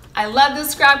 I love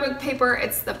this scrapbook paper.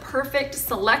 It's the perfect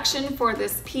selection for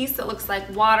this piece. It looks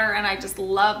like water, and I just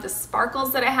love the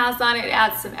sparkles that it has on it. It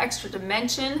adds some extra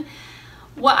dimension.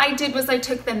 What I did was I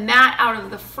took the mat out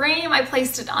of the frame, I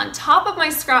placed it on top of my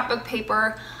scrapbook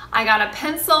paper, I got a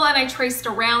pencil and I traced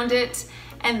around it,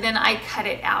 and then I cut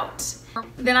it out.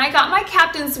 Then I got my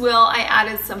captain's wheel, I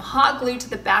added some hot glue to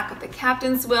the back of the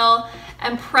captain's wheel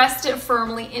and pressed it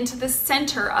firmly into the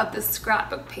center of the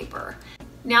scrapbook paper.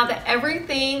 Now that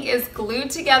everything is glued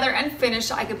together and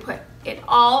finished, I could put it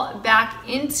all back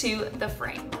into the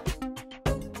frame.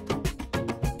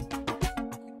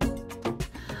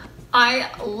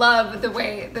 I love the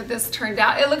way that this turned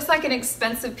out. It looks like an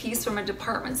expensive piece from a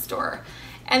department store.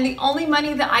 And the only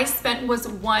money that I spent was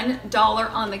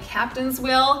 $1 on the captain's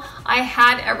wheel. I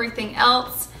had everything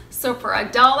else. So for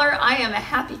 $1, I am a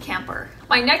happy camper.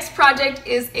 My next project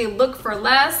is a look for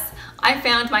less. I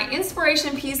found my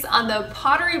inspiration piece on the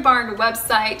Pottery Barn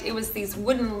website. It was these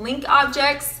wooden link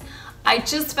objects. I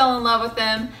just fell in love with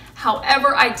them.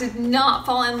 However, I did not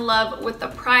fall in love with the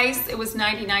price. It was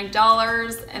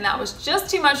 $99, and that was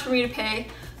just too much for me to pay.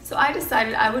 So I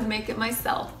decided I would make it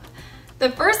myself.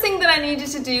 The first thing that I needed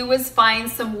to do was find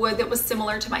some wood that was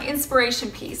similar to my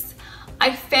inspiration piece.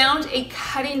 I found a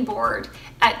cutting board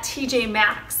at TJ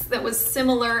Maxx that was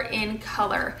similar in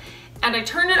color. And I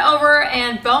turned it over,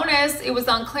 and bonus, it was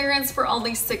on clearance for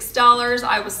only $6.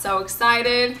 I was so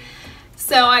excited.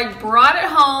 So I brought it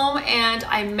home and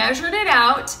I measured it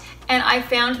out, and I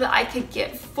found that I could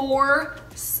get 4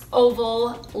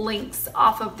 oval links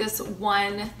off of this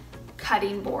one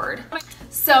cutting board.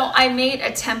 So I made a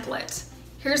template.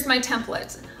 Here's my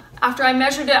template. After I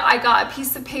measured it, I got a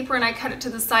piece of paper and I cut it to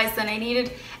the size that I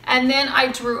needed, and then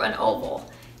I drew an oval.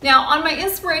 Now on my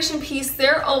inspiration piece,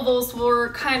 their ovals were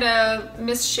kind of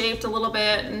misshaped a little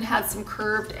bit and had some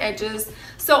curved edges,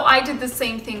 so I did the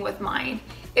same thing with mine.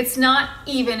 It's not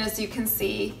even, as you can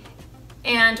see,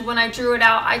 and when I drew it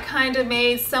out, I kind of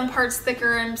made some parts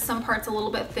thicker and some parts a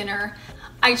little bit thinner.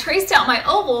 I traced out my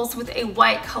ovals with a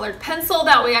white colored pencil,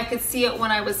 that way I could see it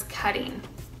when I was cutting.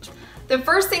 The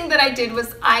first thing that I did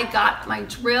was I got my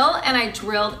drill and I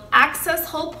drilled access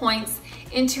hole points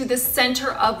into the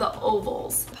center of the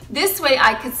ovals. This way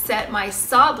I could set my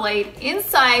saw blade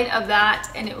inside of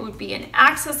that and it would be an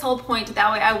access hole point.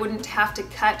 That way I wouldn't have to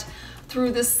cut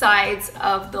through the sides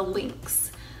of the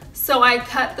links. So I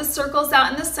cut the circles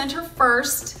out in the center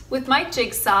first with my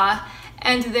jigsaw,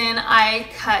 and then I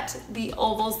cut the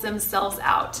ovals themselves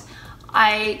out.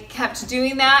 I kept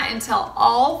doing that until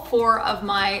all 4 of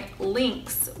my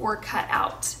links were cut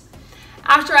out.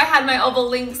 After I had my oval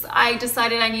links, I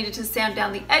decided I needed to sand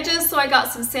down the edges, so I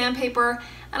got some sandpaper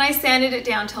and I sanded it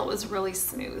down till it was really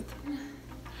smooth.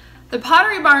 The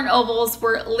Pottery Barn ovals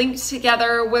were linked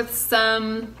together with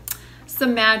some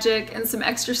magic and some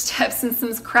extra steps and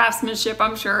some craftsmanship,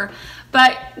 I'm sure.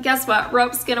 But guess what?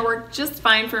 Rope's gonna work just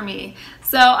fine for me.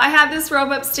 So I have this rope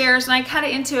upstairs and I cut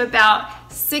it into about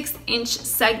 6-inch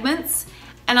segments,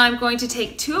 and I'm going to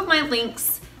take 2 of my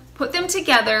links, put them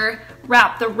together,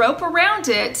 wrap the rope around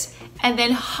it, and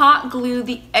then hot glue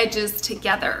the edges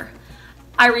together.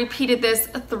 I repeated this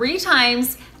 3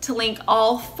 times to link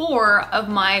all 4 of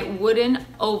my wooden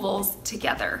ovals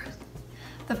together.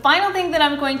 The final thing that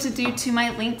I'm going to do to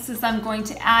my links is I'm going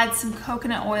to add some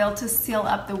coconut oil to seal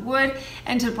up the wood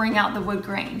and to bring out the wood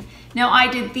grain. Now I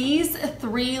did these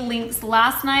 3 links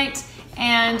last night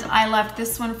and I left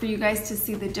this one for you guys to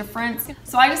see the difference.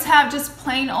 So I just have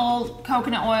plain old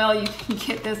coconut oil. You can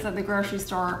get this at the grocery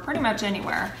store, pretty much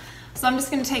anywhere. So I'm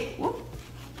just gonna take,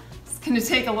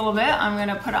 take a little bit. I'm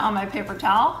gonna put it on my paper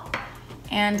towel,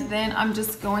 and then I'm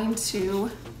just going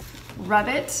to rub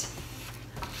it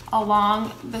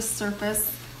along the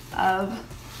surface of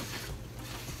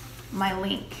my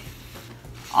link,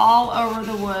 all over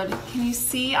the wood. Can you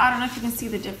see? I don't know if you can see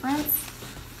the difference.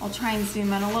 I'll try and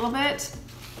zoom in a little bit,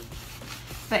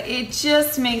 but it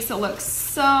just makes it look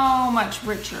so much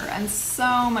richer and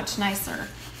so much nicer.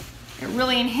 It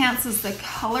really enhances the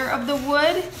color of the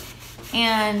wood,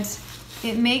 and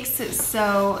it makes it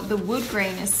so the wood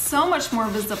grain is so much more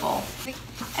visible,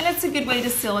 and it's a good way to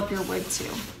seal up your wood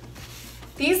too.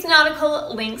 These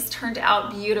nautical links turned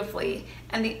out beautifully,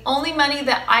 and the only money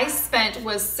that I spent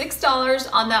was $6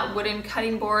 on that wooden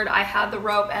cutting board. I had the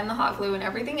rope and the hot glue and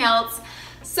everything else,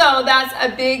 so that's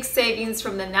a big savings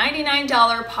from the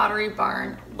 $99 Pottery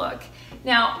Barn look.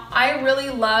 Now, I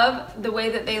really love the way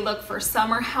that they look for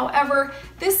summer. However,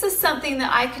 this is something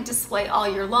that I could display all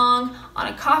year long on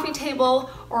a coffee table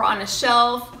or on a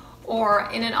shelf or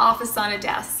in an office on a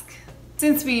desk.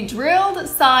 Since we drilled,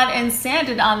 sawed, and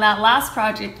sanded on that last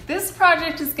project, this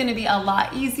project is going to be a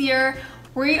lot easier.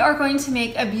 We are going to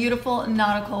make a beautiful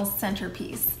nautical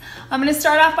centerpiece. I'm going to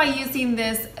start off by using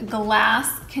this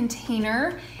glass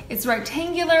container. It's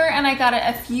rectangular and I got it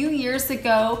a few years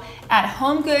ago at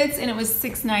Home Goods and it was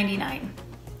 $6.99.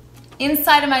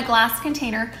 Inside of my glass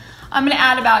container, I'm going to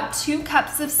add about 2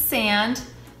 cups of sand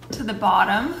to the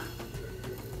bottom.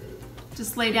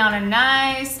 Just lay down a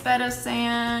nice bed of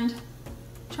sand.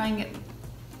 Try and get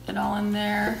it all in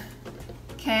there.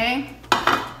 Okay,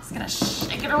 just gonna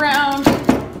shake it around.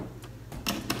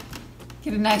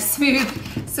 Get a nice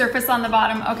smooth surface on the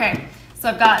bottom. Okay, so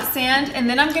I've got sand, and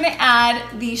then I'm gonna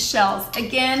add these shells.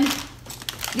 Again,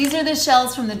 these are the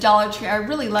shells from the Dollar Tree. I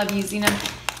really love using them.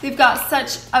 They've got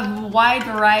such a wide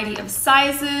variety of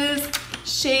sizes,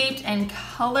 shaped and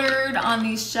colored on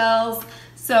these shells.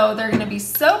 So they're gonna be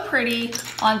so pretty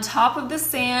on top of the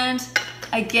sand.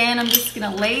 Again, I'm just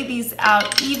gonna lay these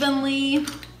out evenly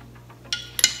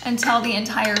until the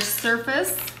entire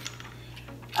surface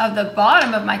of the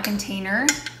bottom of my container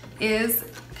is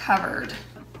covered.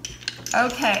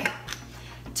 Okay,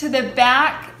 to the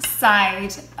back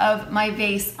side of my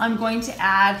vase, I'm going to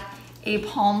add a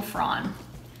palm frond.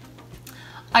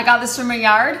 I got this from my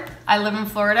yard. I live in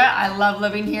Florida. I love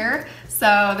living here.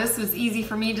 So this was easy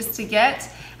for me just to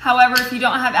get. However, if you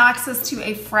don't have access to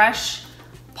a fresh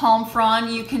palm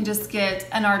frond, you can just get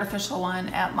an artificial one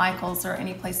at Michael's or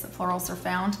any place that florals are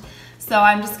found. So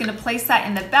I'm just gonna place that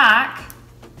in the back,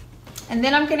 and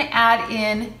then I'm gonna add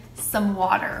in some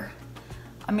water.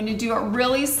 I'm gonna do it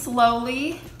really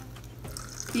slowly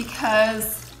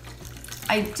because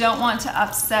I don't want to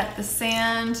upset the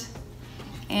sand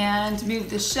and move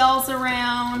the shells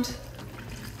around.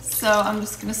 So I'm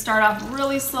just gonna start off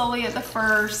really slowly at the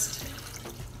first,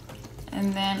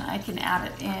 and then I can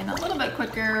add it in a little bit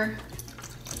quicker.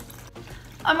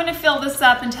 I'm gonna fill this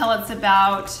up until it's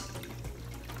about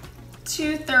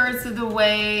 2/3 of the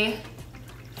way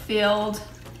filled.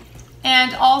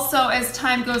 And also, as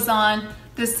time goes on,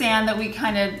 the sand that we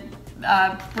kind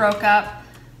of broke up,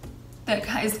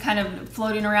 that is kind of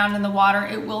floating around in the water,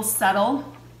 it will settle.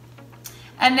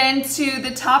 And then to the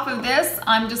top of this,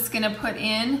 I'm just gonna put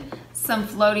in some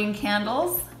floating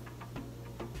candles.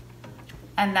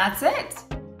 And that's it.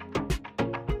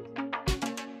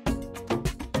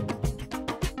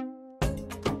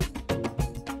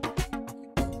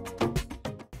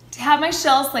 To have my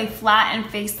shells lay flat and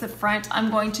face the front, I'm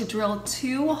going to drill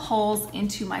 2 holes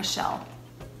into my shell.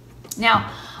 Now,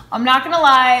 I'm not gonna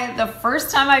lie, the first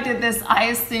time I did this, I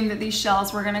assumed that these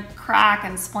shells were gonna crack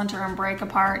and splinter and break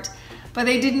apart, but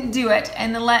they didn't do it.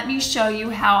 And then let me show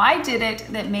you how I did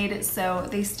it that made it so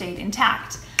they stayed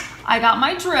intact. I got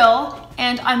my drill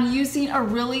and I'm using a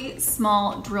really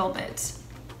small drill bit.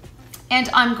 And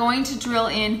I'm going to drill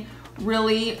in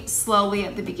really slowly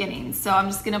at the beginning. So I'm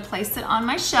just gonna place it on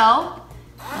my shell.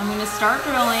 I'm gonna start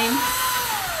drilling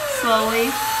slowly.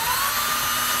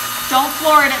 Don't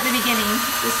floor it at the beginning,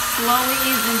 just slowly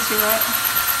ease into it.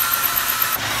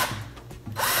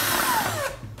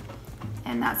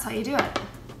 And that's how you do it.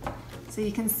 So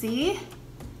you can see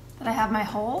that I have my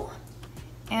hole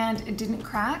and it didn't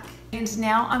crack. And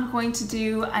now I'm going to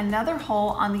do another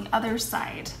hole on the other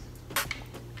side,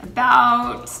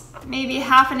 about maybe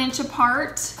 1/2 inch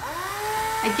apart.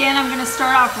 Again, I'm gonna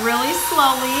start off really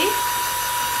slowly.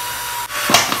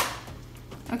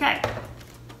 Okay.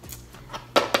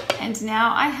 And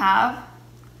now I have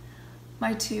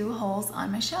my 2 holes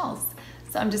on my shells.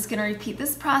 So I'm just gonna repeat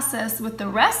this process with the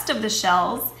rest of the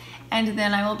shells, and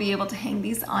then I will be able to hang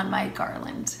these on my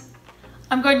garland.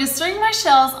 I'm going to string my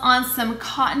shells on some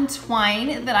cotton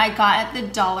twine that I got at the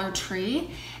Dollar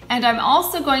Tree, and I'm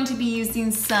also going to be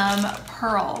using some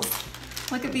pearls.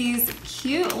 Look at these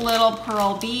cute little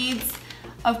pearl beads.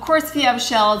 Of course, if you have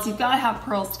shells, you've got to have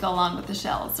pearls to go along with the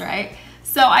shells, right?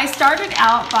 So I started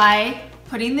out by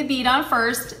putting the bead on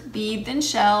first, bead then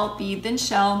shell, bead then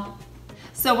shell.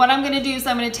 So what I'm gonna do is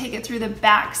I'm gonna take it through the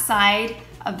back side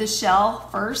of the shell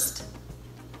first,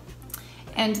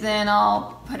 and then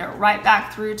I'll put it right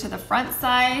back through to the front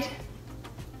side,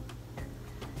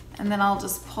 and then I'll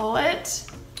just pull it.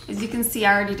 As you can see,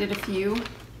 I already did a few.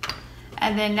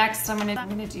 And then next I'm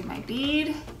gonna do my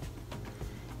bead,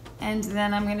 and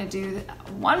then I'm gonna do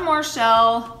 1 more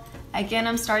shell. Again,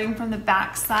 I'm starting from the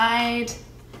back side,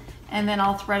 and then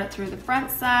I'll thread it through the front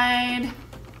side.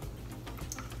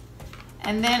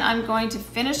 And then I'm going to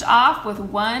finish off with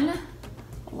 1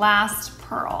 last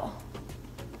pearl.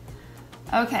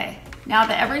 Okay, now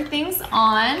that everything's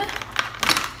on,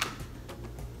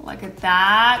 look at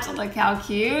that, look how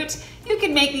cute. You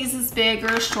can make these as big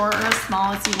or as short or as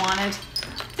small as you wanted.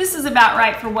 This is about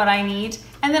right for what I need.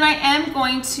 And then I am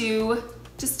going to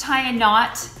just tie a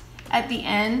knot at the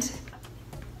end.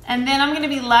 And then I'm gonna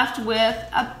be left with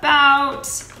about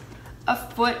 1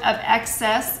 foot of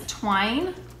excess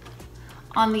twine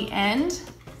on the end.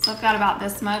 So I've got about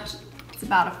this much, it's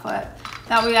about 1 foot.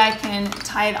 That way I can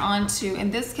tie it onto,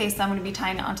 in this case, I'm gonna be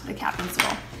tying it onto the capping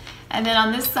spool. And then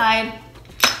on this side,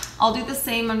 I'll do the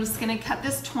same. I'm just gonna cut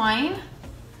this twine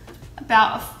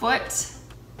about 1 foot,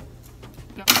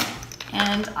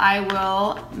 and I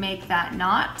will make that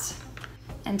knot.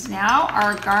 And now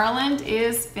our garland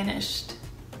is finished.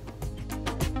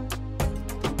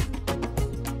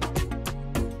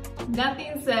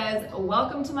 Nothing says,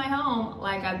 welcome to my home,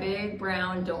 like a big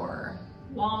brown door.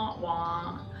 Wah,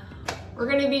 wah. We're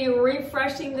gonna be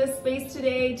refreshing this space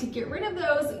today to get rid of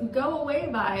those go away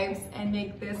vibes and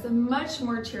make this much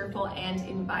more cheerful and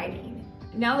inviting.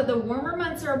 Now that the warmer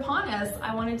months are upon us,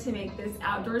 I wanted to make this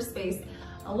outdoor space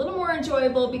a little more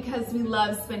enjoyable because we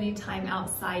love spending time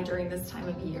outside during this time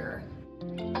of year.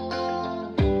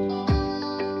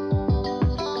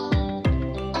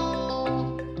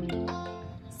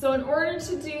 So in order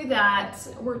to do that,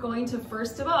 we're going to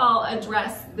first of all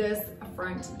address this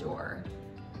front door.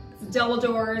 It's double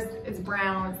doors, it's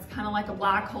brown, it's kind of like a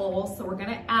black hole, so we're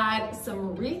gonna add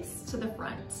some wreaths to the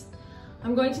front.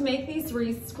 I'm going to make these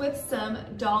wreaths with some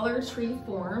Dollar Tree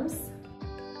forms.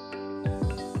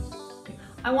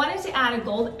 I wanted to add a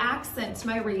gold accent to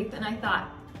my wreath, and I thought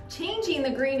changing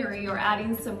the greenery or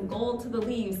adding some gold to the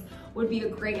leaves would be a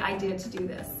great idea to do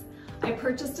this. I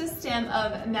purchased a stem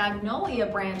of magnolia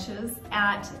branches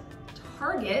at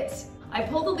Target. I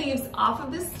pulled the leaves off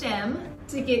of the stem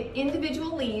to get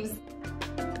individual leaves.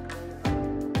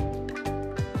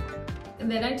 And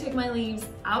then I took my leaves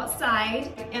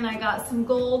outside and I got some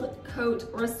gold coat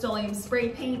Rust-Oleum spray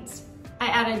paint. I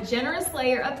added a generous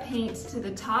layer of paint to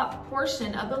the top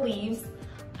portion of the leaves.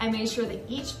 I made sure that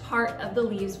each part of the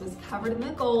leaves was covered in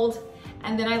the gold,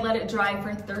 and then I let it dry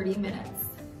for 30 minutes.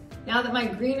 Now that my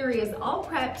greenery is all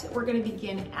prepped, we're going to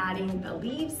begin adding the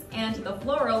leaves and the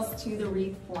florals to the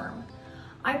wreath form.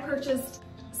 I purchased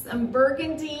some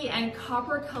burgundy and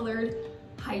copper colored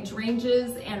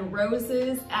hydrangeas and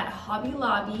roses at Hobby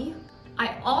Lobby.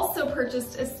 I also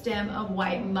purchased a stem of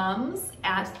white mums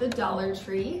at the Dollar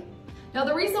Tree. Now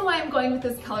the reason why I'm going with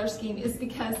this color scheme is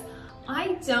because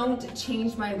I don't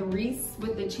change my wreaths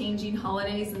with the changing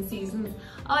holidays and seasons.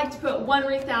 I like to put one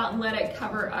wreath out and let it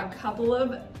cover a couple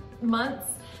of months.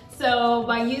 So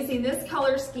by using this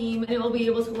color scheme, it will be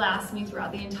able to last me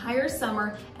throughout the entire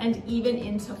summer and even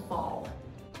into fall.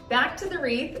 Back to the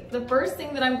wreath, the first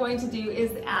thing that I'm going to do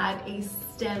is add a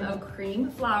stem of cream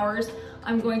flowers.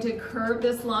 I'm going to curve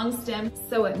this long stem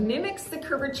so it mimics the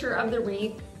curvature of the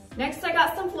wreath. Next, I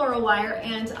got some floral wire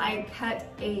and I cut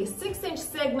a 6-inch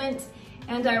segment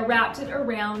and I wrapped it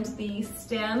around the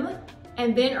stem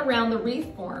and then around the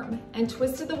wreath form and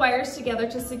twisted the wires together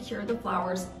to secure the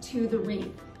flowers to the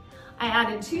wreath. I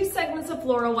added 2 segments of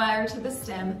floral wire to the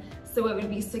stem so it would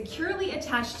be securely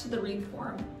attached to the wreath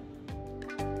form.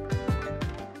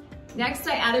 Next,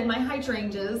 I added my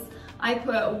hydrangeas. I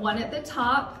put one at the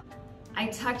top. I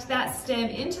tucked that stem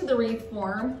into the wreath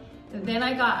form. Then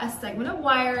I got a segment of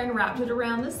wire and wrapped it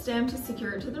around the stem to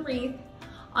secure it to the wreath.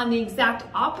 On the exact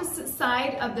opposite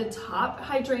side of the top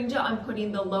hydrangea, I'm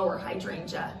putting the lower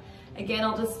hydrangea. Again,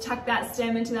 I'll just tuck that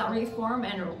stem into that wreath form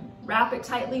and wrap it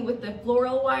tightly with the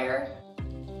floral wire.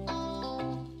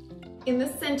 In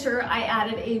the center, I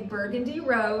added a burgundy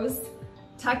rose,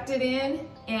 tucked it in,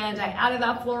 and I added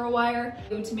that floral wire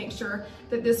to make sure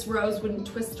that this rose wouldn't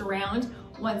twist around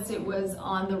once it was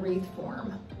on the wreath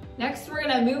form. Next, we're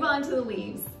gonna move on to the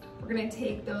leaves. We're gonna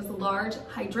take those large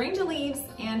hydrangea leaves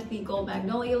and the gold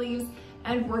magnolia leaves,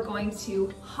 and we're going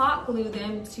to hot glue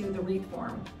them to the wreath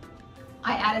form.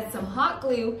 I added some hot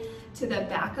glue to the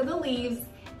back of the leaves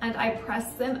and I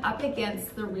pressed them up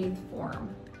against the wreath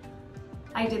form.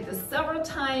 I did this several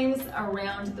times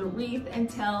around the wreath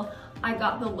until I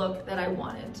got the look that I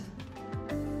wanted.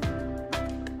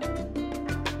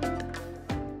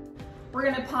 We're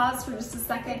gonna pause for just a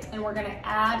second and we're gonna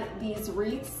add these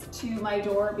wreaths to my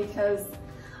door because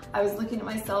I was looking at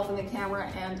myself in the camera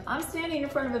and I'm standing in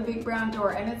front of a big brown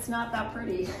door and it's not that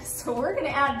pretty. So we're gonna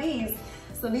add these.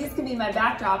 So these can be my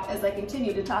backdrop as I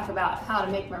continue to talk about how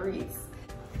to make my wreaths.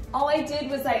 All I did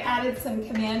was I added some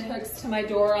command hooks to my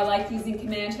door. I like using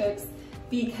command hooks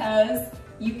because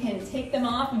you can take them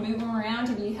off and move them around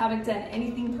and you haven't done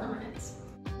anything permanent.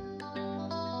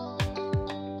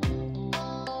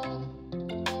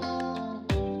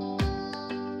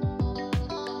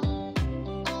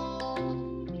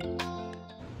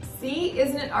 See,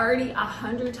 isn't it already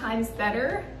 100 times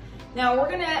better? Now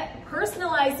we're gonna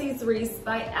personalize these wreaths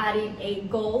by adding a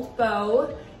gold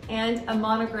bow and a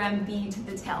monogram bead to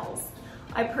the tails.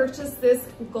 I purchased this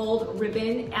gold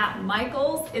ribbon at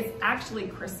Michael's. It's actually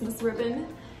Christmas ribbon,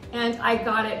 and I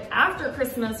got it after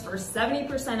Christmas for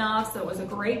 70% off, so it was a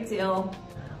great deal.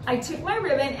 I took my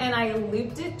ribbon and I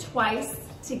looped it twice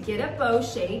to get a bow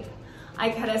shape. I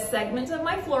cut a segment of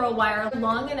my floral wire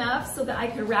long enough so that I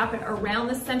could wrap it around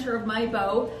the center of my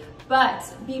bow, but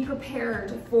be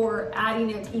prepared for adding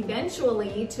it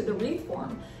eventually to the wreath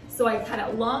form. So I cut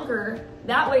it longer,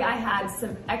 that way I had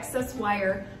some excess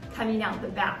wire coming out the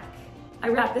back. I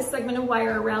wrapped this segment of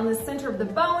wire around the center of the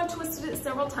bow and twisted it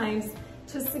several times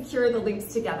to secure the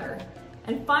loops together.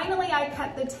 And finally, I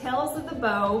cut the tails of the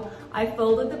bow. I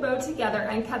folded the bow together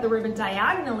and cut the ribbon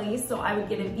diagonally so I would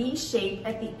get a V shape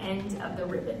at the end of the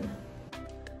ribbon.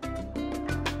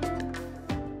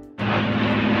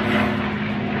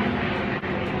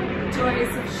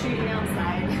 Joys of shooting outside.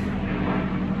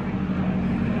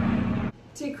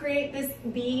 To create this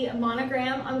bee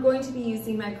monogram, I'm going to be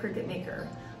using my Cricut Maker.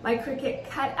 My Cricut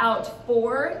cut out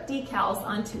 4 decals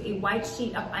onto a white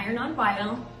sheet of iron-on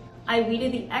vinyl. I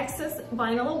weeded the excess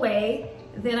vinyl away,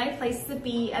 then I placed the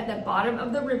bee at the bottom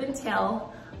of the ribbon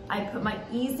tail. I put my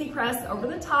easy press over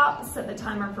the top, set the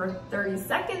timer for 30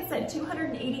 seconds at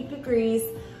 280 degrees,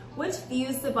 which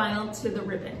fused the vinyl to the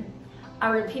ribbon. I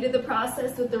repeated the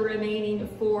process with the remaining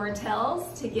 4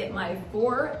 tails to get my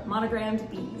 4 monogrammed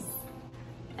bees.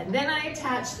 And then I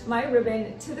attached my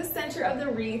ribbon to the center of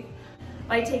the wreath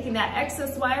by taking that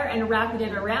excess wire and wrapping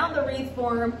it around the wreath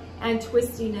form and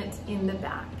twisting it in the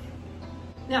back.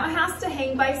 Now it has to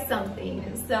hang by something,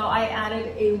 so I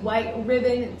added a white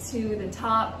ribbon to the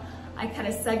top. I cut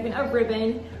a segment of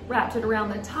ribbon, wrapped it around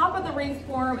the top of the wreath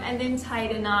form, and then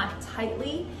tied a knot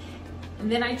tightly. And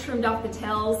then I trimmed off the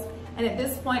tails. And at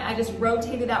this point, I just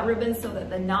rotated that ribbon so that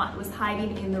the knot was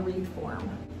hiding in the wreath form.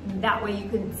 And that way you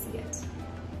couldn't see it.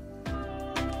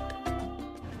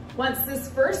 Once this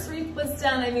first wreath was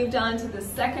done, I moved on to the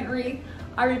second wreath.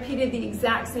 I repeated the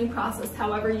exact same process.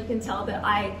 However, you can tell that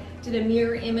I did a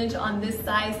mirror image on this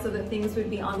side so that things would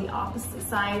be on the opposite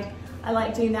side. I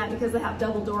like doing that because I have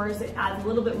double doors. It adds a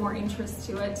little bit more interest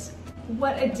to it.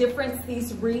 What a difference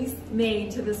these wreaths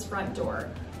made to this front door.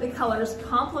 The colors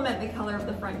complement the color of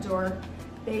the front door.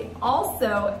 They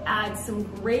also add some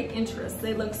great interest.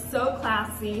 They look so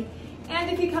classy. And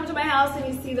if you come to my house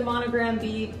and you see the monogram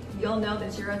bee, you'll know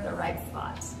that you're at the right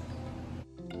spot.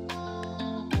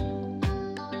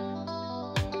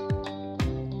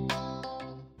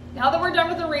 Now that we're done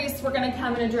with the wreaths, we're gonna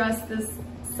come and address this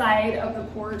side of the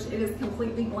porch. It is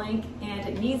completely blank and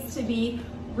it needs to be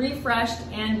refreshed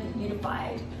and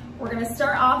beautified. We're gonna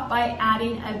start off by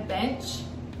adding a bench.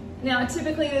 Now,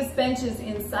 typically this bench is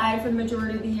inside for the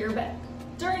majority of the year, but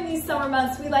during these summer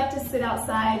months, we like to sit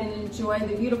outside and enjoy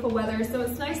the beautiful weather, so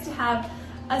it's nice to have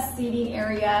a seating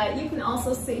area. You can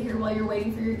also sit here while you're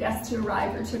waiting for your guests to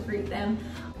arrive or to greet them.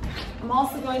 I'm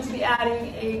also going to be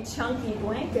adding a chunky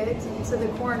blanket to the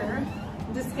corner.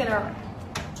 I'm just gonna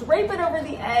drape it over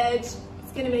the edge.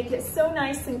 It's gonna make it so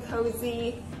nice and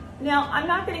cozy. Now, I'm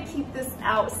not gonna keep this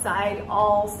outside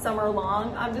all summer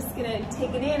long. I'm just gonna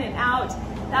take it in and out.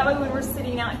 That way when we're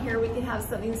sitting out here, we can have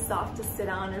something soft to sit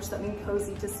on or something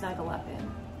cozy to snuggle up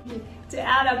in. To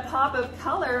add a pop of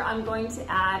color, I'm going to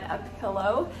add a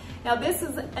pillow. Now this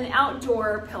is an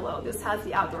outdoor pillow. This has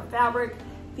the outdoor fabric.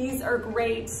 These are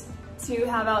great to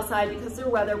have outside because they're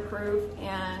weatherproof,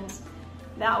 and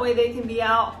that way they can be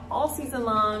out all season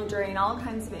long during all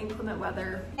kinds of inclement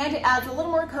weather. And it adds a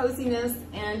little more coziness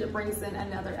and it brings in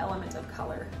another element of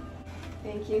color.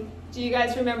 Thank you. Do you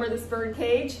guys remember this bird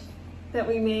cage that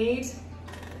we made?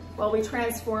 Well, we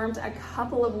transformed a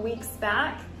couple of weeks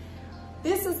back.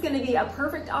 This is going to be a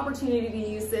perfect opportunity to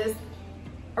use this.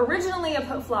 Originally I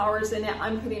put flowers in it.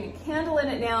 I'm putting a candle in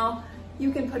it now.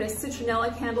 You can put a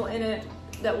citronella candle in it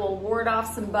that will ward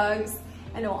off some bugs,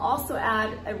 and it will also add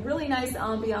a really nice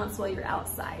ambiance while you're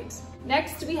outside.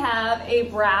 Next, we have a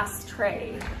brass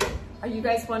tray. Are you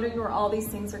guys wondering where all these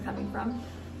things are coming from?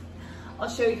 I'll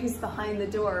show you who's behind the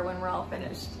door when we're all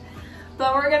finished.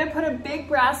 But we're gonna put a big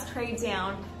brass tray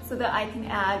down so that I can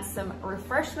add some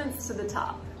refreshments to the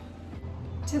top.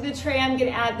 To the tray, I'm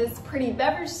gonna add this pretty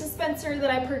beverage dispenser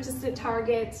that I purchased at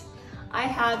Target. I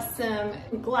have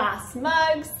some glass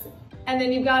mugs, and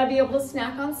then you've got to be able to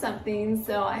snack on something.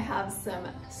 So I have some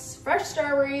fresh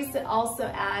strawberries that also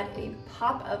add a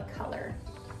pop of color.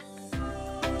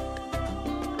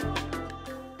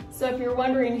 So if you're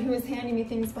wondering who is handing me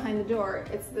things behind the door,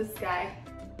 it's this guy.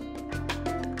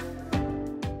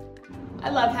 I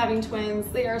love having twins.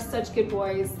 They are such good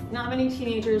boys. Not many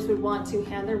teenagers would want to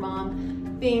hand their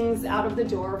mom things out of the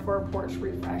door for a porch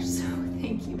refresh. So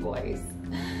thank you, boys.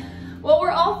 Well, we're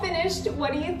all finished.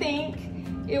 What do you think?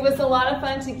 It was a lot of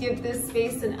fun to give this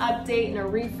space an update and a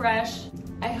refresh.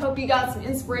 I hope you got some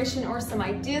inspiration or some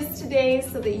ideas today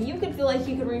so that you could feel like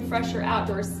you could refresh your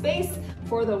outdoor space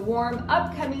for the warm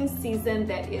upcoming season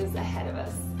that is ahead of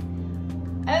us.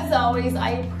 As always, I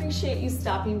appreciate you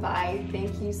stopping by.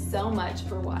 Thank you so much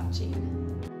for watching.